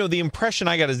from them. No, the impression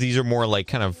I got is these are more like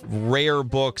kind of rare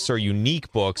books or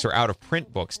unique books or out of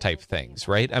print books type things,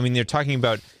 right? I mean, they're talking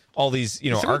about all these,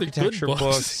 Some of the good architecture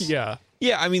books. Yeah.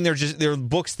 Yeah, I mean, they're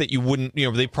books that you wouldn't,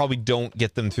 they probably don't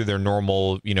get them through their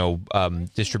normal,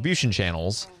 distribution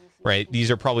channels, right?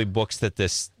 These are probably books that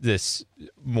this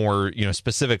more,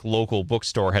 specific local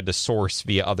bookstore had to source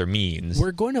via other means.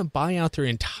 We're going to buy out their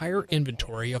entire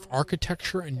inventory of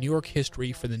architecture and New York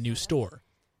history for the new store.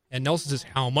 And Nelson says,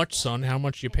 how much, son? How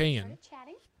much you paying?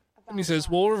 And he says,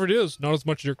 well, whatever it is, not as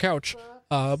much as your couch.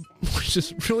 Which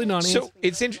is really not. So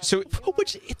it's interesting. So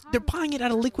they're buying it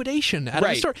out of liquidation at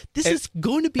Right. a store. This is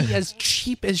going to be as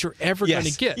cheap as you're ever going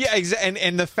to get. Yeah, exactly.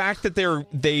 And the fact that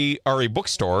they are a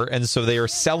bookstore and so they are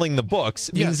selling the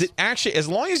books means that actually, as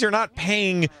long as you're not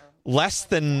paying less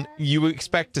than you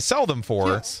expect to sell them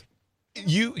for,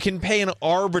 you can pay an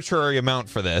arbitrary amount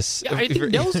for this. Yeah, I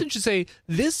think Nelson should say,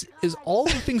 this is all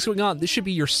the things going on. This should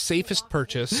be your safest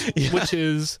purchase, which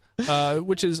is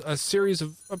a series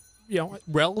of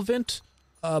relevant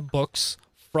books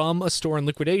from a store in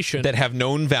liquidation that have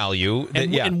known value.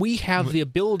 And we have the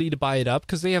ability to buy it up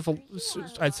because they have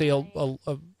I'd say a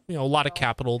lot of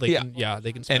capital they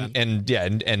can spend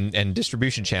and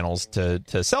distribution channels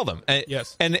to sell them.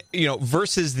 Yes. And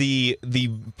versus the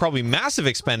probably massive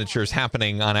expenditures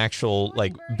happening on actual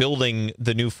like building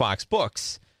the new Fox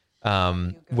Books,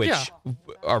 which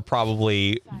are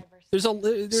probably there's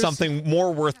something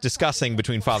more worth discussing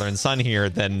between father and son here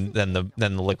than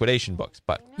the liquidation books.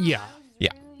 But yeah.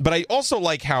 But I also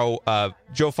like how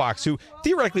Joe Fox, who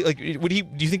theoretically, like, do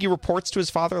you think he reports to his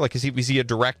father? Like, is he a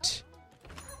direct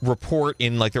report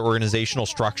in like their organizational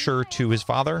structure to his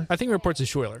father? I think he reports to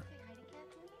Schuyler.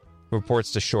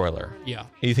 Reports to Schuyler. Yeah.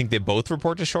 You think they both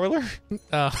report to Schuyler?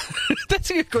 That's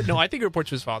a good. No, I think he reports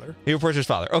to his father. He reports to his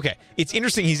father. Okay. It's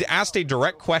interesting. He's asked a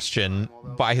direct question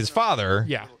by his father.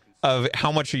 Yeah. Of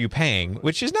how much are you paying,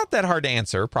 which is not that hard to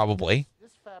answer, probably.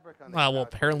 Well,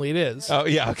 apparently it is. Oh,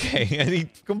 yeah, okay. And he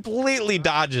completely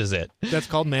dodges it. That's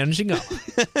called managing up.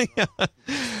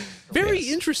 Very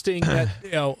interesting that,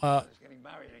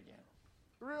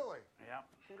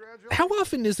 how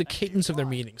often is the cadence of their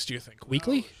meetings, do you think?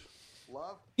 Weekly?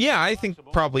 Yeah, I think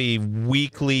probably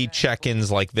weekly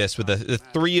check-ins like this with the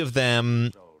three of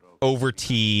them over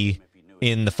tea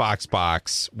in the Fox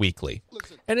box weekly.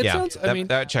 And it sounds, I mean,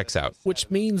 that checks out. Which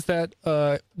means that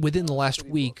within the last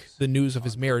week, the news of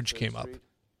his marriage came up.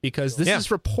 Because this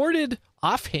is reported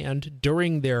offhand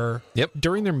during their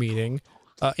meeting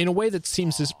in a way that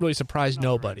seems to really surprise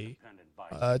nobody.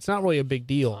 It's not really a big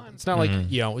deal. It's not like,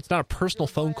 it's not a personal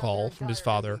phone call from his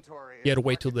father. He had to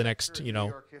wait till the next,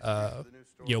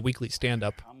 weekly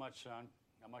stand-up.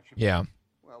 Yeah.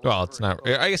 Well, it's not.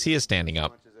 I guess he is standing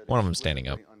up. One of them's standing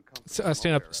up.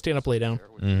 Stand up, lay down.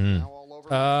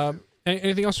 Mm-hmm.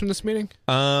 Anything else from this meeting?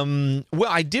 Well,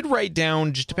 I did write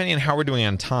down, just depending on how we're doing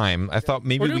on time, I thought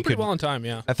maybe we're doing we pretty could. well on time,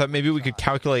 yeah. I thought maybe we could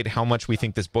calculate how much we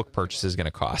think this book purchase is going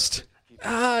to cost.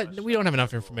 We don't have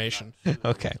enough information.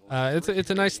 Okay. It's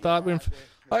a nice thought.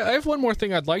 I have one more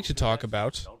thing I'd like to talk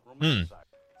about.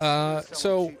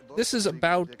 So this is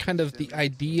about kind of the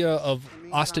idea of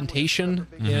ostentation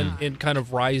in kind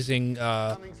of rising,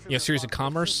 series of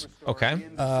commerce. Okay.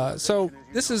 So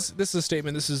this is a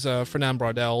statement. This is Fernand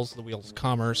Braudels, The Wheels of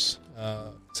Commerce,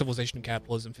 Civilization and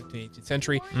Capitalism, 15th, 18th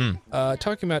century,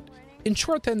 talking about, in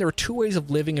short, then, there are two ways of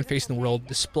living and facing the world,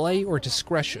 display or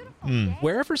discretion.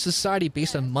 Wherever society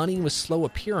based on money was slow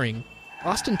appearing,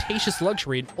 ostentatious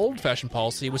luxury and old-fashioned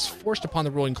policy was forced upon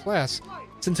the ruling class,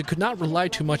 since it could not rely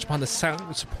too much upon the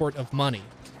silent support of money.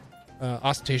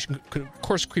 Ostentation could, of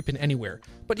course, creep in anywhere.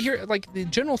 But here, like, the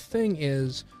general thing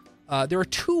is, there are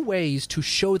two ways to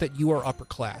show that you are upper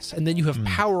class, and then you have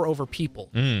power over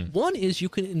people. One is you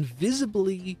can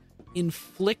invisibly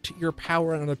inflict your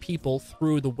power on other people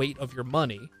through the weight of your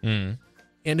money. And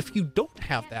if you don't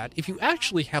have that, if you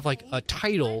actually have like a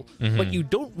title, but you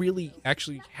don't really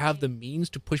actually have the means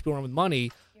to push people around with money,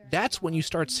 that's when you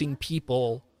start seeing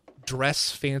people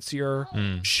dress fancier,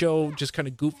 show just kind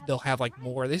of goof. They'll have like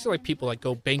more. They see like people like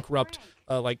go bankrupt,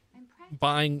 like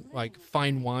buying like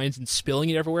fine wines and spilling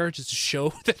it everywhere just to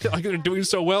show that they're doing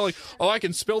so well. Like, oh, I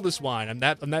can spill this wine. I'm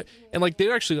that, and like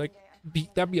they're actually like.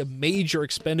 That'd be a major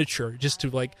expenditure just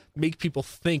to like make people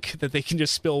think that they can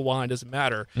just spill wine, doesn't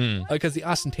matter, because the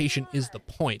ostentation is the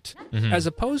point. As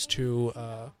opposed to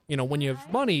when you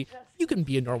have money, you can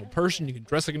be a normal person, you can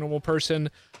dress like a normal person,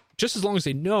 just as long as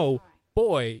they know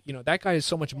boy, that guy has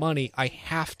so much money. I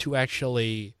have to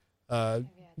actually, I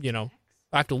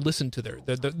have to listen to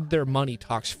their money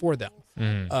talks for them.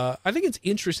 I think it's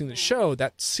interesting to show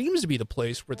that seems to be the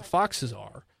place where the Foxes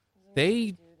are.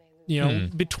 They,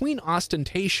 between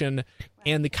ostentation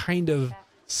and the kind of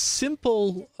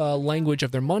simple language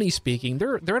of their money speaking,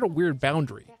 they're at a weird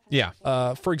boundary. Yeah.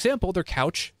 For example, their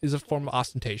couch is a form of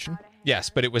ostentation. Yes,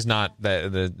 but it was not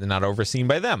not overseen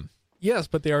by them. Yes,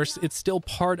 but it's still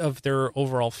part of their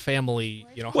overall family,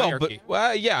 hierarchy.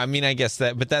 Yeah, I mean, I guess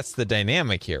but that's the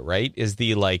dynamic here, right? Is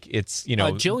the it's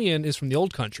Jillian is from the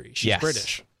old country. She's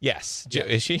British. Yes,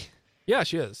 is she? Yeah,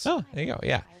 she is. Oh, there you go.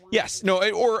 Yeah. Yes. No.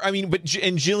 Or I mean, but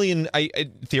Jillian,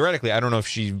 theoretically, I don't know if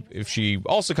she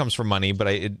also comes from money, but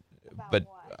I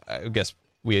guess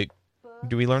we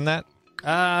learn that.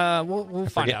 We'll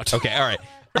find out. Okay. All right.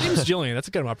 Her name's Jillian. That's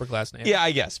a kind of upper class name. Yeah,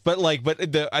 I guess. But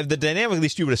the dynamic, at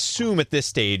least you would assume at this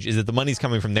stage, is that the money's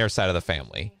coming from their side of the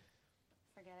family.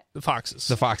 The Foxes.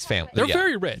 The Fox family. They're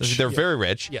very rich. They're very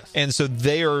rich. Yes. And so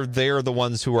they are the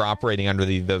ones who are operating under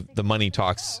the money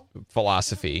talks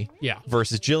philosophy. Yeah.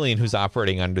 Versus Jillian, who's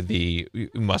operating under the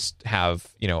must have,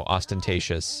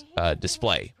 ostentatious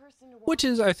display. Which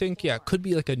is, I think, could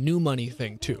be like a new money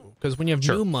thing too. Because when you have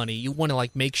new money, you want to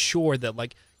make sure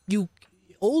that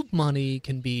old money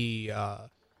can be,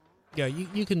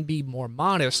 you can be more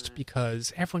modest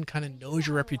because everyone kind of knows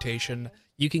your reputation.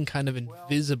 You can kind of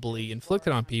invisibly inflict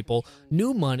it on people.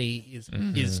 New money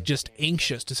is just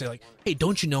anxious to say hey,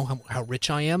 don't you know how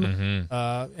rich I am?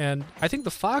 And I think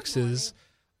the Foxes,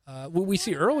 what we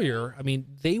see earlier, I mean,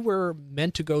 they were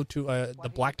meant to go to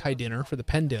the black tie dinner for the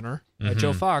Penn dinner,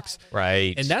 Joe Fox.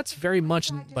 Right. And that's very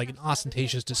much like an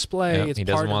ostentatious display. Yeah, he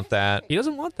doesn't want that. He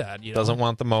doesn't want that. Doesn't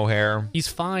want the mohair. He's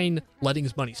fine letting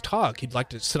his buddies talk. He'd like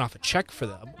to send off a check for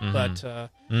them. But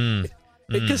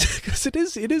because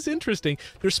it is interesting.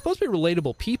 They're supposed to be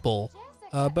relatable people,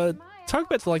 but talk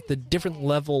about the different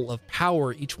level of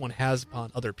power each one has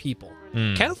upon other people.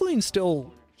 Kathleen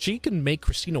still... She can make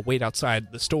Christina wait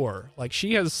outside the store.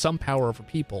 She has some power over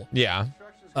people. Yeah.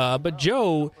 But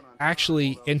Joe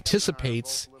actually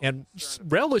anticipates and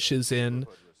relishes in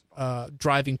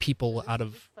driving people out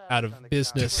of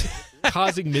business,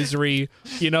 causing misery,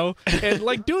 and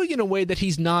doing it in a way that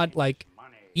he's not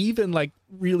even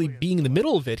really being in the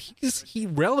middle of it. He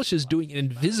relishes doing it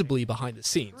invisibly behind the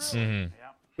scenes,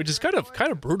 which is kind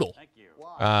of brutal.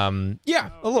 Yeah,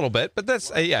 a little bit, but that's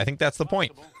I think that's the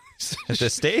point. At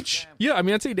this stage? Yeah, I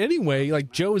mean, I'd say anyway,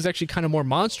 Joe is actually kind of more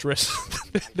monstrous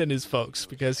than his folks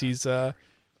because he's a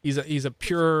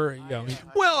pure,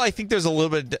 Well, I think there's a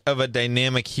little bit of a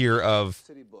dynamic here of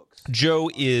Joe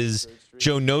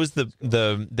knows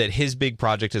that his big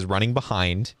project is running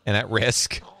behind and at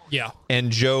risk. Yeah. And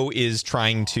Joe is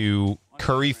trying to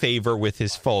curry favor with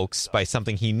his folks by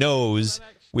something he knows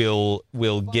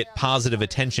will get positive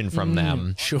attention from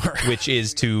them, sure, which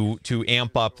is to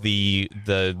amp up the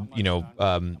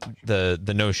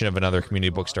notion of another community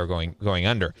bookstore going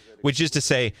under, which is to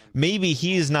say maybe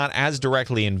he is not as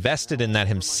directly invested in that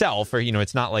himself, or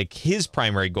it's not like his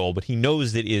primary goal, but he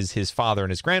knows that is his father and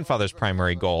his grandfather's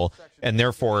primary goal, and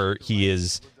therefore he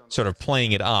is sort of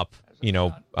playing it up.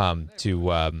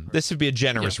 This would be a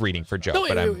generous reading for Joe, no,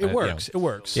 but it works. It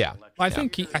works. Yeah, I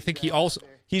think he also.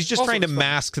 He's just trying to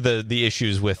mask the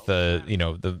issues with the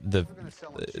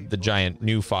giant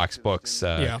new Fox Books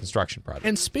construction project.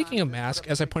 And speaking of mask,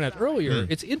 as I pointed out earlier,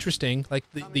 it's interesting.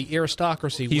 The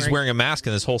aristocracy. He's wearing a mask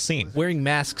in this whole scene. Wearing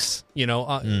masks,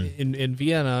 in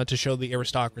Vienna to show the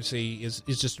aristocracy is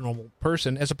just a normal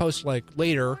person, as opposed to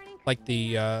later,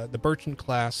 the Burton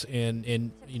class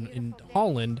in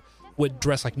Holland would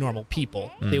dress like normal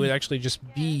people. They would actually just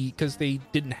be, because they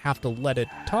didn't have to let it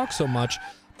talk so much.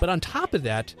 But on top of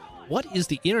that, what is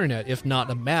the internet if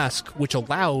not a mask which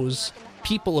allows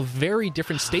people of very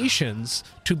different stations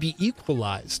to be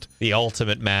equalized? The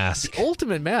ultimate mask. The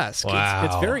ultimate mask. Wow.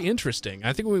 It's very interesting.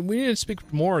 I think we need to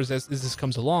speak more as this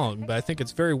comes along, but I think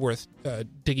it's very worth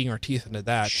digging our teeth into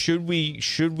that. Should we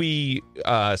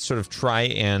sort of try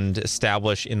and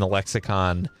establish in the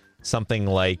lexicon something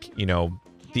like,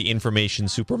 the information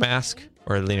super mask,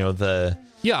 or the...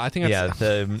 Yeah, I think that's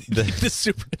the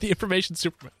information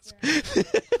super mask.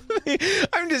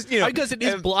 I'm just because it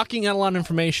is blocking out a lot of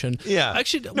information. Yeah,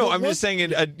 actually, I'm just saying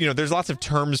it. There's lots of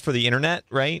terms for the internet,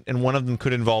 right? And one of them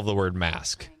could involve the word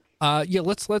mask. Yeah,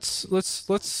 let's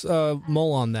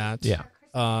mull on that. Yeah.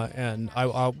 And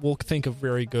we'll think of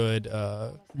very good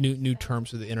new terms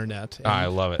for the internet. And I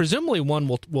love it. Presumably, one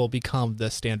will become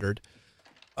the standard.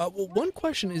 One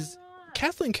question is,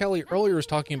 Kathleen Kelly earlier was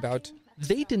talking about.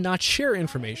 They did not share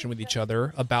information with each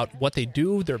other about what they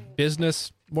do, their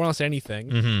business, more or less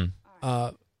anything.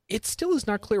 it still is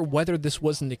not clear whether this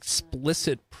was an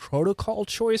explicit protocol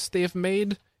choice they have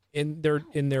made in their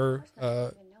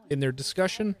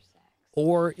discussion,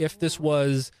 or if this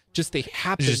was just they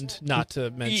happened not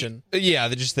to mention. Yeah,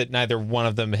 just that neither one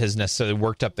of them has necessarily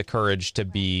worked up the courage to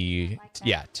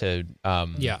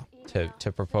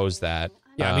propose that.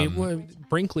 Yeah, I mean,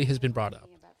 Brinkley has been brought up.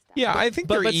 Yeah, I think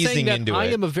they're easing into it. I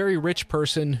am a very rich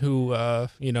person who,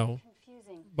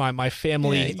 my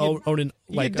family own an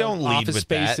office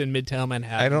space in Midtown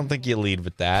Manhattan. I don't think you lead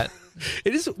with that.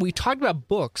 It is. We talked about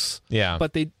books. Yeah,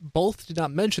 but they both did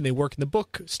not mention they work in the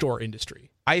bookstore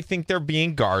industry. I think they're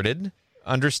being guarded,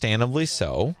 understandably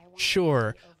so.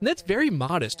 Sure, and that's very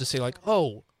modest to say, like,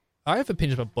 "Oh, I have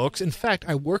opinions about books. In fact,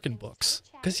 I work in books,"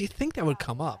 because you think that would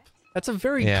come up. That's a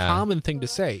very common thing to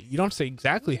say. You don't have to say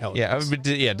exactly how it is. But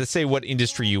to say what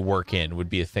industry you work in would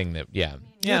be a thing that,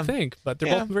 I think, but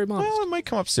they're both very modest. Well, it might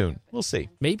come up soon. We'll see.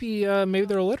 Maybe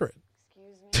they're illiterate.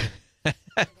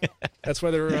 That's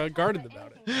why they're guarded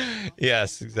about it.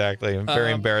 Yes, exactly.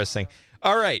 Very embarrassing.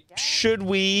 All right, should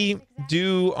we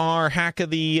do our hack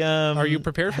of the? Are you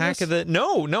prepared for this?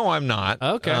 No, I'm not.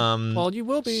 Okay. Well, you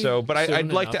will be. So, but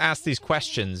I'd like to ask these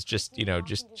questions, just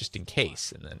in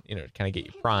case, and then to kind of get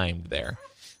you primed there.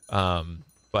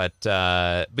 But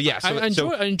yeah.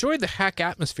 So, I enjoyed the hack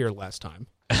atmosphere last time.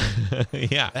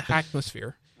 Yeah, the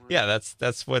hackmosphere. Yeah,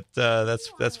 that's what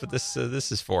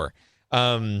this is for.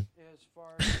 Yeah.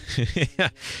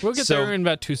 We'll get there in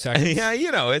about 2 seconds.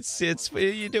 Yeah, it's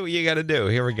you do what you got to do.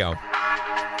 Here we go.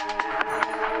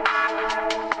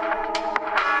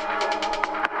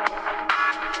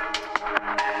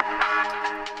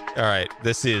 All right,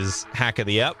 this is Hack of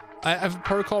the Up. I have a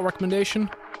protocol recommendation.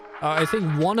 I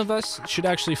think one of us should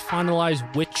actually finalize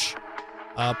which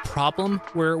problem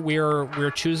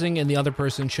we're choosing, and the other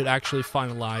person should actually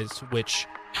finalize which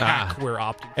hack we're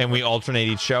opting for. And we alternate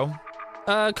each show?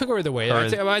 Could go either way. I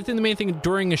think the main thing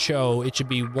during a show, it should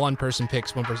be one person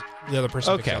picks one person, the other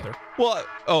person picks the other. Well,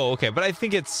 okay, but I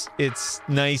think it's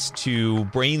nice to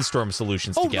brainstorm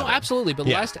solutions together. Oh, no, absolutely. But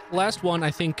last one,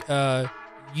 I think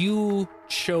you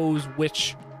chose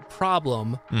which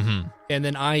problem, and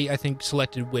then I think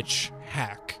selected which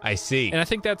hack. I see. And I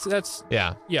think that's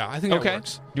yeah. I think that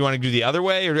works. Do you want to do the other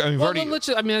way, or I'm throwing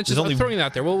it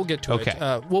out there. We'll get to it.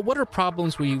 Well, what are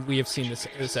problems we have seen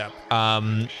this app?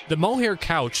 The mohair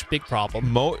couch, big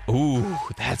problem. Ooh,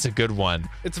 that's a good one.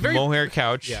 It's a very mohair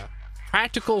couch. Yeah,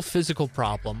 practical physical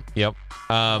problem. Yep.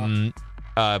 The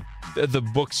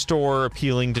bookstore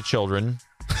appealing to children.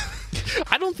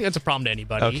 I don't think that's a problem to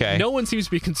anybody. Okay. No one seems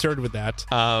to be concerned with that.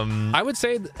 I would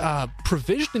say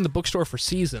provisioning the bookstore for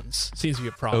seasons seems to be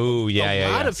a problem. Oh,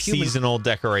 yeah. Seasonal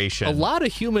decoration. A lot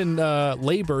of human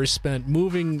labor is spent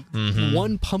moving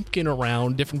one pumpkin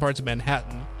around different parts of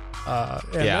Manhattan.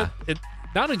 It's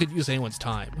not a good use of anyone's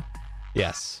time.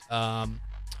 Yes. Well,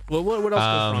 what else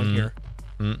goes wrong here?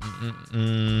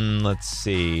 Let's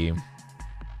see.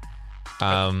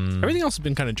 Everything else has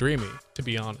been kind of dreamy, to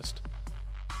be honest.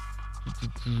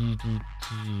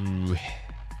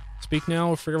 Speak now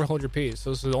or forever hold your peace.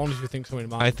 Those are the only two things coming to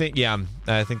mind. I think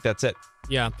that's it.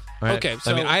 Yeah. Right. Okay.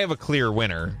 So, I mean, I have a clear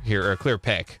winner here, or a clear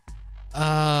pick.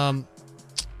 Yeah.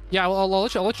 Well, I'll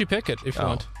let you pick it if you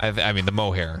want. I mean, the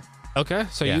mohair. Okay.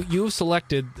 So you've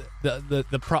selected the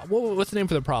what's the name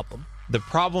for the problem? The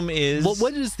problem is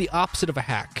what is the opposite of a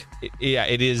hack?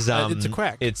 It is. It's a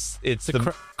crack. It's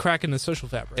the crack in the social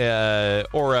fabric.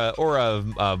 Or a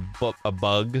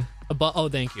bug. Oh,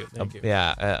 thank you.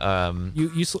 Yeah.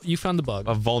 You found the bug.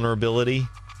 A vulnerability.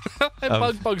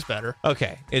 Bug's better.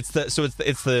 Okay. It's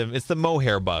the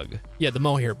mohair bug. Yeah, the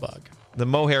mohair bug. The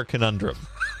mohair conundrum.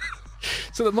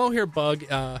 So the mohair bug.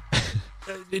 To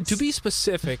be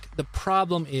specific, the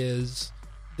problem is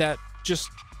that just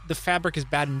the fabric is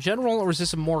bad in general, or is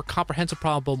this a more comprehensive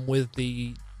problem with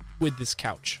this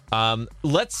couch?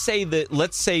 Let's say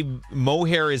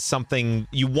mohair is something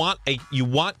you want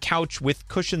couch with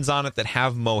cushions on it that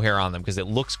have mohair on them because it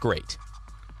looks great,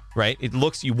 right?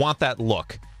 You want that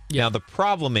look. Yeah. Now the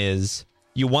problem is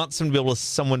you want someone to be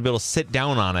able to sit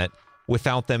down on it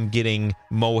without them getting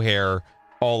mohair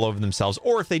all over themselves,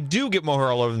 or if they do get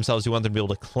mohair all over themselves, you want them to be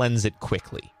able to cleanse it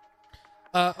quickly.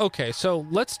 Okay, so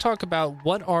let's talk about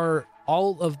what are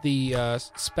all of the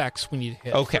specs we need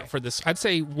to hit for this. I'd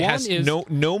say one is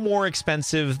no more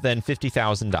expensive than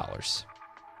 $50,000.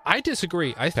 I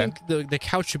disagree. I think the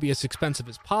couch should be as expensive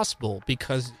as possible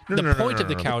because the point of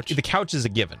the couch... The couch is a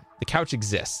given. The couch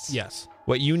exists. Yes.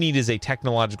 What you need is a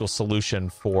technological solution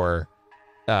for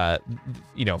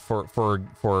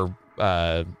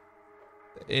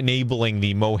enabling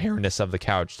the mohairness of the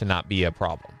couch to not be a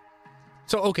problem.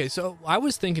 So I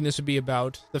was thinking this would be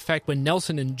about the fact when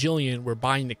Nelson and Jillian were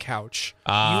buying the couch.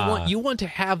 You want to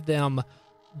have them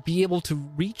be able to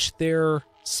reach their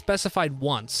specified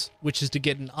wants, which is to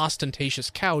get an ostentatious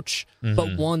couch,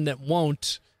 but one that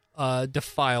won't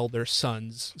defile their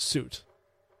son's suit.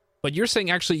 But you're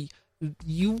saying actually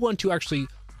you want to actually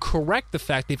correct the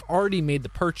fact they've already made the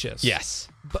purchase. Yes.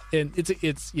 But and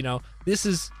it's this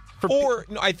is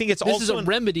I think it's this also is a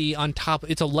remedy on top.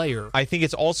 It's a layer. I think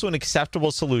it's also an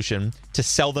acceptable solution to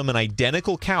sell them an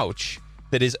identical couch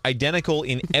that is identical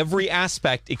in every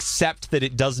aspect except that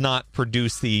it does not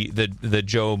produce the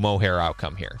Joe mohair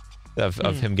outcome here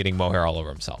of him getting mohair all over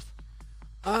himself.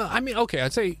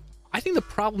 I'd say I think the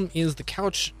problem is the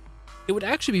couch. It would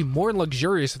actually be more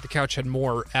luxurious if the couch had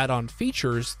more add-on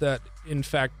features that, in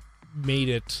fact, made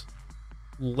it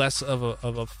less of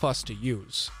a fuss to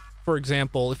use. For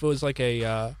example, if it was like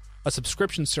a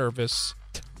subscription service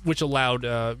which allowed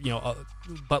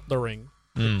butlering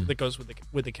that goes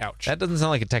with the couch. That doesn't sound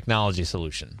like a technology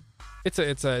solution. It's a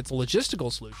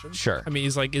logistical solution. Sure. I mean,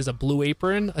 is a Blue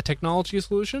Apron a technology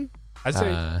solution? I'd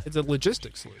say it's a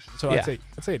logistics solution. So yeah.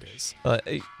 I'd say it is.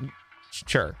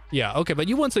 Sure. Yeah. Okay, but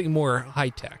you want something more high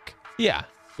tech. Yeah.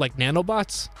 Like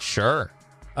nanobots. Sure.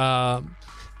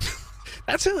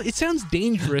 It sounds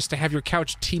dangerous to have your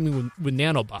couch teeming with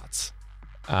nanobots.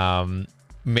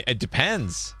 It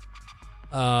depends.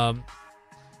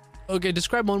 Okay,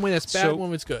 describe one way that's bad, one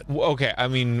way that's good. Okay, I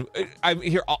mean, I'm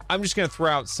just going to throw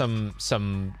out some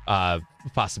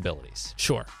possibilities.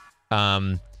 Sure.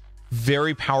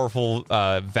 Very powerful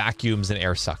vacuums and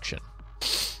air suction.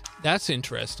 That's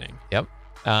interesting. Yep.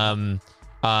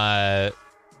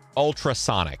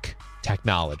 Ultrasonic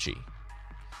technology.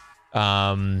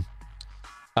 Lasers.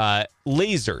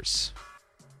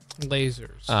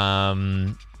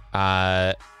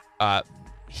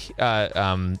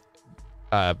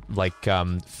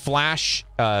 Flash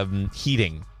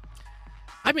heating.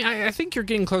 I mean, I think you're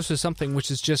getting close to something which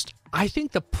is just, I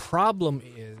think the problem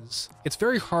is it's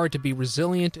very hard to be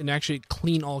resilient and actually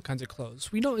clean all kinds of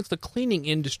clothes. We know it's the cleaning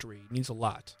industry needs a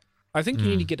lot. I think you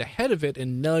need to get ahead of it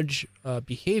and nudge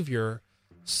behavior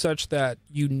such that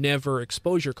you never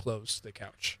expose your clothes to the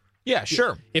couch. Yeah,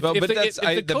 sure. If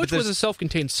the coach was a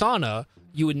self-contained sauna,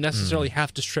 you would necessarily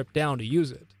have to strip down to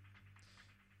use it.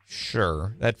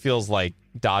 Sure. That feels like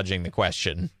dodging the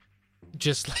question.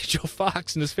 Just like Joe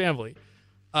Fox and his family.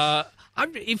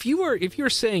 If you're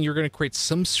saying you're going to create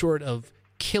some sort of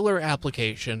killer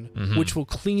application which will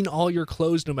clean all your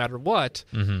clothes no matter what,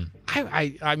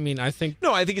 I think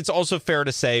it's also fair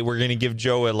to say we're going to give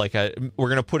Joe we're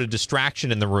going to put a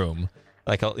distraction in the room,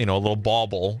 like a little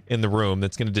bauble in the room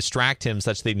that's going to distract him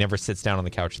such that he never sits down on the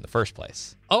couch in the first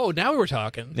place. Oh, now we're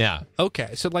talking. Yeah.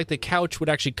 Okay, so like the couch would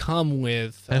actually come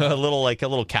with a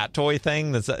little cat toy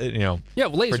thing that's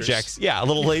lasers. Projects. Yeah, a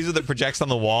little laser that projects on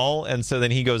the wall, and so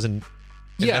then he goes and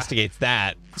investigates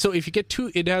that. So if you get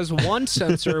it has one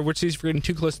sensor which sees if you're getting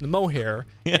too close to the mohair,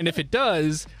 and if it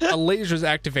does, a laser is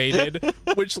activated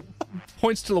which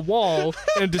points to the wall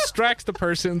and distracts the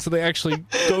person so they actually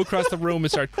go across the room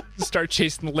and start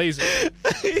chasing the laser.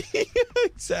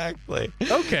 Exactly.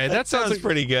 Okay, that sounds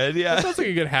pretty good. Yeah, that sounds like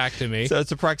a good hack to me. So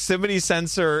it's a proximity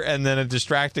sensor and then a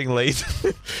distracting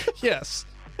laser. Yes.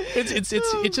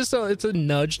 It's just a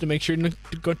nudge to make sure you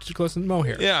don't go too close to the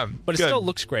mohair. Yeah, but it still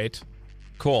looks great.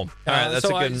 Cool. All right, that's a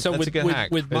good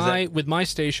hack. With my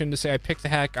station to say I picked the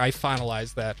hack, I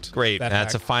finalized that. Great.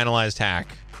 That's a finalized hack.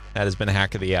 That has been a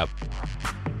hack of the ep.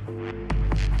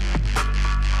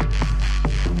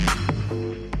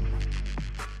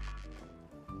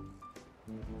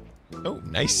 Oh,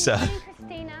 nice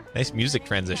nice music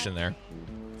transition there.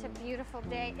 It's a beautiful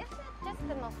day. Isn't it just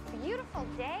the most beautiful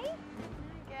day? I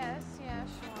guess, yeah,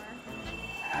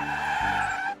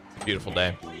 sure. Beautiful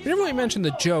day. We never really mentioned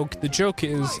the joke. The joke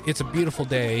is it's a beautiful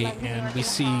day, and we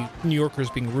see New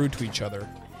Yorkers being rude to each other.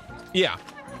 Yeah,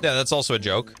 that's also a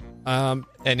joke. And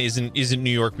isn't New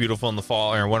York beautiful in the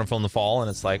fall or wonderful in the fall? And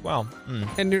it's like, well.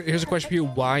 And here's a question for you: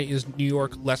 why is New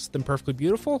York less than perfectly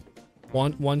beautiful?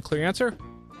 One clear answer: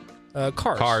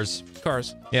 cars.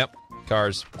 Yep,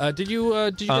 cars. Did you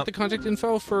get the contact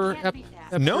info for?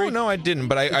 No, I didn't.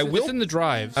 But I will. It's in the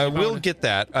drive. I will get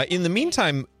that. In the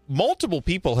meantime, multiple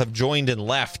people have joined and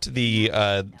left the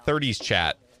 30s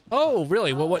chat. Oh,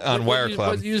 really? Well, what on Wire Club?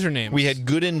 What username? We had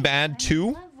Good and Bad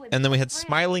 2, and then we had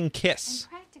Smiling Kiss.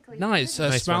 Nice.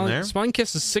 Smiling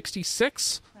Kiss is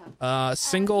 66.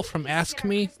 Single from Ask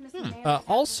Me.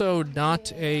 Also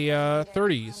not a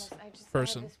 30s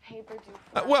person.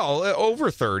 Over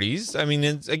 30s. I mean,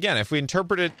 again, if we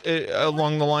interpret it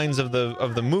along the lines of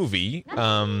the movie,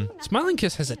 Smiling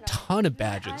Kiss has a ton of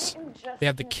badges. They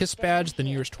have the KISS badge, the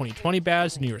New Year's 2020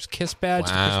 badge, the New Year's KISS badge,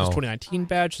 the Christmas 2019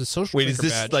 badge, the Social Wait, is Drinker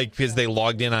this badge. like because they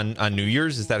logged in on New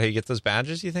Year's? Is that how you get those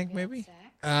badges, you think, maybe?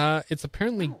 It's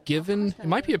apparently given. It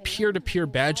might be a peer-to-peer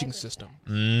badging system.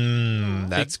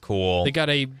 That's cool. They got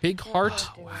a big heart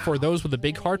for those with a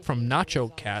big heart from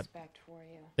Nacho Cat.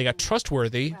 They got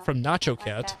Trustworthy from Nacho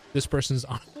Cat. This person's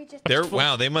on.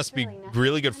 They must be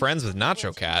really good friends with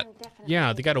Nacho Cat.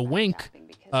 Yeah, they got a Wink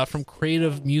from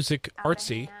Creative Music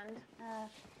Artsy.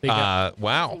 They got,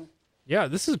 wow. Yeah,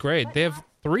 this is great. They have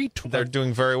 3. They're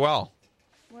doing very well.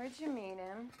 Where'd you meet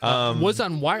him? Was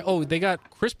on Wire. Oh, they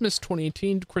got Christmas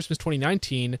 2018, Christmas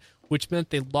 2019, which meant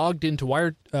they logged into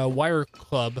Wire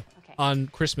Club on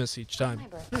Christmas each time.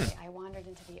 I wandered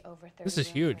into the over 30 This is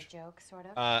huge. joke, sort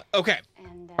of. Okay.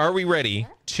 Are we ready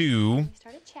to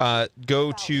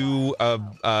go to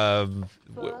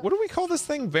what do we call this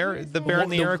thing? The Bear in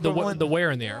the Air equivalent? The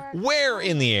Where in the Air. Where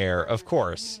in the Air, of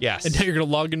course. Yes. And now you're going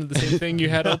to log into the same thing you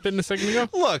had open a second ago?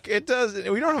 Look, it does.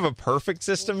 We don't have a perfect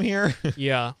system here.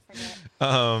 Yeah.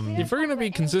 If we're going to be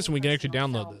consistent, we can actually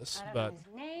download this. But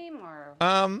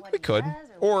we could,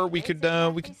 or we could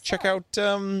check out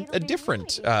some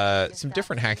different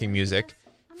hacking music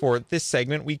for this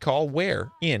segment we call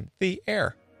Where in the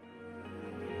Air.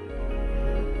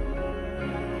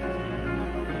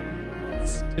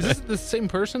 Is this the same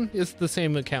person? It's the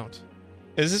same account.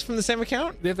 Is this from the same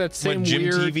account? They have that same Jim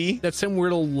weird TV? That same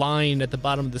weird little line at the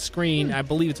bottom of the screen. I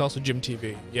believe it's also Jim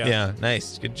TV. Yeah. Yeah,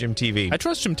 nice. Good Jim TV. I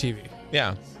trust Jim TV.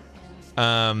 Yeah.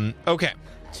 Okay.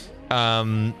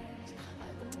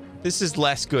 This is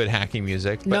less good hacking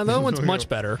music. No, the other one's much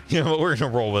better. Yeah, but we're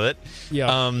gonna roll with it.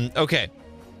 Yeah. Okay.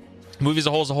 Movie as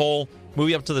a whole.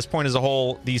 Movie up to this point as a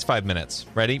whole. These 5 minutes.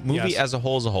 Ready? Movie Yes. as a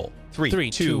whole. 3,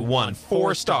 2, 1. 4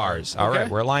 4 stars. All right, Okay.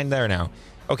 we're aligned there now.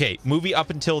 Okay, movie up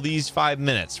until these 5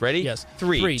 minutes. Ready? Yes.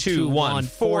 3, 2, 1.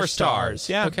 4 stars.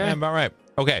 Yeah. Okay. Yeah, about right.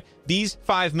 Okay, these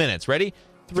 5 minutes. Ready?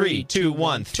 3, 2,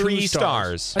 1. 3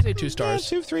 stars. I say 2 stars.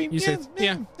 2, 3. You say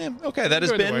yeah. Okay, that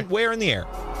has Go either way. been Where in the Air.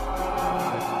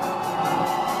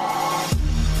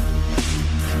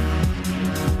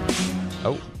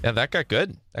 Oh, yeah, that got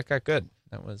good.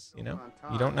 That was, you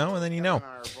don't know, and then you know.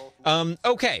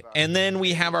 Okay, and then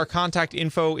we have our contact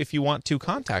info if you want to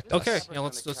contact us. Okay. Yeah,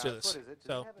 let's do this.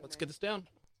 So let's get this down.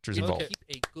 Jersey We'll Bowl. keep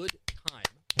a good time.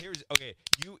 We'll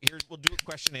do it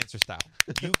question answer style.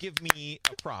 You give me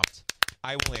a prompt,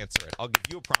 I will answer it. I'll give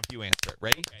you a prompt, you answer it.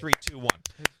 Ready? 3, 2, 1.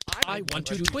 I want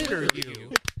to Twitter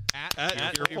you.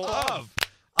 At earful of.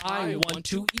 I want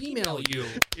to email you.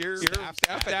 Staff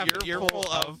at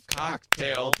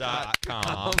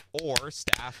earfulofcocktail.com or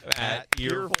staff at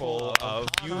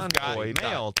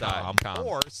earfulofyou'vegottmail.com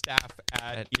or staff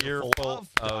at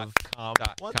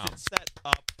earfulofcom.com. Once it's set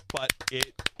up, but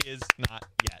it is not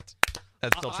yet.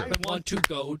 That's still true. I want to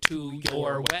go to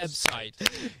your website.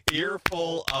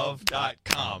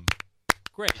 Earfulof.com.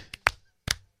 Great.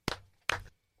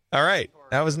 All right.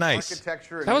 That was nice.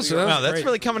 Architecture. That was Wow, that's great.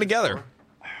 really coming together.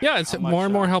 Yeah, it's more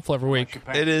and more helpful every week.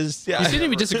 It is. Yeah. You seem to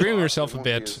be disagreeing with yourself a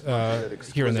bit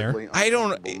here and there. I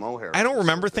don't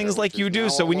remember things like you do.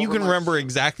 So when you can remember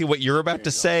exactly what you're about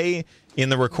to say in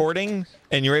the recording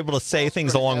and you're able to say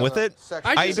things along with it,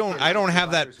 I don't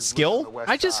have that skill.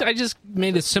 I just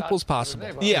made it as simple as possible.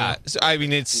 Yeah. So, I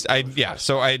mean, so I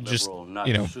just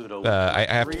I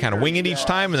have to kind of wing it each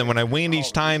time, and then when I wing it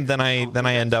each time, then I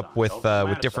end up with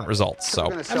different results.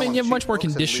 So I mean, you have much more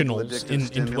conditionals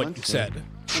in what you said.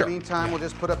 Sure. Meantime, we'll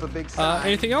just put up a big sign.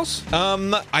 Anything else?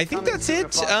 I think that's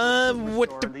it.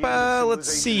 Let's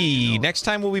see. Next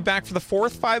time we'll be back for the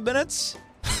fourth 5 minutes.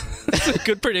 That's a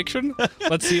good prediction.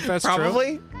 Let's see if that's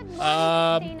Probably. true.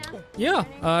 Yeah,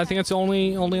 I think that's the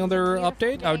only other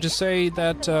update. I would just say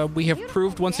that we have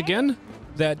proved once again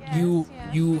that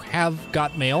you have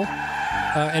got mail,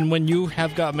 and when you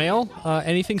have got mail,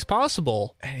 anything's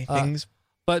possible. Anything's.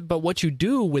 But what you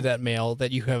do with that mail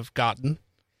that you have gotten,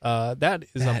 that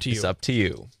is up to you. It's up to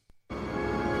you.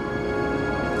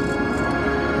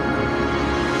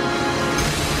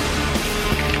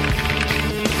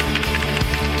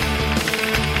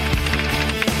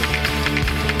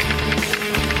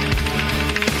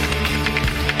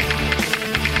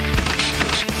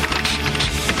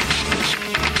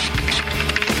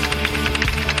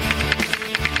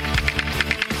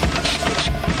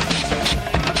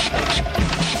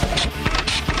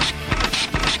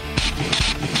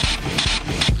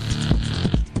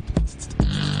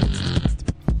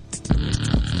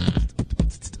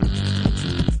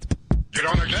 You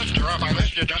don't exist, you're off my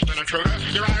list, you're just an intruder.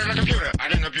 You're out of the computer. I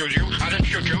didn't abuse you, I didn't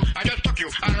shoot you, I just took you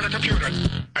out of the computer.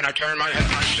 And I turned my head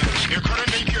and I said, you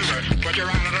couldn't be cuter, but you're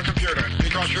out of the computer.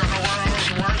 Because you're the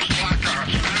world's worst slacker.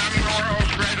 And I'm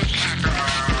greatest actor